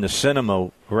in the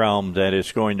cinema realm that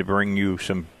is going to bring you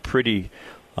some pretty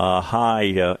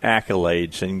high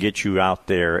accolades and get you out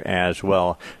there as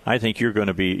well. I think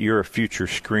you're a future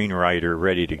screenwriter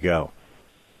ready to go.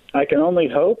 I can only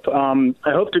hope. I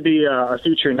hope to be a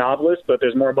future novelist, but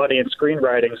there's more money in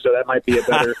screenwriting, so that might be a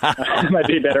better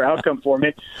better outcome for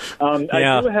me.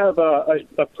 I do have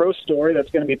a prose story that's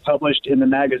going to be published in the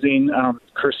magazine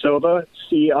Cirsova,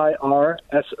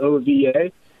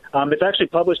 Cirsova. It's actually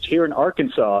published here in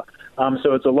Arkansas,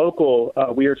 so it's a local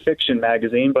weird fiction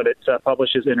magazine, but it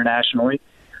publishes internationally.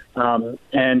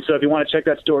 And so if you want to check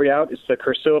that story out, it's the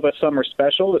Cirsova Summer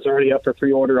Special. It's already up for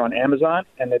pre-order on Amazon,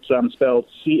 and it's spelled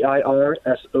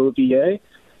Cirsova.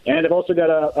 And I've also got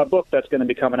a book that's going to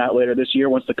be coming out later this year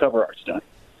once the cover art's done.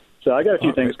 So I got a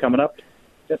few things coming up.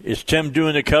 Yep. Is Tim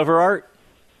doing the cover art?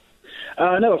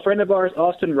 No, a friend of ours,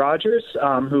 Austin Rogers,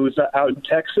 who's out in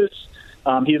Texas.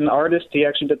 He's an artist. He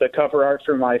actually did the cover art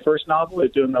for my first novel.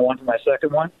 He's doing the one for my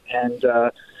second one. And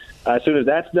as soon as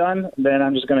that's done, then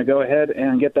I'm just going to go ahead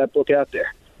and get that book out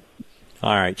there.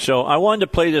 All right. So I wanted to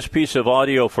play this piece of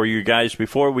audio for you guys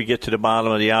before we get to the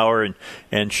bottom of the hour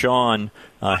and Sean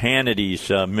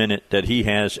Hannity's minute that he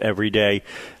has every day.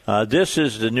 This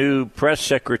is the new press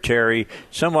secretary.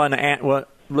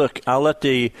 Look,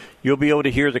 you'll be able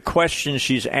to hear the questions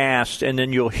she's asked, and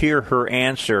then you'll hear her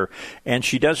answer. And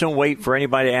she doesn't wait for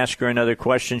anybody to ask her another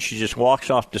question. She just walks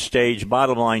off the stage,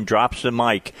 bottom line, drops the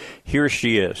mic. Here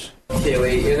she is.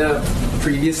 Haley, in a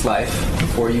previous life,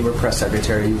 before you were press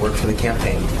secretary, you worked for the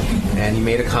campaign. And you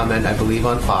made a comment, I believe,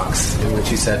 on Fox, in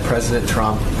which you said President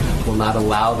Trump will not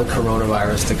allow the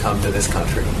coronavirus to come to this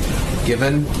country.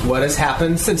 Given what has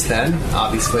happened since then,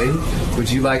 obviously, would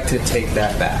you like to take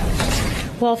that back?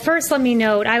 Well, first, let me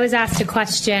note, I was asked a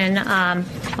question on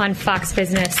Fox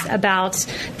Business about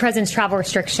the president's travel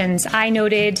restrictions. I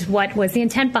noted what was the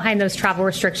intent behind those travel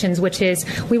restrictions, which is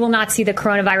we will not see the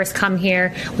coronavirus come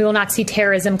here. We will not see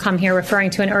terrorism come here,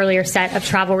 referring to an earlier set of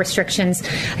travel restrictions.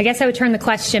 I guess I would turn the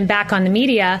question back on the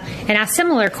media and ask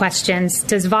similar questions.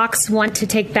 Does Vox want to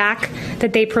take back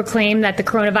that they proclaim that the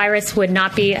coronavirus would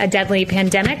not be a deadly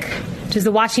pandemic? Does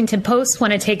the Washington Post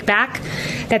want to take back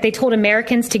that they told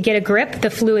Americans to get a grip, the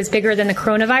flu is bigger than the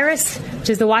coronavirus?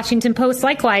 Does the Washington Post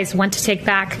likewise want to take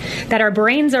back that our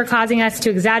brains are causing us to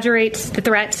exaggerate the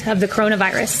threat of the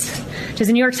coronavirus? Does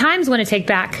the New York Times want to take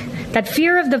back that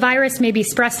fear of the virus may be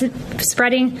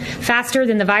spreading faster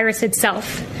than the virus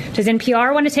itself? Does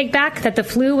NPR want to take back that the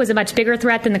flu was a much bigger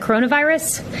threat than the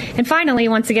coronavirus? And finally,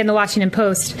 once again, the Washington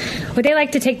Post, would they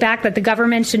like to take back that the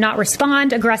government should not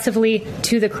respond aggressively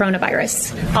to the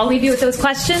coronavirus? I'll leave you with those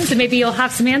questions, and maybe you'll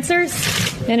have some answers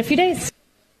in a few days.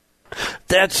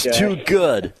 That's too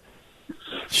good.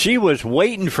 She was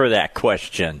waiting for that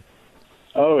question.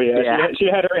 Oh, yeah. She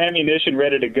had her ammunition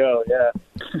ready to go, yeah.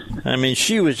 I mean,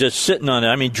 she was just sitting on it.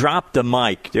 I mean, drop the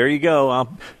mic. There you go.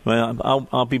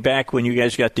 I'll be back when you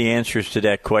guys got the answers to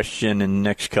that question in the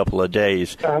next couple of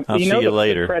days. I'll see you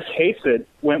later. The press hates it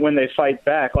when they fight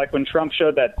back. Like when Trump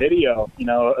showed that video,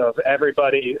 of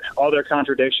everybody, all their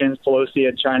contradictions, Pelosi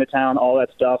at Chinatown, all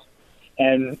that stuff.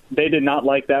 And they did not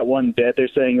like that one bit. They're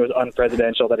saying it was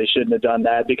unpresidential, that he shouldn't have done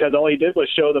that, because all he did was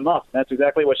show them up. That's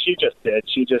exactly what she just did.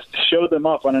 She just showed them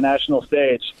up on a national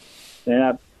stage. They're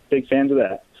not big fans of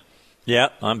that. Yeah,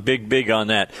 I'm big on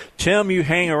that. Tim, you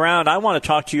hang around. I want to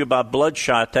talk to you about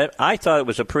Bloodshot. I thought it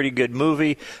was a pretty good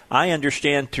movie. I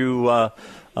understand through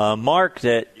Mark,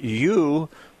 that you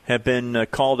have been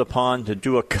called upon to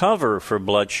do a cover for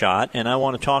Bloodshot, and I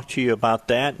want to talk to you about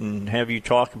that and have you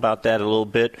talk about that a little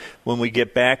bit when we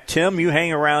get back. Tim, you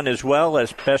hang around as well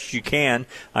as best you can.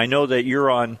 I know that you're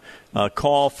on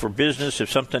call for business. If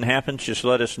something happens, just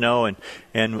let us know,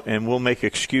 and we'll make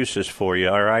excuses for you,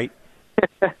 all right?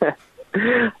 All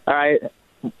right.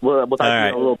 We'll talk to you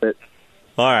in a little bit.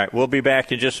 All right, we'll be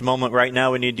back in just a moment. Right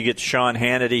now we need to get to Sean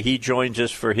Hannity. He joins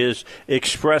us for his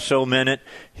Espresso Minute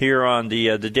here on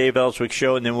the Dave Elswick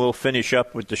Show, and then we'll finish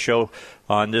up with the show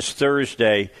on this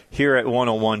Thursday here at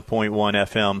 101.1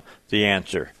 FM, The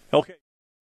Answer. Okay.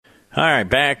 All right,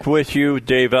 back with you,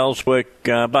 Dave Elswick.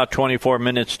 About 24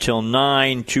 minutes till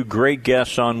 9. Two great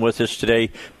guests on with us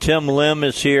today. Tim Lim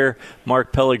is here.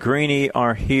 Mark Pellegrini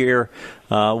are here.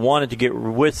 Wanted to get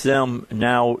with them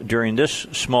now during this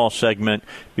small segment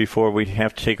before we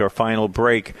have to take our final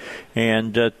break.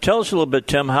 And tell us a little bit,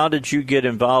 Tim, how did you get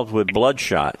involved with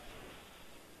Bloodshot?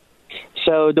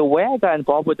 So the way I got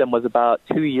involved with them was about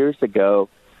 2 years ago.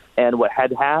 And what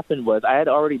had happened was I had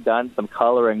already done some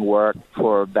coloring work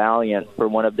for Valiant for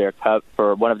one of their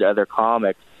other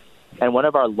comics, and one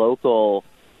of our local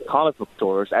comic book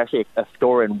stores, actually a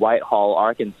store in Whitehall,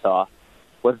 Arkansas,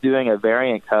 was doing a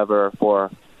variant cover for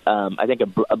I think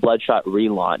a Bloodshot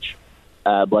relaunch,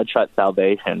 Bloodshot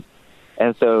Salvation,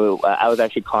 and so I was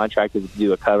actually contracted to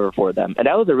do a cover for them, and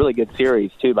that was a really good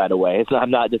series too, by the way. So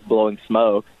I'm not just blowing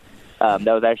smoke. That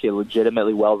was actually a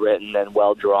legitimately well written and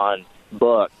well drawn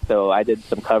book, so I did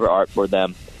some cover art for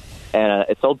them, and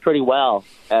it sold pretty well,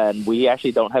 and we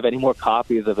actually don't have any more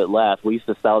copies of it left. We used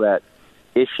to sell that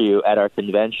issue at our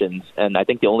conventions, and I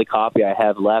think the only copy I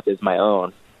have left is my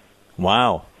own.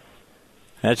 Wow.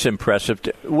 That's impressive.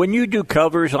 When you do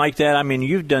covers like that, I mean,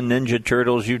 you've done Ninja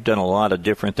Turtles, you've done a lot of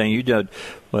different things. You did,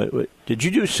 did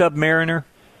you do Submariner?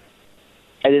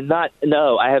 I did not.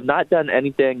 No, I have not done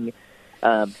anything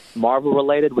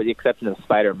Marvel-related with the exception of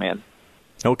Spider-Man.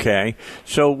 Okay.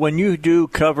 So when you do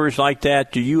covers like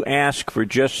that, do you ask for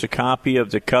just a copy of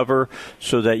the cover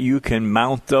so that you can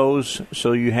mount those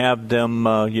so you have them,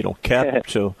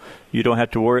 kept so you don't have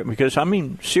to worry? Because, I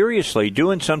mean, seriously,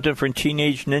 doing something for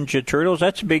Teenage Ninja Turtles,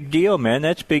 that's a big deal, man.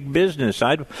 That's big business.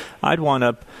 I'd want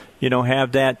to,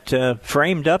 have that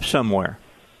framed up somewhere.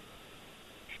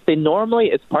 Normally,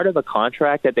 it's part of a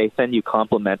contract that they send you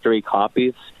complimentary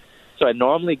copies. So I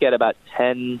normally get about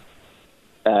 10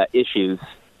 issues,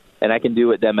 and I can do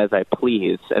with them as I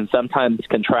please. And sometimes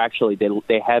contractually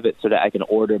they have it so that I can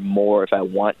order more if I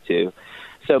want to.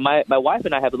 So my wife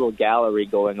and I have a little gallery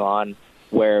going on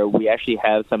where we actually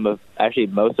have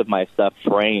most of my stuff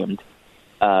framed.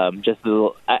 Just a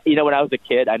little, when I was a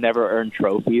kid, I never earned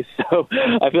trophies, so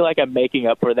I feel like I'm making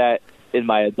up for that in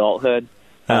my adulthood.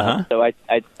 So I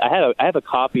have a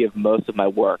copy of most of my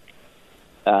work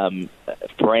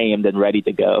framed and ready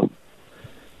to go.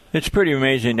 It's pretty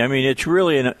amazing. I mean, it's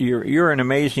really you're an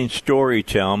amazing story,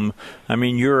 Tim. I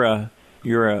mean, you're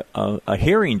a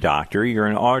hearing doctor, you're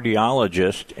an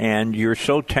audiologist, and you're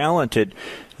so talented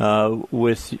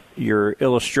with your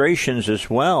illustrations as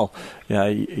well.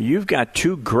 You've got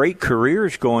two great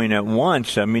careers going at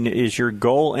once. I mean, is your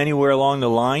goal anywhere along the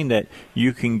line that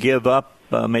you can give up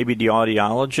maybe the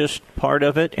audiologist part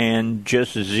of it and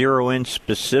just zero in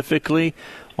specifically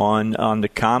on the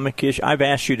comic issue? I've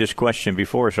asked you this question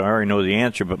before, so I already know the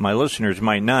answer, but my listeners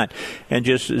might not. And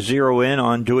just zero in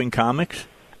on doing comics?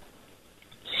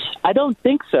 I don't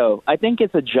think so. I think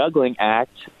it's a juggling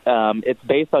act. It's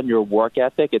based on your work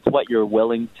ethic. It's what you're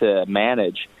willing to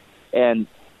manage. And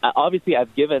obviously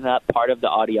I've given up part of the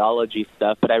audiology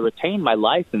stuff, but I retain my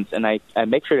license, and I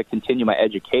make sure to continue my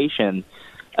education.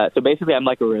 So basically I'm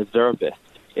like a reservist.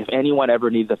 If anyone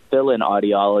ever needs a fill-in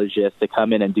audiologist to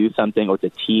come in and do something or to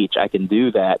teach, I can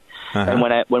do that. And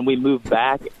when we move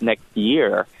back next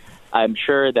year, I'm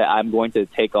sure that I'm going to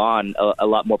take on a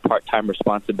lot more part-time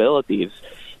responsibilities.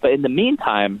 But in the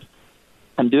meantime,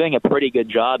 I'm doing a pretty good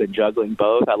job in juggling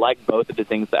both. I like both of the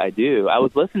things that I do. I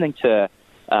was listening to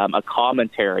a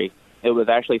commentary. It was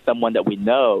actually someone that we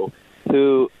know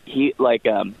who he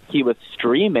was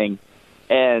streaming.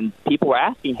 And people were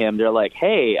asking him, they're like,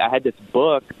 hey, I had this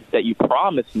book that you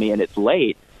promised me, and it's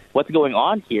late. What's going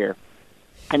on here?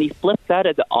 And he flips out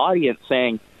at the audience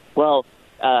saying, well,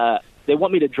 they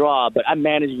want me to draw, but I'm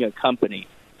managing a company.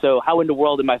 So how in the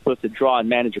world am I supposed to draw and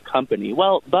manage a company?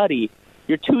 Well, buddy,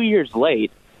 you're 2 years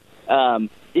late. And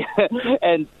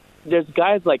there's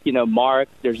guys like, Mark,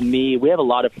 there's me. We have a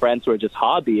lot of friends who are just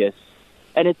hobbyists.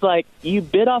 And it's like you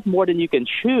bit off more than you can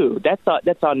chew.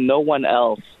 That's on no one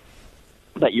else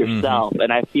but yourself.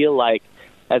 And I feel like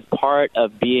as part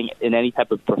of being in any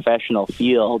type of professional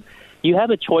field, you have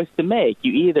a choice to make.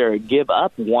 You either give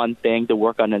up one thing to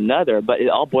work on another, but it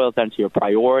all boils down to your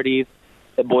priorities,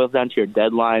 it boils down to your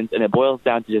deadlines, and it boils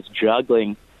down to just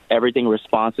juggling everything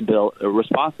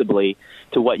responsibly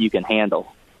to what you can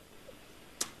handle.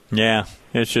 Yeah,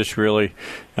 it's just really,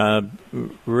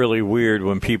 really weird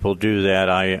when people do that.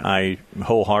 I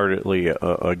wholeheartely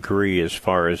agree as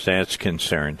far as that's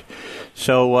concerned.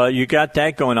 So you got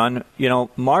that going on. You know,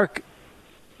 Mark,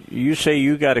 you say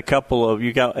you got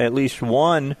at least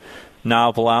one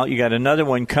novel out. You got another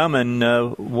one coming.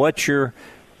 What's your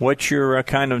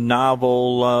kind of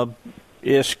novel-esque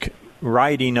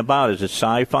writing about? Is it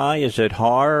sci-fi? Is it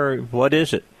horror? What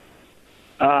is it?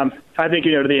 I think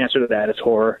you know the answer to that. It's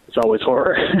horror. It's always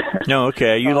horror. No,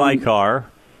 okay. You like horror.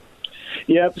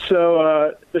 Yep.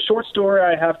 So the short story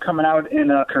I have coming out in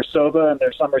Kersova and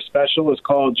their summer special is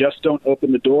called Just Don't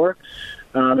Open the Door.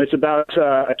 It's about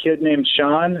a kid named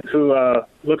Sean who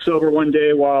looks over one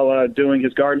day while doing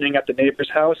his gardening at the neighbor's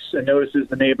house and notices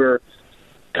the neighbor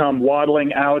come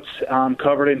waddling out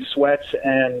covered in sweat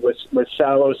and with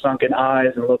sallow, sunken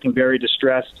eyes and looking very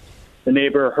distressed. The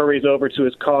neighbor hurries over to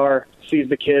his car, sees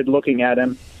the kid looking at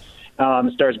him,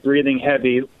 starts breathing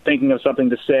heavy, thinking of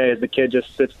something to say as the kid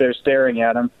just sits there staring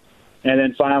at him, and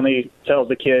then finally tells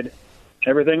the kid,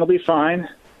 everything will be fine,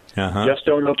 just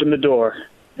don't open the door.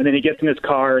 And then he gets in his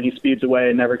car and he speeds away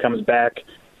and never comes back.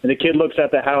 And the kid looks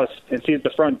at the house and sees the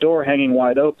front door hanging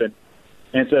wide open.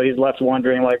 And so he's left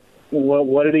wondering, like,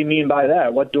 what did he mean by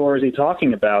that? What door is he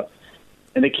talking about?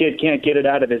 And the kid can't get it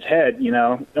out of his head. You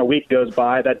know, a week goes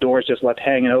by, that door is just left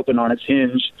hanging open on its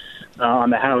hinge on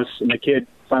the house, and the kid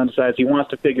finally decides he wants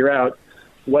to figure out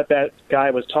what that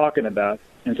guy was talking about.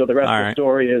 And so the rest of the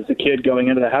story is the kid going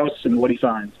into the house and what he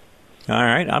finds. All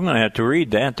right, I'm going to have to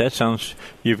read that. That sounds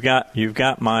you've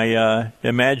got my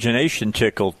imagination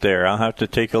tickled there. I'll have to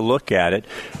take a look at it.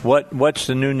 What's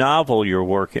the new novel you're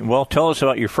working? Well, tell us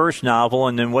about your first novel,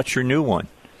 and then what's your new one?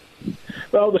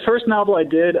 Well, the first novel I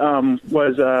did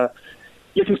was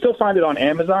you can still find it on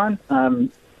Amazon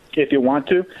if you want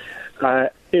to.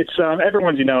 It's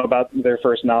everyone's, about their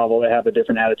first novel. They have a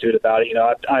different attitude about it. You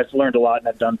know, I've learned a lot and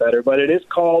I've done better. But it is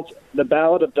called The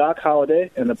Ballad of Doc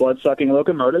Holliday and the Blood-Sucking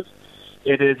Locomotive.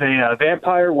 It is a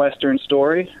vampire Western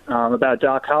story about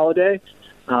Doc Holliday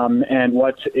and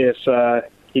what if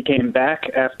he came back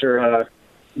after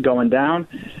going down.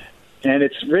 And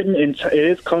it's written it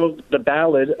is called The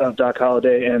Ballad of Doc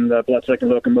Holliday and the Blood-Sucking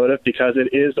Locomotive because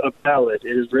it is a ballad.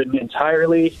 It is written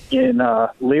entirely in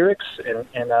lyrics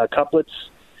and couplets,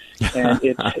 and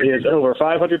it is over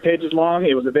 500 pages long.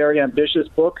 It was a very ambitious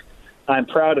book. I'm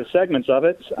proud of segments of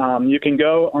it. You can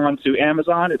go onto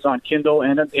Amazon. It's on Kindle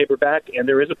and on paperback, and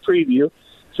there is a preview.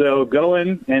 So go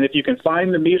in, and if you can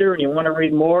find the meter and you want to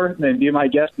read more, then be my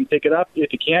guest and pick it up.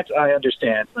 If you can't, I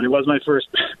understand. But it was my first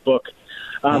book.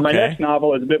 My next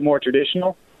novel is a bit more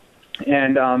traditional,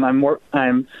 and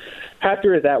I'm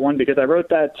happier with that one because I wrote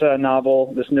that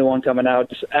novel, this new one coming out,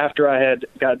 just after I had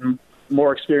gotten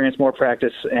more experience, more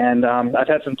practice, and I've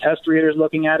had some test readers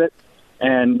looking at it,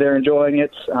 and they're enjoying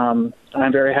it. I'm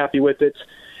very happy with it.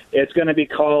 It's going to be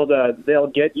called They'll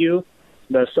Get You,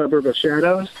 the Suburb of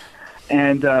Shadows,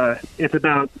 and it's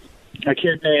about a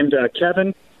kid named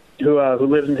Kevin who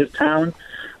lives in his town,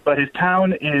 but his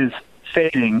town is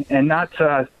fading, and not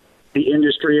the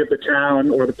industry of the town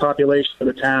or the population of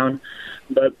the town,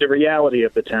 but the reality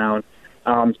of the town.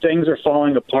 Things are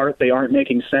falling apart. They aren't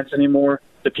making sense anymore.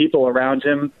 The people around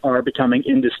him are becoming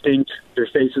indistinct. Their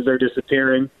faces are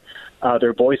disappearing.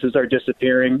 Their voices are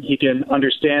disappearing. He can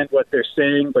understand what they're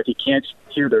saying, but he can't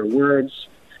hear their words.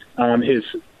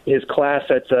 His class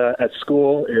at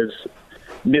school is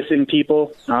missing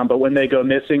people, but when they go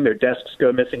missing, their desks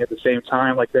go missing at the same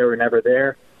time, like they were never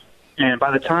there. And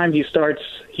by the time he starts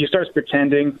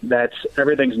pretending that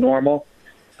everything's normal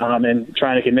and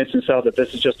trying to convince himself that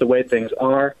this is just the way things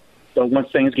are. But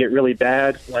once things get really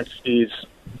bad, once these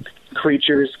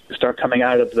creatures start coming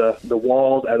out of the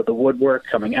walls, out of the woodwork,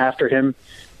 coming after him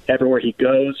everywhere he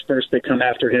goes. First they come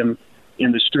after him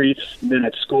in the streets, then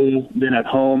at school, then at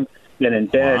home, then in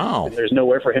bed. Wow. And there's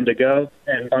nowhere for him to go.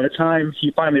 And by the time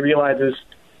he finally realizes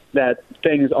that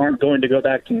things aren't going to go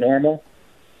back to normal,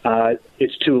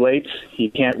 it's too late. He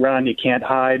can't run, he can't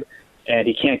hide, and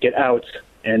he can't get out.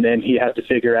 And then he has to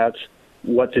figure out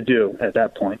what to do at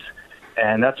that point.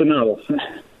 And that's a novel.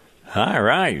 All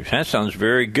right. That sounds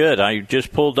very good. I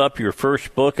just pulled up your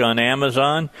first book on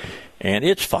Amazon, and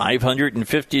it's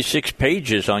 556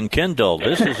 pages on Kindle.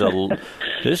 This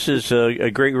is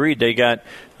a great read. They got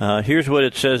Here's what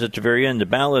it says at the very end. The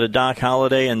Ballad of Doc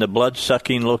Holliday and the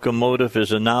Blood-Sucking Locomotive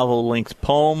is a novel-length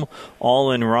poem,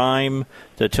 all in rhyme,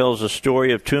 that tells the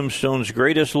story of Tombstone's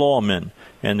greatest lawmen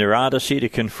and their odyssey to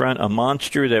confront a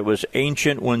monster that was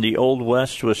ancient when the Old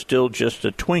West was still just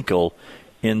a twinkle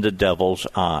in the devil's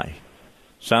eye.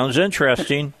 Sounds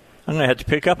interesting. I'm going to have to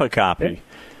pick up a copy.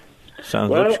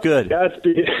 Looks good.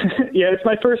 Yeah, it's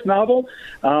my first novel.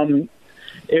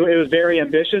 It was very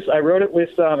ambitious. I wrote it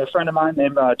with a friend of mine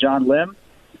named John Lim,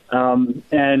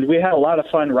 and we had a lot of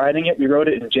fun writing it. We wrote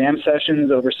it in jam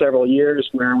sessions over several years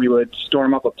where we would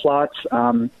storm up a plot,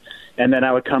 and then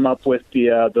I would come up with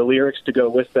the lyrics to go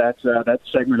with that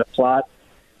segment of plot.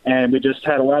 And we just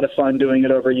had a lot of fun doing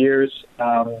it over years.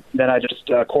 Then I just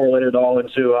correlated it all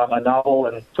into a novel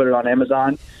and put it on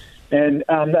Amazon. And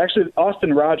actually,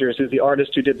 Austin Rogers, who's the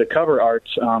artist who did the cover art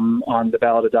on The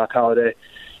Ballad of Doc Holliday,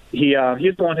 he's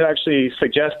the one who actually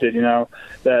suggested,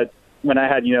 that when I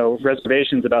had,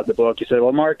 reservations about the book, he said,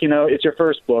 well, Mark, it's your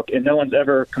first book, and no one's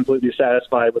ever completely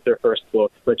satisfied with their first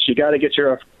book. But you got to get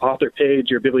your author page,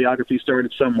 your bibliography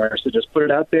started somewhere. So just put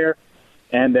it out there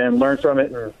and then learn from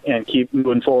it and keep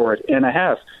moving forward. And I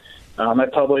have. I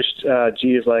published, 5,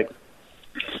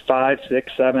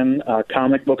 6, 7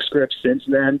 comic book scripts since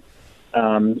then.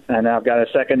 And I've got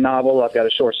a second novel. I've got a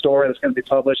short story that's going to be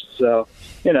published. So,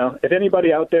 if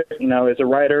anybody out there, is a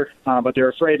writer, but they're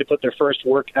afraid to put their first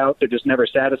work out, they're just never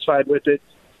satisfied with it,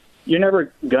 you're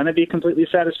never going to be completely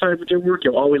satisfied with your work.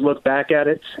 You'll always look back at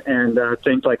it and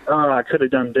think like, I could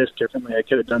have done this differently. I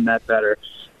could have done that better.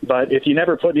 But if you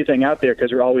never put anything out there because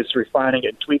you're always refining it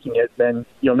and tweaking it, then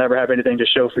you'll never have anything to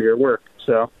show for your work.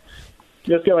 So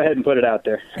just go ahead and put it out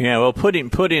there. Yeah, well,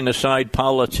 putting aside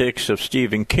politics of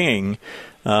Stephen King,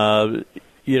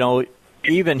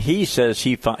 even he says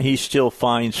he still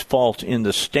finds fault in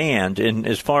The Stand. And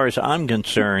as far as I'm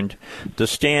concerned, The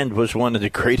Stand was one of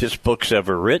the greatest books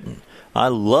ever written. I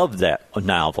love that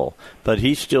novel, but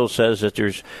he still says that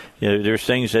there's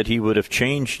things that he would have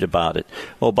changed about it.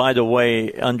 Oh, by the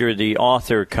way, under the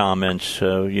author comments,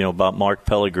 about Mark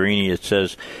Pellegrini, it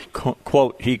says,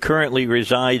 quote, he currently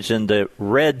resides in the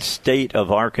red state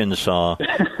of Arkansas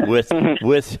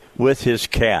with his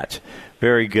cat.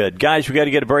 Very good. Guys, we got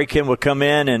to get a break in. We'll come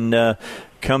in and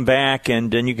come back,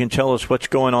 and then you can tell us what's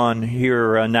going on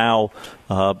here now.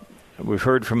 We've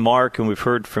heard from Mark and we've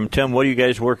heard from Tim. What are you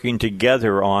guys working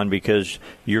together on? Because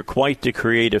you're quite the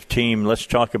creative team. Let's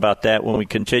talk about that when we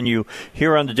continue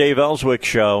here on the Dave Elswick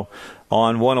Show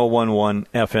on 101.1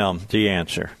 FM, The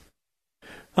Answer.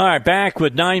 All right, back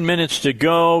with 9 minutes to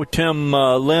go. Tim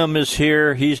Lim is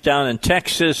here. He's down in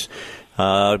Texas.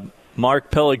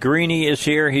 Mark Pellegrini is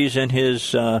here. He's in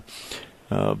his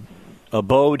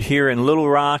abode here in Little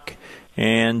Rock.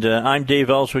 And I'm Dave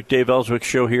Elswick, Dave Elswick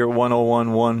Show here at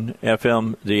 101.1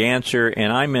 FM, The Answer,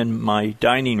 and I'm in my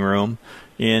dining room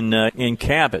in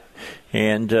Cabot.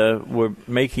 And we're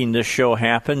making this show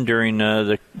happen during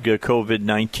the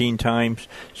COVID-19 times.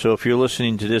 So if you're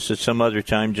listening to this at some other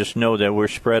time, just know that we're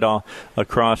spread all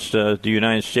across the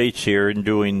United States here and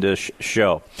doing this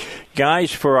show.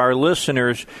 Guys, for our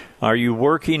listeners, are you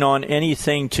working on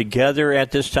anything together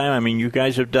at this time? I mean, you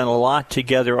guys have done a lot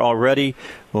together already.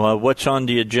 What's on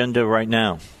the agenda right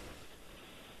now?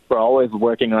 We're always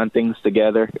working on things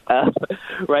together.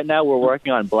 Right now we're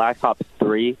working on Black Ops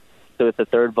 3. So it's the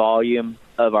third volume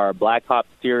of our Black Ops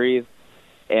series.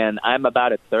 And I'm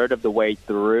about a third of the way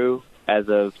through as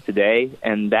of today.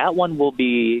 And that one will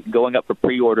be going up for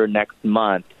pre-order next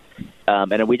month.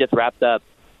 And we just wrapped up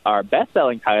our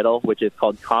best-selling title, which is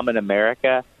called Common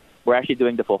America. We're actually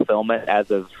doing the fulfillment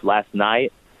as of last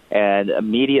night. And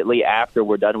immediately after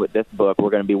we're done with this book,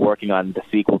 we're going to be working on the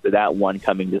sequel to that one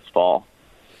coming this fall.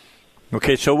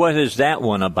 Okay, so what is that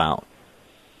one about?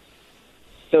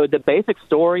 So the basic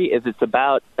story is it's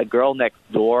about a girl next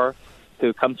door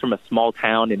who comes from a small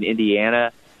town in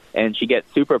Indiana, and she gets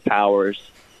superpowers.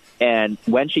 And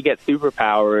when she gets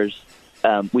superpowers,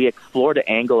 we explore the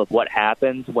angle of what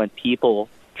happens when people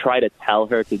try to tell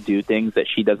her to do things that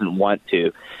she doesn't want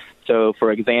to. So,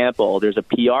 for example, there's a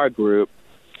PR group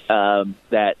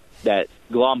that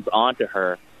gloms onto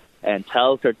her and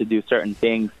tells her to do certain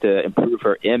things to improve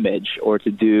her image or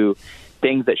to do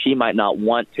things that she might not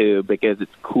want to because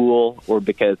it's cool or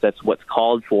because that's what's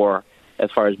called for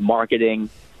as far as marketing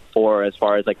or as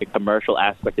far as like a commercial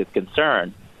aspect is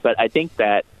concerned. But I think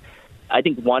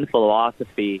one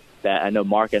philosophy that I know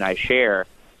Mark and I share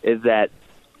is that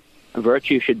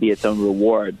virtue should be its own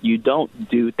reward. You don't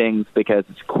do things because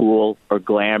it's cool or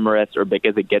glamorous or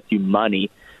because it gets you money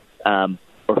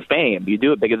or fame. You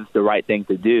do it because it's the right thing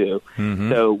to do. Mm-hmm.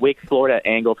 So we explore that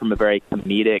angle from a very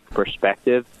comedic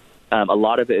perspective. A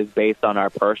lot of it is based on our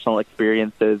personal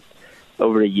experiences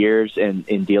over the years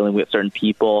in dealing with certain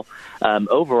people.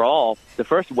 Overall, the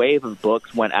first wave of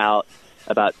books went out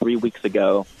about 3 weeks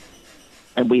ago,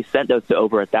 and we sent those to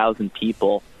over 1,000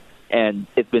 people, and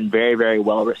it's been very, very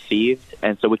well received.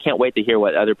 And so we can't wait to hear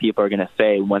what other people are going to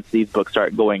say once these books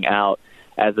start going out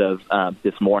as of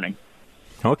this morning.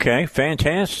 Okay,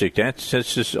 fantastic. That's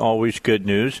just always good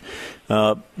news.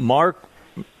 Mark,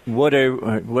 what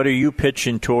are you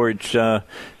pitching towards Tim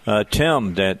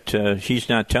that he's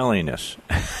not telling us?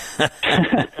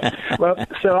 Well,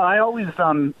 so I always,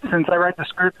 since I write the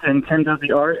script and Tim does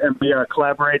the art and we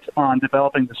collaborate on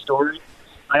developing the story,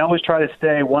 I always try to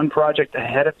stay one project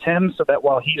ahead of Tim so that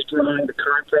while he's drawing the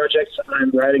current projects,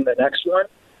 I'm writing the next one.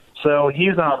 So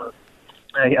he's,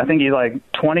 I think he's like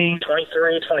 20,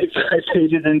 23, 25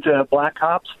 pages into Black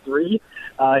Ops 3.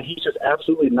 He's just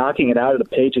absolutely knocking it out at a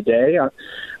page a day.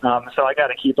 So I got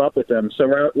to keep up with him.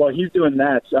 So while he's doing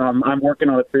that, I'm working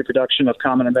on the pre-production of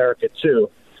Common America 2.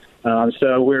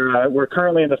 So we're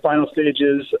currently in the final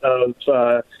stages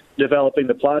of developing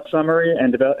the plot summary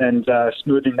and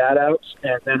smoothing that out,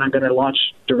 and then I'm going to launch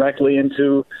directly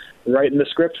into writing the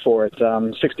script for it.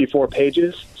 64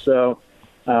 pages, so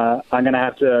I'm going to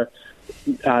have to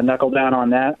knuckle down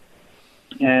on that.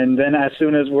 And then as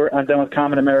soon as I'm done with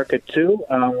Common America 2,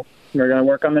 we're going to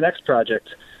work on the next project.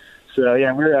 So,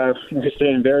 yeah, we're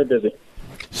staying very busy.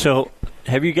 So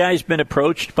have you guys been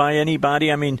approached by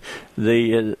anybody? I mean,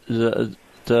 the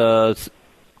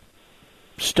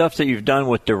stuff that you've done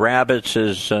with the rabbits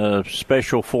as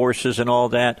special forces and all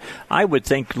that, I would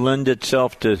think lend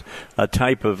itself to a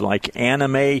type of like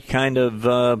anime kind of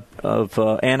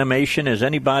animation. Has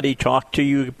anybody talked to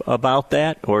you about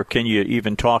that, or can you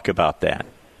even talk about that?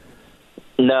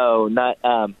 No, not.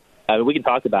 I mean, we can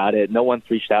talk about it. No one's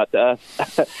reached out to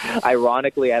us.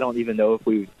 Ironically, I don't even know if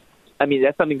we. I mean,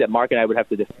 that's something that Mark and I would have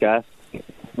to discuss.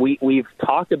 We've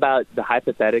talked about the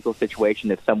hypothetical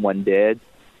situation if someone did.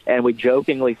 And we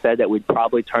jokingly said that we'd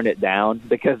probably turn it down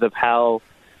because of how,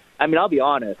 I mean, I'll be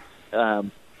honest,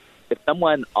 if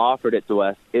someone offered it to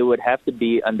us, it would have to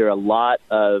be under a lot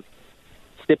of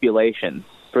stipulations.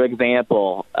 For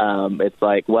example, it's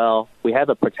like, well, we have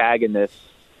a protagonist.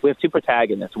 We have two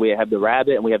protagonists. We have the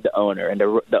rabbit and we have the owner. And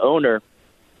the owner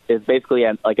is basically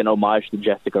like an homage to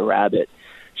Jessica Rabbit.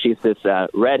 She's this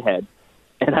redhead.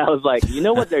 And I was like, you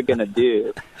know what they're going to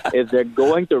do is they're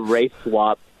going to race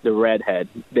swap the redhead.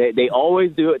 They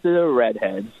always do it to the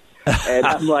redheads. And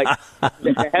I'm like,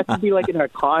 it has to be like in our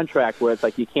contract where it's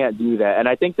like you can't do that. And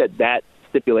I think that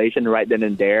stipulation right then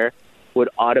and there would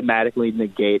automatically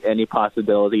negate any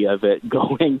possibility of it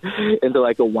going into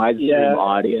like a widescreen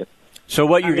audience. So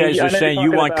what you guys are saying,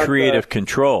 you want creative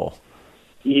control.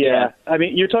 Yeah. I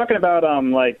mean, you're talking about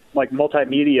like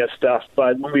multimedia stuff,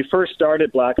 but when we first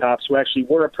started Black Ops, we actually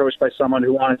were approached by someone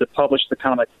who wanted to publish the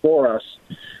comic for us,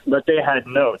 but they had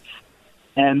notes.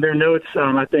 And their notes,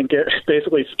 I think, it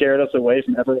basically scared us away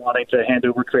from ever wanting to hand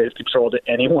over creative control to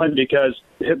anyone because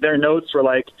their notes were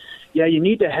like, yeah, you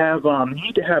need to have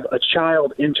a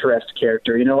child interest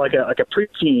character, you know, like a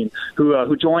preteen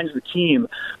who joins the team,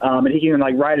 and he can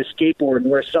like ride a skateboard and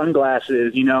wear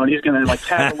sunglasses, you know, and he's gonna like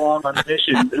tag along on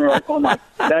missions. And we're like, oh my,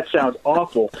 that sounds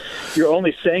awful. You're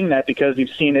only saying that because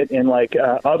you've seen it in like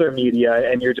other media,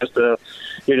 and you're just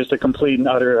a complete and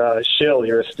utter shill.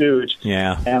 You're a stooge.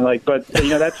 Yeah. And like, but you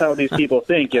know, that's how these people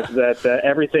think, is that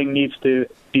everything needs to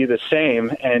be the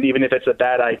same, and even if it's a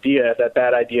bad idea, if that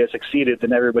bad idea succeeded,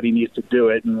 then everybody needs to do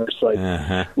it. And we're just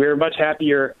like, we're much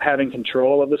happier having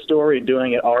control of the story and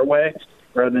doing it our way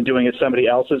rather than doing it somebody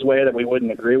else's way that we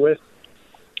wouldn't agree with.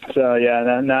 So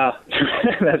yeah, no,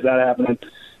 that's not happening.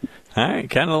 I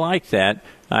kind of like that.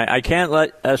 I can't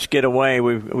let us get away.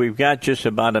 We've got just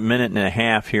about a minute and a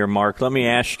half here, Mark. Let me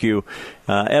ask you.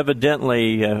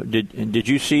 Evidently, did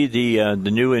you see the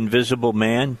new Invisible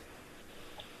Man?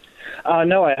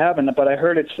 No, I haven't, but I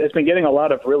heard it's been getting a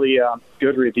lot of really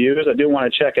good reviews. I do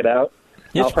want to check it out.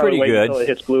 It's pretty good. Until it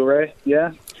hits Blu-ray.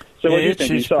 Yeah. So what do you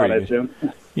think? You saw it, I assume.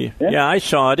 Yeah, I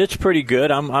saw it. It's pretty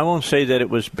good. I won't say that it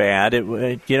was bad.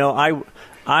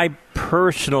 I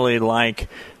personally like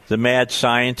the Mad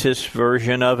Scientist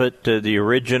version of it, the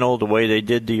original, the way they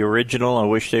did the original. I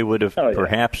wish they would have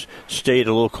perhaps stayed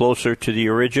a little closer to the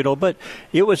original, but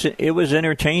it was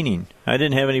entertaining. I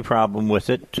didn't have any problem with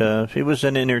it. It was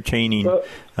an entertaining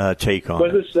take on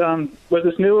it. Was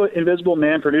this new Invisible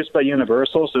Man produced by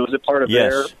Universal? So was it part of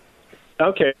their?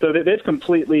 Okay, so they've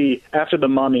completely, after The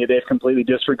Mummy, they've completely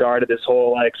disregarded this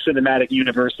whole like cinematic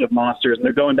universe of monsters, and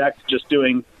they're going back to just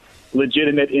doing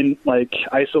legitimate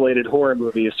isolated horror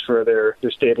movies for their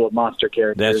stable of monster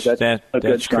characters.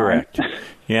 That's correct.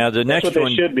 Yeah, the next what they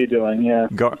one should be doing. Yeah,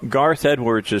 Garth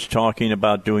Edwards is talking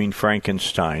about doing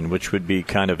Frankenstein, which would be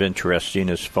kind of interesting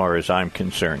as far as I'm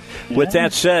concerned. Yeah. With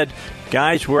that said,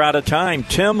 guys, we're out of time.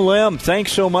 Tim Lim,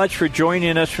 thanks so much for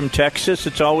joining us from Texas.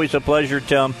 It's always a pleasure,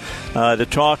 Tim, to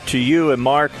talk to you. And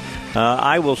Mark,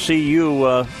 I will see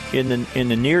you in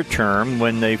the near term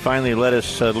when they finally let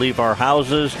us leave our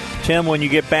houses. Tim, when you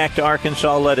get back to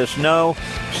Arkansas, let us know.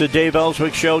 It's the Dave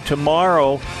Elswick Show.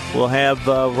 Tomorrow we'll have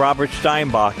Robert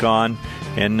Steinbach on,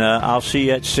 and I'll see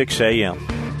you at 6 a.m.